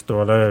documentary was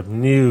sort of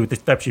new. The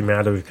subject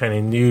matter was kind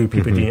of new.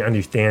 People didn't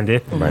understand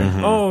it.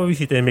 Oh, we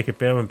should then make a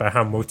film about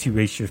how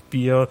multiracial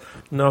feel.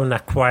 No,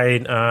 not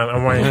quite.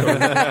 I want to go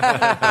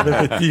a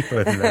little bit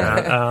deeper than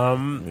that.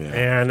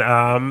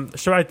 And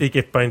so I did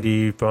get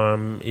funding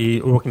from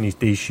an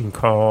organization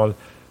called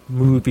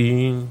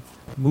Moving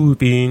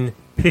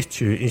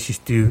Picture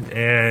Institute,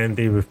 and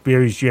they were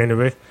very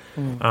generous,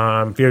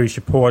 very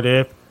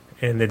supportive,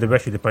 and the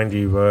rest of the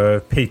funding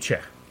was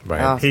paycheck. Right.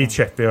 Awesome.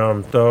 Paycheck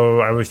film. So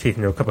I was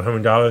taking a couple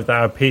 $100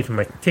 that I paid for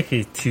my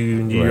ticket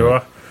to New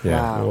York.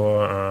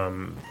 Yeah.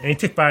 And it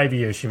took 5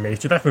 years to make.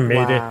 So that's what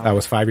made it. That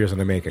was 5 years in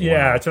the making.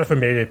 Yeah, Wow. so that's what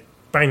made it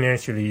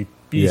financially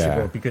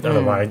feasible because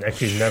otherwise I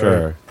could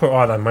never put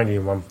all that money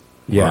in one.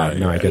 Yeah, Right.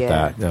 no, I get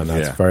that. No,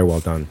 it's very well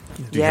done.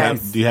 Do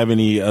you have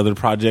any other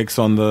projects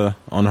on the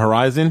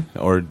horizon,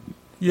 or?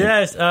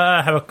 Yes,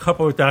 I have a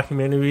couple of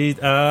documentaries.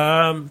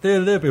 They're a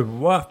little bit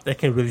rough. I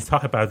can't really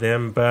talk about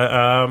them, but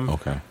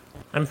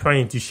I'm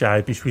trying to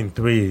decide between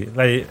three.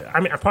 Like, I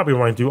mean, I probably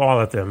want to do all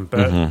of them,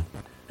 but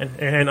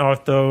and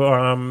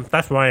also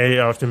that's why I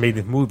also made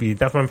this movie.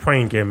 That's why I'm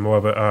trying to get more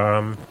of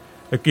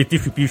a good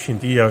distribution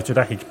deal so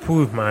that I can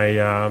prove my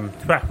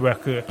track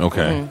record.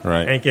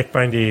 Right. And get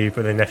funding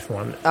for the next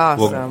one.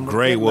 Awesome. Well,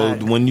 great. Well,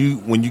 when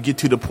you get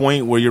to the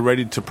point where you're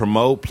ready to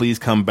promote, please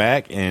come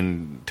back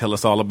and tell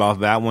us all about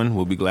that one.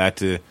 We'll be glad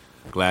to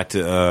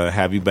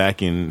have you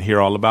back and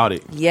hear all about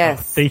it.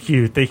 Yes. Thank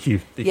you.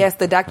 Yes,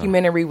 the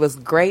documentary was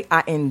great.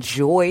 I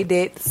enjoyed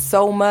it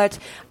so much.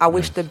 I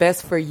wish the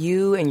best for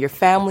you and your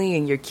family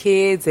and your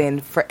kids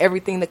and for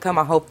everything to come.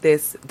 I hope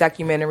this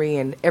documentary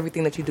and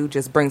everything that you do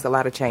just brings a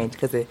lot of change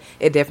because it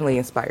definitely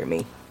inspired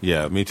me.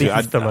 Yeah, me too.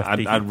 Thank you so much.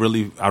 I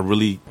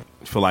really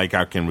feel like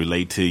I can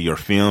relate to your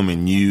film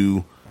and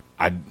you.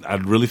 I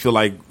really feel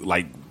like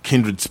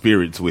kindred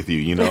spirits with you,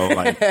 you know,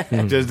 like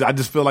I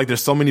just feel like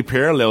there's so many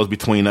parallels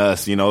between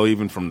us, you know,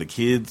 even from the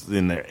kids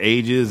and their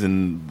ages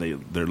and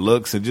their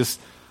looks and just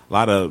a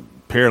lot of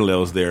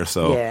parallels there.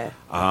 So, it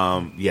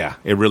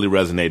really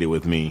resonated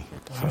with me.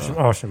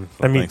 Awesome.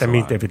 That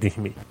means everything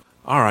to me.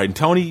 All right,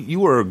 Tony,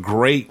 you were a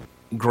great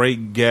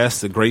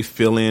guest, a great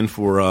fill-in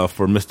for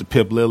Mr.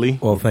 Pip Lilly.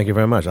 Well, thank you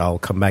very much. I'll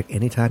come back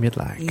anytime you'd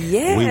like.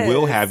 Yes. We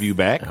will have you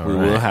back. All we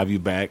right. will have you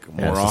back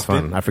more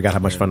often. Fun. I forgot how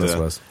much fun this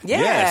was.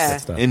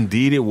 Yes,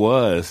 indeed it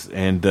was.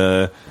 And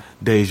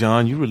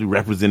Dejan, you really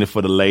represented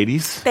for the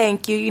ladies.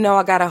 Thank you. You know,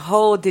 I got to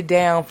hold it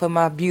down for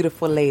my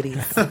beautiful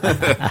ladies.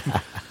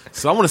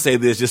 So I want to say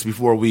this just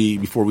before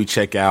we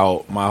check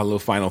out, my little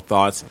final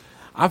thoughts.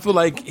 I feel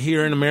like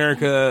here in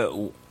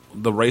America,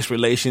 the race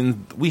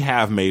relations, we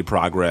have made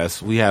progress.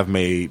 We have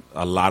made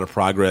a lot of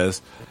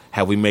progress.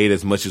 Have we made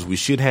as much as we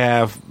should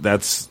have?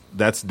 That's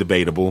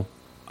debatable.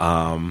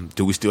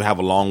 Do we still have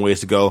a long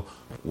ways to go?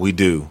 We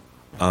do.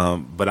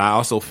 But I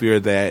also fear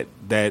that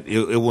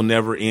it will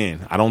never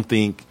end. I don't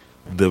think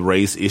the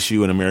race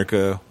issue in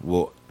America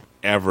will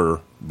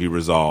ever be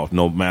resolved,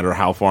 no matter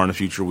how far in the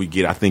future we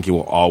get. I think it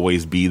will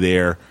always be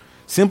there,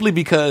 simply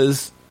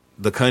because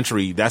the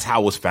country, that's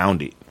how it was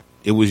founded.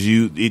 It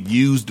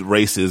used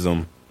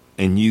racism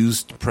and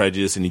used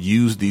prejudice and it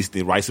used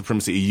the white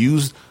supremacy. It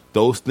used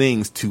those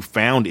things to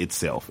found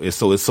itself. It's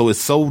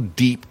so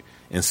deep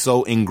and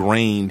so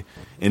ingrained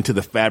into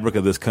the fabric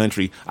of this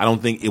country. I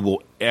don't think it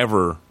will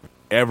ever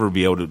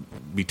be able to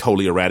be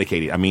totally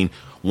eradicated. I mean,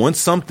 once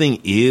something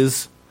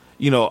is,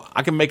 you know,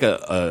 I can make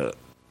a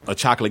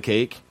chocolate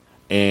cake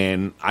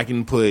and I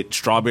can put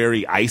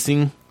strawberry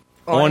icing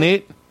on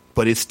it,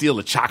 but it's still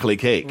a chocolate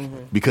cake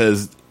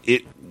because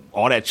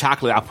all that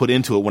chocolate I put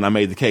into it when I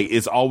made the cake,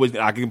 it's always,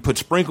 I can put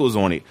sprinkles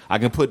on it. I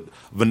can put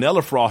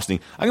vanilla frosting.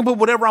 I can put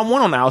whatever I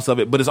want on the outside of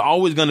it, but it's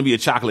always going to be a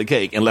chocolate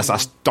cake unless I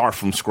start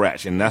from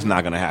scratch, and that's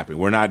not going to happen.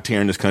 We're not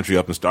tearing this country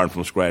up and starting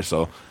from scratch,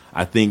 so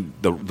I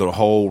think the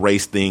whole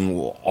race thing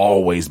will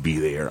always be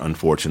there,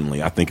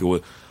 unfortunately. I think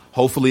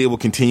hopefully it will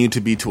continue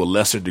to be to a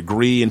lesser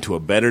degree and to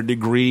a better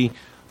degree,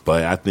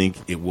 but I think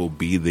it will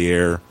be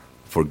there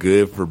for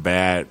good, for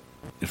bad,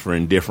 for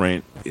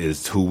indifferent.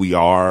 Is who we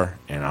are,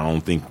 and I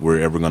don't think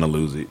we're ever going to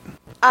lose it.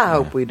 I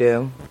hope we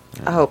do.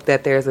 I hope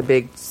that there's a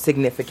big,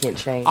 significant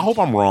change. I hope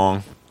I'm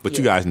wrong, but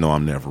you guys know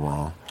I'm never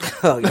wrong.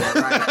 Oh,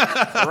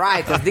 yeah,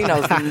 right, because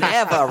Dino's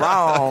never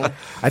wrong.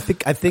 I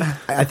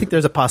think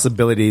there's a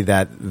possibility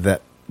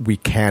that we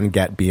can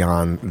get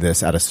beyond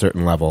this at a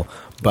certain level,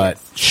 but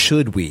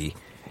should we?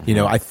 You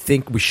know, I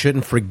think we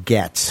shouldn't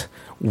forget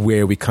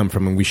where we come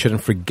from, and we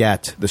shouldn't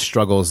forget the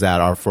struggles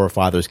that our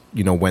forefathers,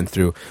 went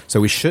through.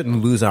 So we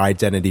shouldn't lose our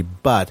identity,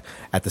 but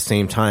at the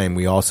same time,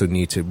 we also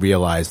need to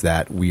realize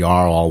that we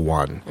are all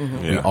one.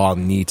 Mm-hmm. We all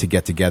need to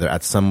get together.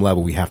 At some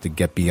level, we have to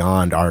get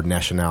beyond our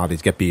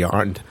nationalities, get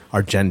beyond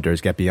our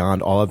genders, get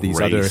beyond all of these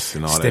other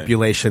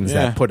stipulations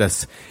that put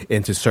us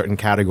into certain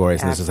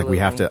categories. And it's just like we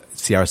have to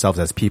see ourselves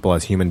as people,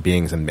 as human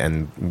beings,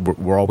 and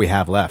we're all we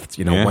have left.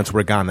 Once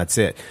we're gone, that's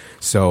it.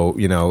 So,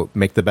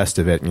 make the best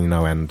of it,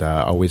 and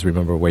always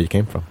remember where you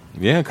came from.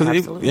 Yeah,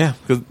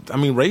 because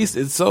race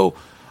is so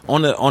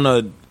on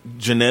a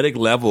genetic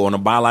level, on a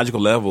biological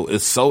level,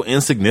 it's so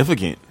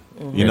insignificant.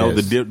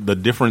 Mm-hmm. The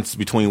difference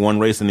between one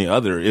race and the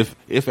other,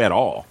 if at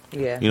all.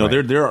 Yeah,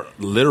 there are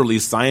literally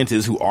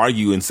scientists who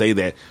argue and say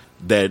that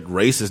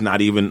race is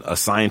not even a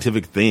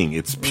scientific thing.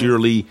 It's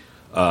purely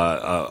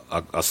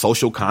a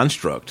social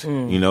construct.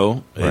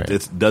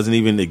 It doesn't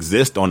even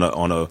exist on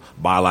a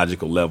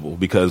biological level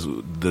because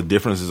the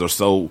differences are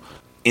so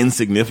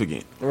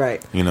insignificant,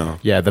 right?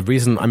 Yeah, the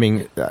reason,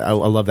 I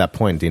love that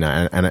point,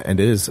 Dina, and it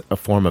is a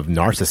form of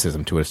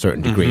narcissism to a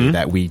certain degree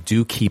that we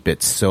do keep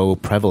it so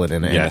prevalent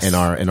in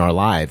our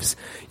lives.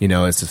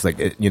 It's just like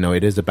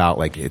it is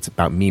about it's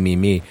about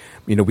me.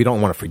 We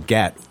don't want to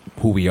forget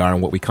who we are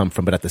and what we come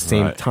from, but at the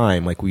same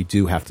time, we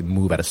do have to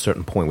move at a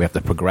certain point. We have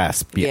to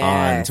progress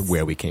beyond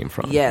where we came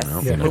from. Yes,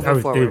 I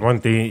would say one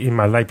thing in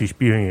my life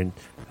experience.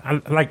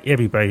 Like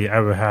everybody, I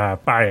would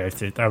have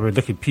biases. I would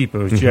look at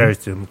people, judge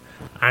them.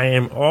 I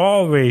am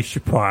always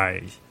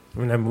surprised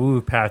when I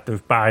move past those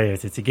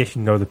biases to get to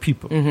know the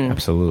people. Mm-hmm.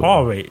 Absolutely.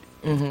 Always.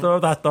 Mm-hmm. So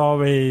that's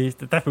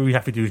what we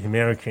have to do as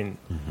Americans.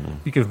 Mm-hmm.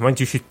 Because once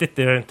you should sit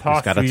there and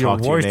talk to your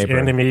worst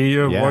enemy,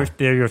 your worst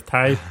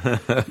stereotype,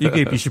 you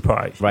could be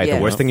surprised. Right. Yes.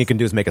 The worst thing you can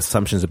do is make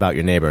assumptions about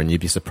your neighbor, and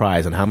you'd be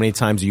surprised. And how many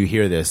times do you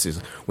hear this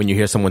is when you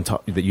hear someone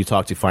that you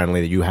talk to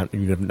finally that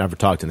you've never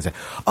talked to, and they say,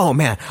 "Oh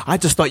man, I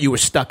just thought you were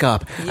stuck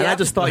up, and I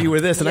just thought you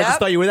were this, and I just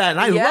thought you were that, and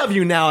I love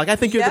you now. I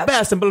think you're the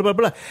best, and blah blah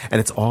blah."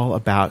 And it's all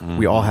about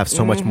we all have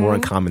so much more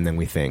in common than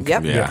we think.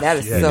 Yep. Yeah. That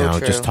is so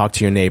true. Just talk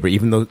to your neighbor,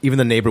 even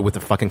the neighbor with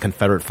the fucking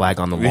Confederate flag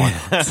on the lawn.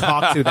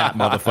 Talk to that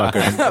motherfucker.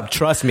 And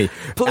trust me.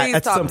 Please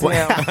at some point.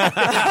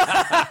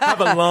 Have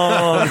a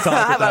long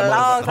talk. Have a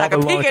long talk. A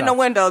peek in the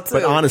window too.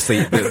 But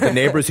honestly, the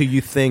neighbors who you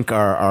think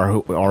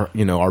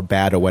are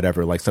bad or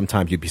whatever,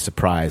 sometimes you'd be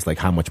surprised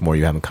how much more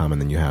you have in common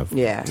than you have.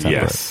 Yeah. Separate.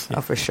 Yes.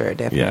 Oh, for sure,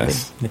 definitely.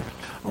 Yes.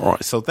 All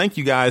right, so thank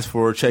you guys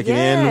for checking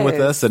in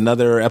with us.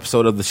 Another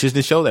episode of the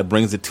Shiznit Show that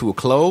brings it to a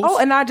close. Oh,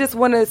 and I just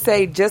want to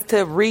say, just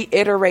to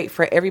reiterate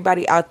for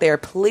everybody out there,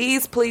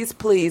 please, please,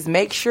 please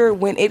make sure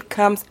when it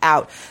comes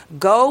out,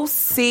 go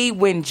see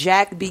When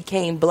Jack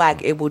Became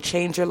Black. It will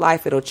change your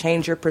life. It'll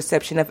change your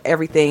perception of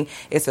everything.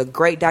 It's a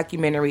great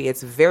documentary.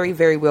 It's very,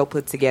 very well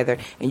put together,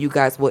 and you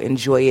guys will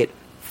enjoy it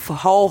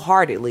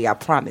wholeheartedly. I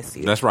promise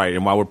you. That's right.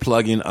 And while we're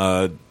plugging,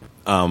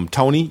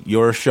 Tony,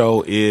 your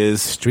show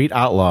is Street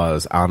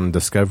Outlaws on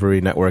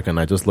Discovery Network, and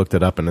I just looked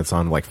it up, and it's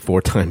on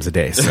 4 times a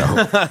day. So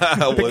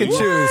pick and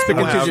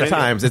choose your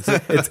times.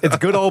 It's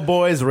good old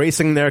boys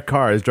racing their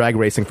cars, drag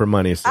racing for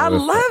money. So I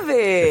love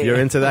it. If you're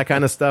into that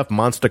kind of stuff,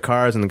 monster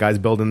cars, and the guys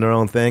building their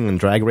own thing and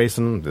drag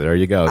racing, there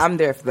you go. I'm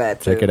there for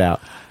that too. Check it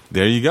out.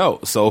 There you go.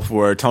 So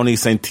for Tony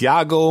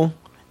Santiago,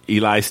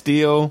 Eli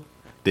Steele,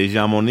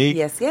 Dejan Monique,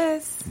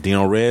 yes,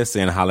 Dino Red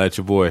saying holla at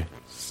your boy.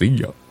 See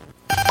ya.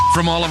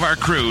 From all of our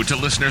crew to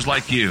listeners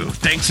like you,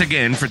 thanks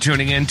again for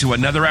tuning in to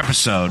another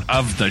episode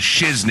of The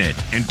Shiznit.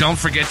 And don't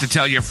forget to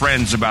tell your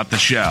friends about the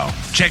show.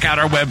 Check out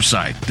our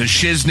website,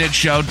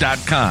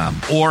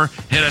 theshiznitshow.com, or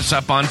hit us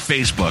up on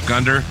Facebook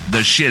under The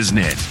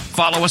Shiznit.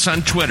 Follow us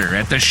on Twitter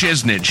at The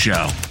Shiznit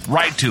Show.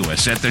 Write to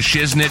us at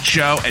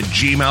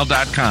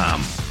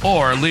theshiznitshow@gmail.com,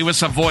 or leave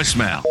us a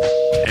voicemail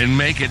and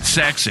make it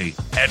sexy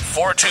at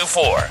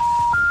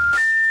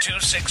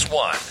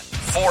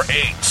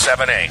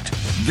 424-261-4878.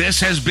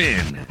 This has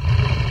been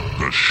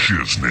The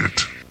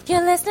Shiznit.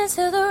 You're listening to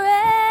the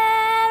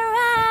Red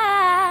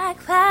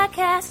Rock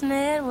Podcast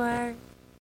Network.